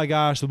that, oh my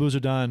gosh, the Blues are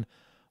done.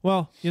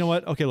 Well, you know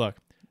what? Okay, look,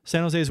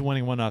 San Jose is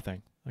winning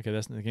 1-0. Okay,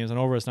 the game's not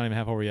over. It's not even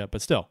half over yet,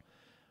 but still,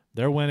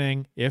 they're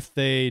winning. If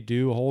they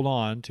do hold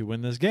on to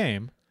win this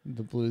game,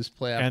 the Blues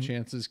playoff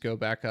chances go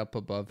back up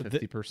above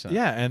 50%.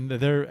 Yeah,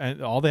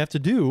 and all they have to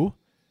do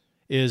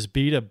is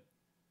beat a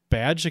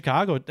bad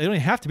Chicago. They don't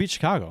even have to beat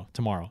Chicago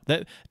tomorrow.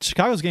 That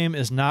Chicago's game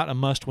is not a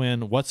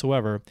must-win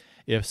whatsoever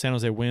if San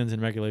Jose wins in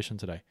regulation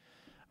today.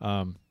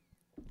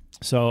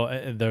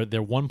 So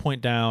they're 1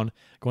 point down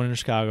going into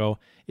Chicago.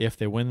 If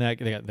they win that,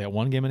 they got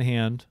one game in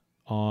hand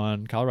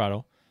on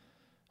Colorado.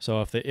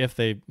 So if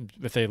they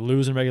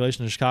lose in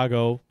regulation to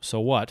Chicago, so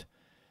what?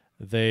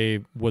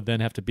 They would then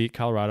have to beat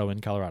Colorado in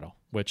Colorado,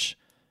 which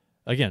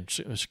again,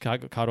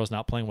 Colorado's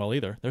not playing well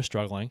either. They're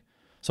struggling.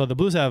 So the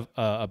Blues have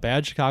a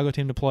bad Chicago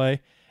team to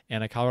play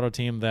and a Colorado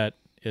team that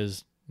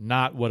is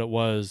not what it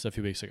was a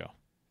few weeks ago.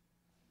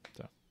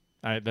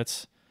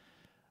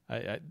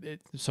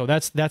 So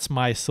that's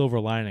my silver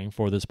lining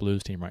for this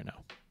Blues team right now.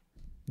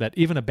 That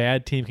even a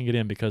bad team can get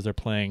in because they're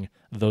playing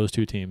those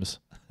two teams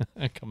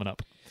coming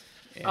up.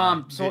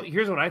 So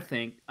here's what I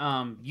think.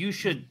 You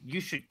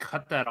should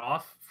cut that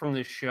off from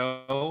this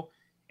show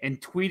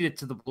and tweet it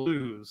to the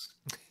Blues,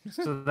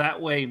 so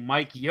that way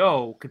Mike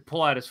Yo could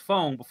pull out his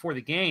phone before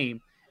the game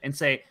and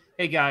say,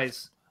 "Hey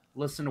guys,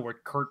 listen to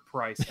what Kurt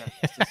Price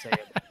has to say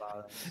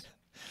about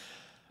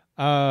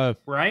us."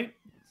 Right?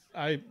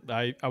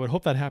 I would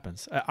hope that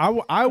happens. I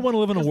want to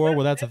live in a world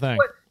where that's a thing.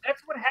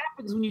 That's what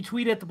happens when you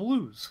tweet at the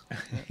Blues.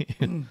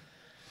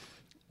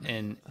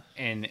 and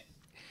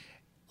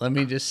let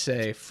me just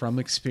say from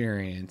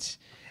experience,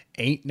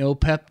 ain't no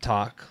pep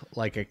talk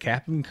like a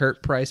Captain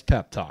Kurt Price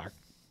pep talk.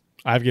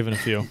 I've given a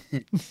few.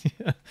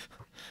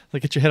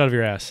 Like, get your head out of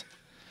your ass.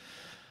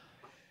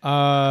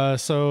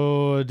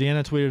 So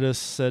Deanna tweeted us,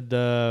 said,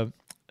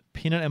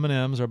 peanut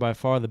M&Ms are by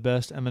far the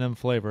best M&M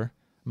flavor.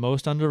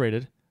 Most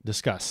underrated.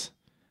 Discuss.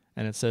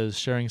 And it says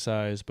sharing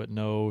size, but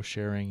no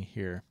sharing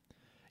here.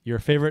 Your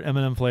favorite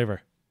M&M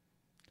flavor?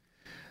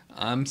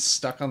 I'm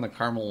stuck on the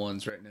caramel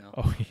ones right now.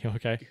 Oh,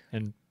 okay.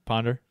 And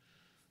Ponder?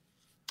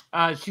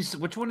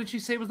 Which one did she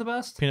say was the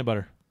best? Peanut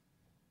butter.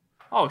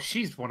 Oh,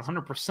 she's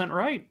 100%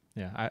 right.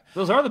 Yeah,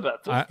 those are the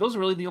best. Those are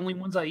really the only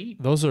ones I eat.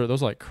 Those are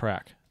like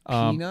crack.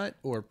 Peanut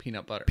or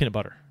peanut butter? Peanut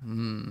butter.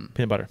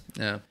 Peanut butter.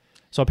 Yeah.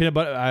 So peanut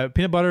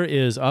butter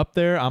is up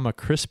there. I'm a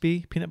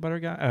crispy peanut butter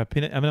guy.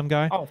 Peanut M&M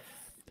guy. Oh,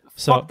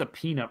 fuck the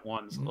peanut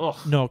ones. Ugh.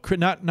 No,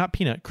 not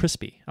peanut.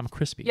 Crispy. I'm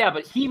crispy. Yeah,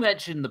 but he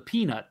mentioned the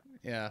peanut.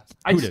 Yeah.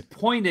 I just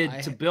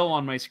pointed to Bill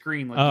on my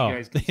screen like you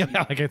guys can see.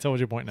 Like I told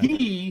you,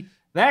 pointing.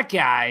 That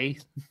guy.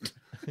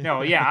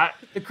 No, yeah,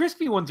 the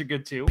crispy ones are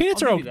good too.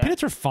 Peanuts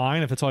are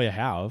fine if that's all you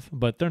have,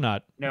 but they're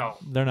not. No,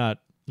 they're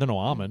no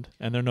almond,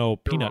 and they're no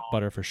peanut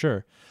butter for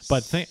sure.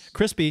 But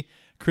crispy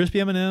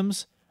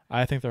M&Ms,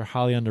 I think they're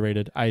highly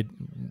underrated.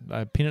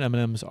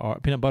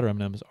 Peanut butter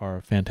M&Ms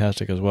are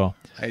fantastic as well.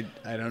 I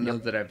don't know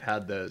that I've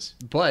had those,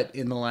 but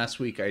in the last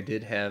week I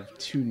did have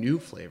 2 new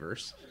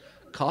flavors,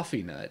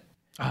 coffee nut.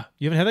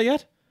 You haven't had that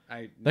yet?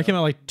 That came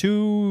out like a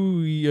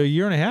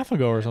year and a half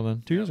ago or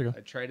something. 2 years ago. I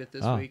tried it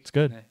this week. It's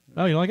good.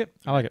 Oh, you like it?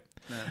 I like it.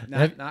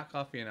 No, not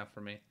coffee enough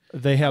for me.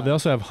 They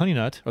also have honey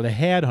nut, or they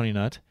had honey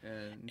nut,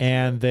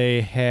 and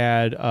they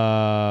had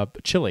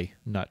chili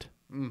nut,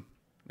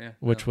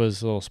 which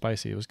was a little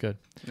spicy. It was good.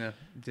 No,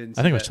 didn't.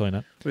 I think it was chili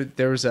nut. But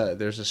there's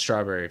a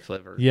strawberry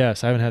flavor.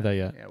 Yes, I haven't had that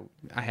yet. Yeah,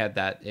 I had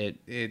that.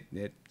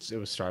 It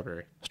was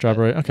strawberry.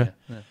 Strawberry. Okay.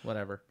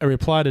 Whatever. A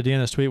reply to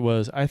Deanna's tweet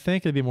was, "I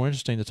think it'd be more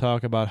interesting to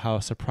talk about how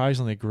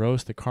surprisingly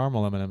gross the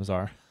caramel M&Ms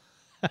are."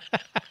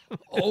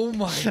 Oh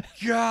my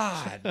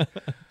god.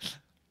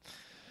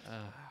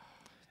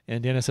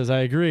 And Deanna says,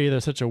 "I agree.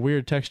 They're such a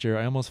weird texture.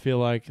 I almost feel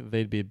like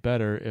they'd be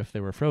better if they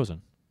were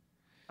frozen."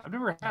 I've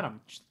never had them.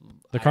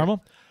 The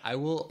caramel? I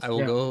will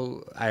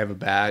go. I have a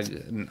bag,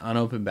 an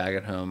unopened bag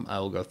at home. I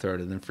will go throw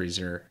it in the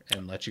freezer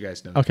and let you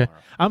guys know. Okay.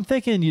 Tomorrow. I'm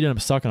thinking you'd end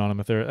up sucking on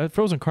them if they're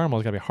frozen caramel.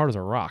 Has got to be hard as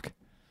a rock.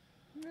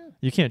 Yeah.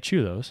 You can't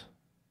chew those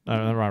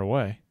right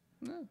away.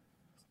 No.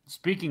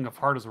 Speaking of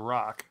hard as a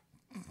rock.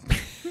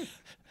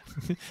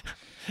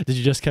 Did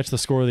you just catch the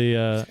score of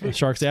the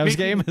Sharks Avs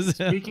game?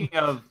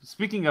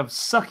 Speaking of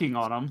sucking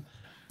on them.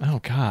 Oh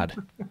God.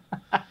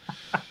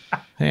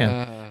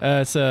 Man,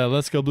 it's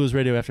Let's Go Blues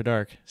Radio After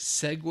Dark.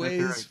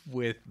 Segues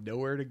with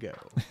nowhere to go.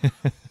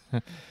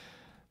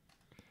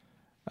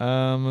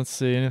 Let's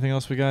see. Anything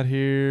else we got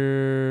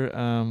here?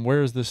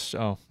 Where is this?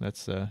 Oh,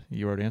 that's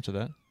you already answered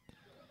that.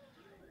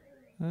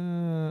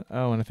 And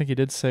I think he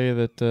did say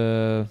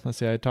that. Let's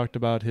see. I talked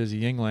about his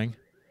Yuengling,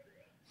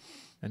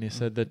 and he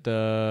said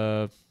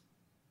that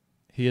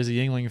he is a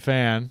Yuengling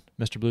fan.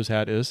 Mr. Blues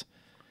Hat is.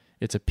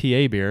 It's a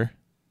PA beer,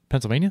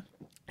 Pennsylvania.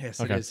 Yes,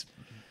 okay. It is.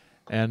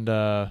 And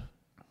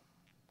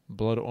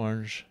Blood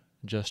Orange,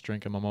 just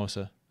drink a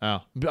mimosa.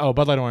 Oh,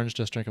 Bud Light Orange,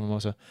 just drink a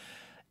mimosa.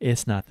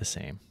 It's not the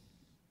same.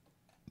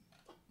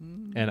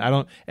 And I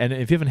don't. And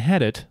if you haven't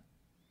had it,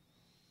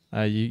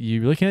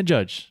 you really can't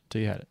judge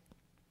till you had it.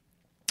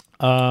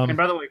 And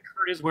by the way,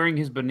 Kurt is wearing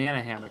his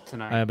banana hammock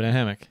tonight. I have a banana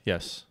hammock.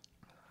 Yes.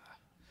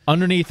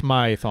 Underneath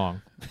my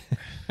thong.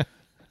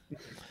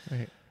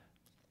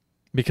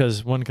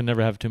 Because one can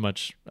never have too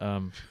much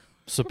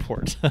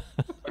support.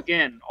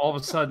 Again, all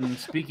of a sudden,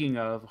 speaking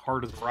of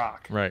hard as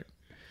rock. Right.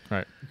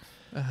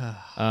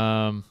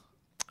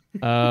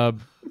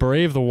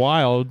 Brave the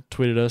Wild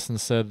tweeted us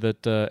and said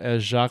that,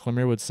 as Jacques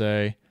Lemire would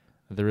say,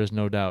 there is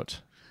no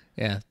doubt.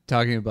 Yeah,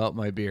 talking about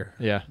my beer.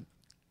 Yeah.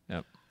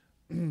 Yep.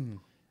 And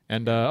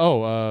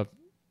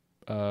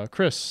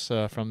Chris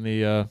from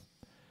the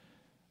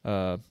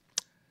San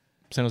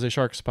Jose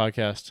Sharks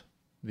podcast,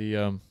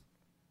 the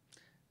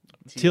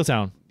Teal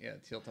Town. Yeah,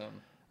 Teal Town.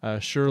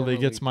 Surely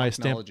gets my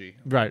stamp.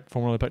 Right,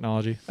 formerly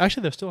Technology.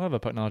 Actually, they still have a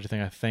Technology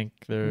thing. I think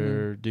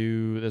they're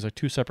there's like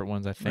 2 separate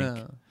ones. I think.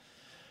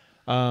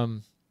 Yeah.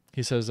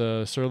 He says,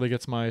 "Surly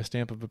gets my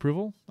stamp of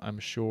approval. I'm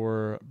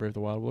sure Brave the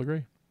Wild will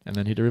agree." And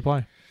then he did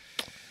reply.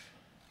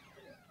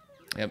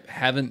 Yep,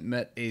 haven't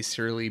met a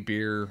Surly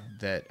beer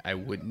that I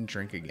wouldn't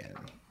drink again.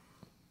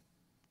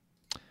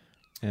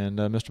 And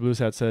Mr. Blues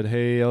Hat said,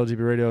 "Hey,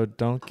 LGB Radio,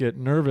 don't get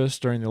nervous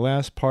during the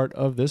last part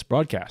of this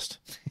broadcast."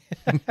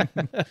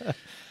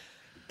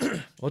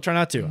 We'll try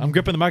not to. I'm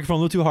gripping the microphone a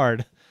little too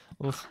hard.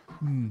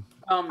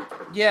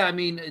 Yeah, I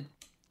mean,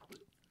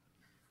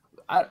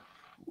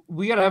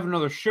 we got to have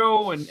another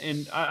show,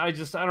 and I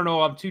don't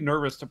know. I'm too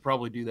nervous to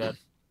probably do that.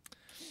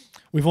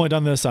 We've only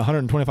done this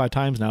 125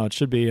 times now. It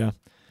should be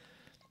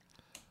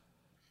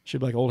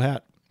like old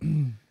hat.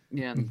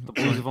 Yeah, and the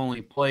Blues have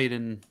only played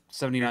in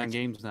 79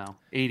 games now,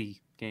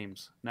 80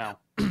 games now.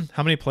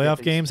 How many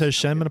playoff games has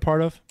Shen been a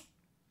part of?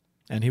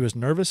 And he was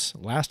nervous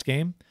last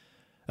game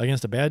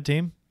against a bad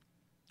team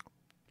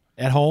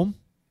at home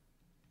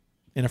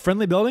in a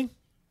friendly building.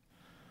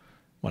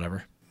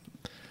 Whatever.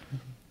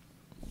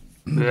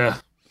 Yeah.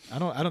 I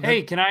don't.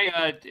 Hey, can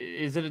I?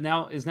 Is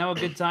now a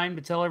good time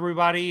to tell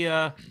everybody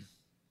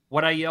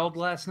what I yelled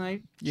last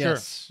night?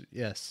 Yes. Sure.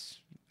 Yes.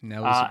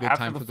 Now is a good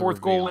time after for the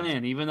fourth goal went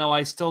in. Even though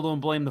I still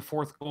don't blame the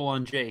fourth goal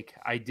on Jake,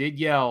 I did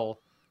yell,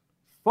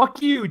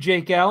 "Fuck you,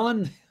 Jake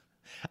Allen."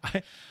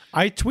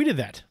 I tweeted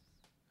that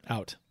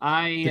out.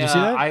 Did you see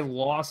that? I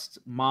lost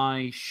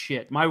my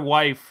shit. My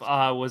wife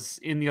was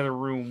in the other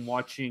room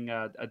watching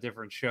a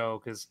different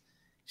show because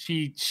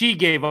she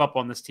gave up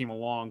on this team a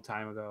long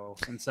time ago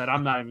and said,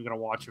 "I'm not even going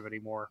to watch them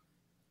anymore."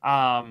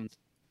 But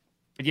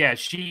yeah,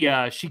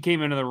 she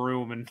came into the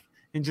room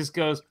and just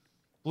goes,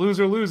 "Blues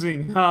are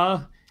losing,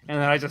 huh?" And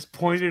then I just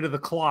pointed to the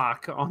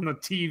clock on the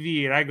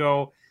TV and I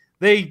go,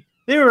 they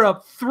were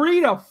up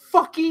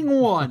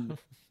 3-1.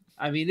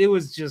 I mean, it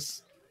was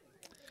just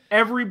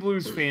every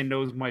Blues fan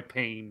knows my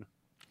pain.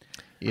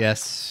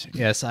 Yes.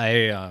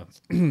 I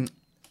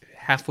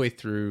halfway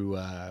through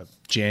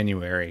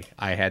January,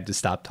 I had to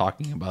stop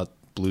talking about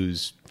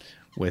Blues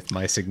with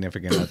my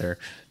significant other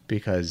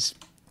because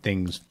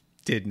things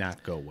did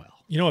not go well.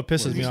 You know what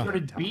pisses me off?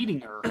 Started beating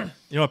her.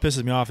 You know what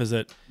pisses me off is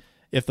that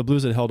if the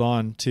Blues had held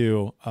on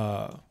to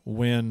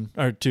win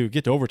or to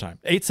get to overtime,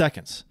 8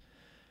 seconds,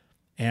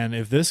 and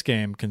if this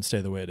game can stay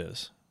the way it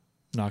is,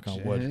 knock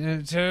on wood,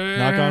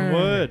 knock on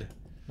wood,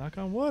 knock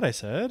on wood. I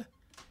said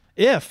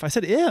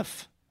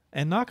if,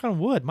 and knock on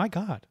wood. My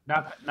God,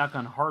 knock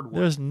on hardwood.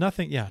 There's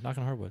nothing. Yeah, knock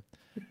on hardwood.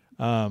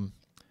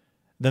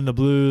 Then the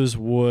Blues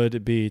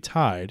would be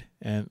tied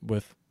and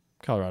with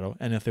Colorado,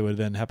 and if they would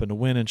then happen to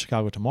win in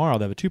Chicago tomorrow,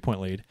 they have a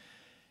 2-point lead.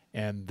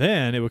 And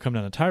then it would come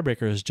down to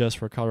tiebreakers just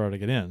for Colorado to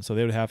get in. So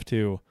they would have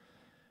to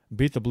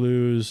beat the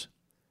Blues.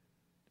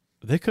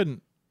 They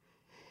couldn't.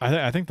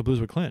 I think the Blues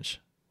would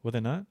clinch. Would they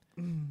not?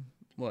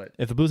 What?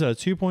 If the Blues had a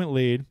 2-point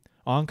lead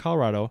on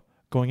Colorado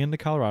going into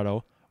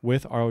Colorado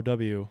with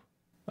ROW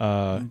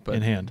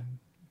in hand.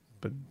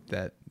 But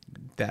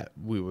that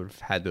we would have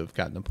had to have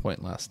gotten a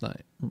point last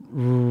night.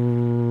 Right.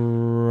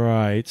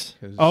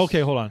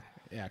 Okay, hold on.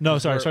 Yeah, no,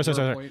 sorry.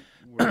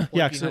 We're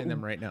behind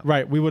them right now.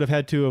 Right. We would have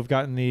had to have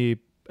gotten the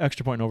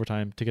extra point in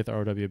overtime to get the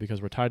ROW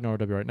because we're tied in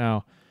ROW right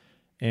now.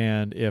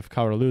 And if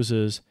Colorado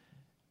loses,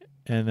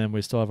 and then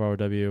we still have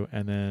ROW,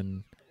 and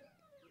then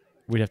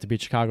we'd have to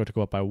beat Chicago to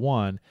go up by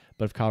 1.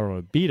 But if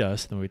Colorado beat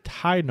us, then we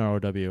tied in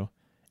ROW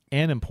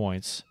and in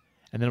points,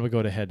 and then we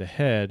go to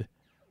head-to-head,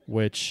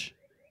 which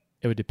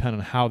it would depend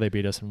on how they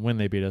beat us and when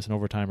they beat us in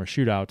overtime or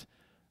shootout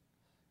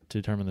to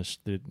determine this.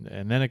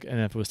 And if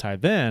it was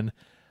tied then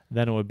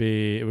it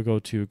would go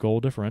to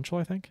goal differential,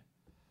 I think.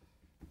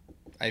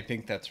 I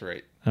think that's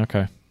right.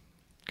 Okay.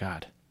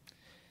 God.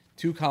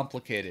 Too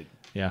complicated.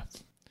 Yeah.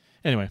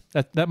 Anyway,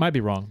 that might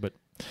be wrong, but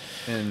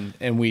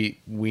and we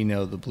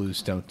know the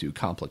Blues don't do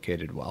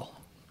complicated well.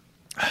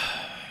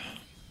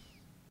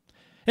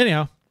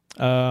 Anyhow,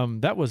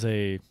 that was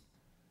a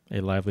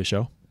lively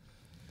show.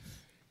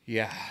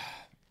 Yeah.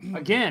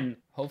 Again,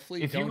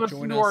 hopefully if you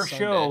listen to our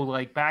show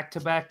like back to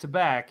back to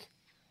back,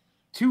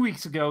 2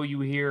 weeks ago you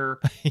hear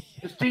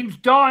this team's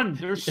done,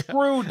 they're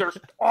screwed, they're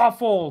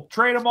awful,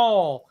 trade them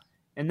all.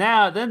 And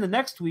then the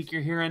next week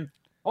you're hearing,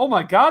 oh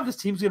my God, this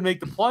team's going to make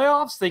the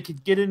playoffs. They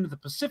could get into the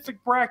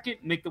Pacific bracket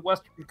and make the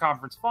Western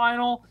Conference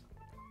final.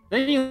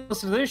 Then you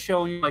listen to this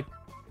show and you're like,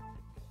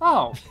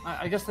 oh,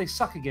 I guess they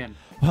suck again.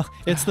 Well,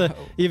 it's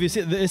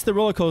the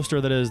roller coaster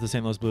that is the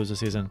St. Louis Blues this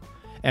season.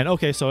 And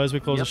okay, so as we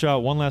close the show,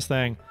 one last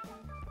thing.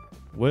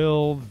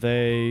 Will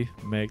they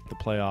make the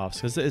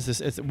playoffs?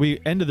 Because we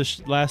ended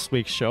last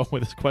week's show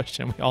with this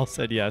question. We all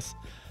said yes.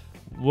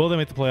 Will they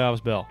make the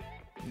playoffs, Bill?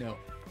 No.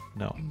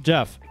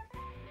 Jeff?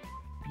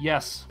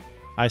 Yes.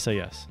 I say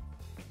yes.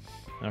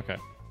 Okay.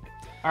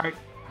 All right.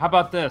 How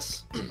about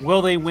this?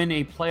 Will they win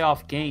a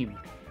playoff game?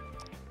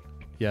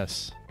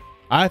 Yes.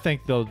 I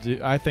think they'll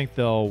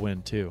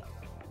win 2.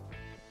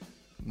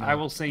 No. I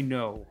will say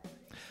no.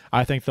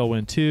 I think they'll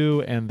win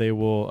 2, and they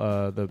will.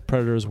 The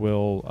Predators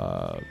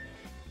will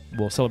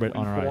celebrate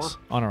on our ice.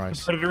 On our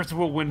ice. The Predators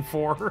will win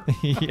 4.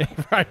 Yeah.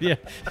 Right.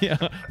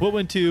 Yeah. We'll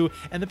win 2,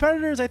 and the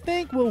Predators, I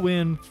think, will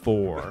win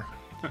 4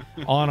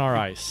 on our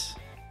ice.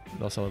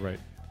 They'll celebrate.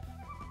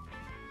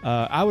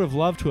 I would have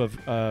loved to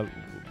have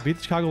beat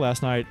Chicago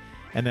last night,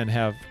 and then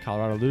have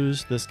Colorado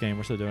lose this game,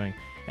 which they're doing,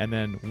 and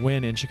then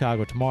win in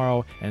Chicago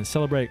tomorrow and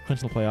celebrate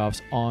clinching the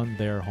playoffs on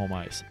their home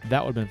ice.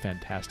 That would have been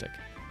fantastic,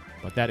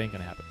 but that ain't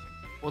going to happen.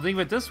 Well, think of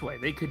it this way.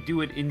 They could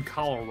do it in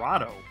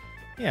Colorado.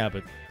 Yeah,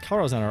 but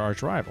Colorado's not our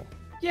arch rival.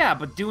 Yeah,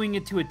 but doing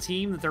it to a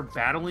team that they're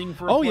battling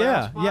for a Oh, playoff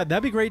yeah. spot? Yeah,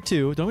 that'd be great,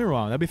 too. Don't get me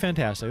wrong. That'd be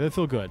fantastic. That'd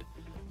feel good.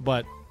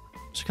 But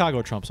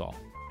Chicago trumps all.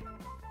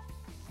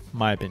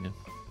 My opinion.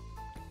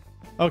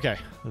 Okay,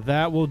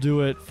 that will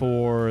do it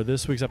for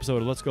this week's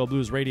episode of Let's Go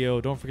Blues Radio.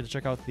 Don't forget to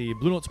check out the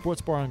Blue Note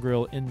Sports Bar and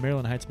Grill in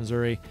Maryland Heights,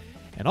 Missouri,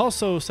 and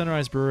also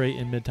Sunrise Brewery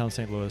in Midtown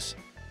St. Louis.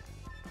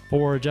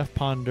 For Jeff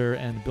Ponder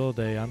and Bill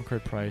Day, I'm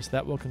Kurt Price.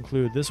 That will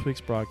conclude this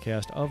week's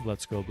broadcast of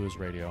Let's Go Blues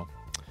Radio.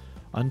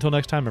 Until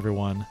next time,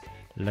 everyone,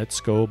 let's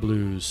go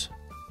Blues.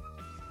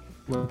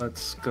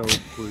 Let's go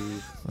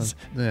Blues.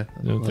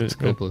 Let's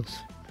go Blues.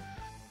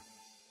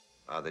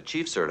 The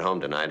Chiefs are at home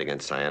tonight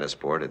against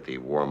Cyanosport at the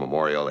War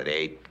Memorial at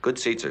 8. Good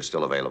seats are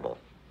still available.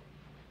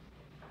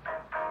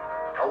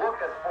 A look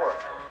at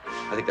sports.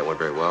 I think that went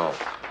very well.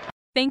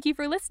 Thank you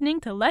for listening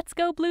to Let's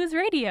Go Blues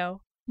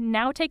Radio.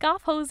 Now take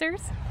off,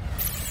 hosers.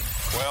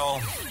 Well,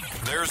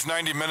 there's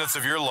 90 minutes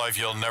of your life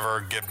you'll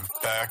never get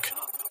back.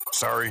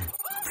 Sorry.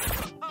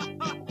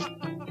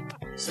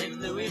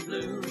 St. Louis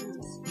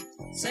Blues,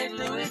 St.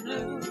 Louis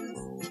Blues.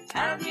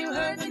 Have you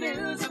heard the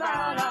news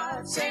about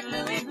our St.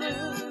 Louis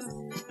Blues?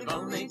 They've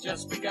only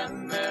just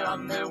begun, they're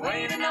on their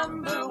way to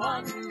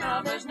 #1.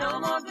 Now there's no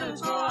more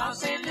blues for our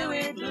St.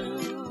 Louis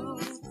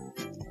Blues.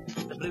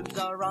 The Blues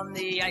are on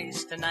the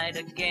ice tonight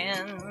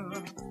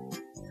again.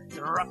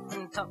 They're rough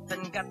and tough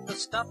and got the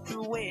stuff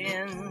to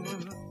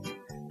win.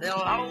 They'll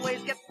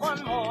always get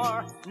one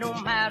more, no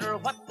matter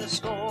what the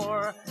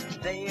score.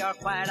 They are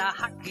quite a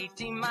hockey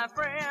team, my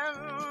friend.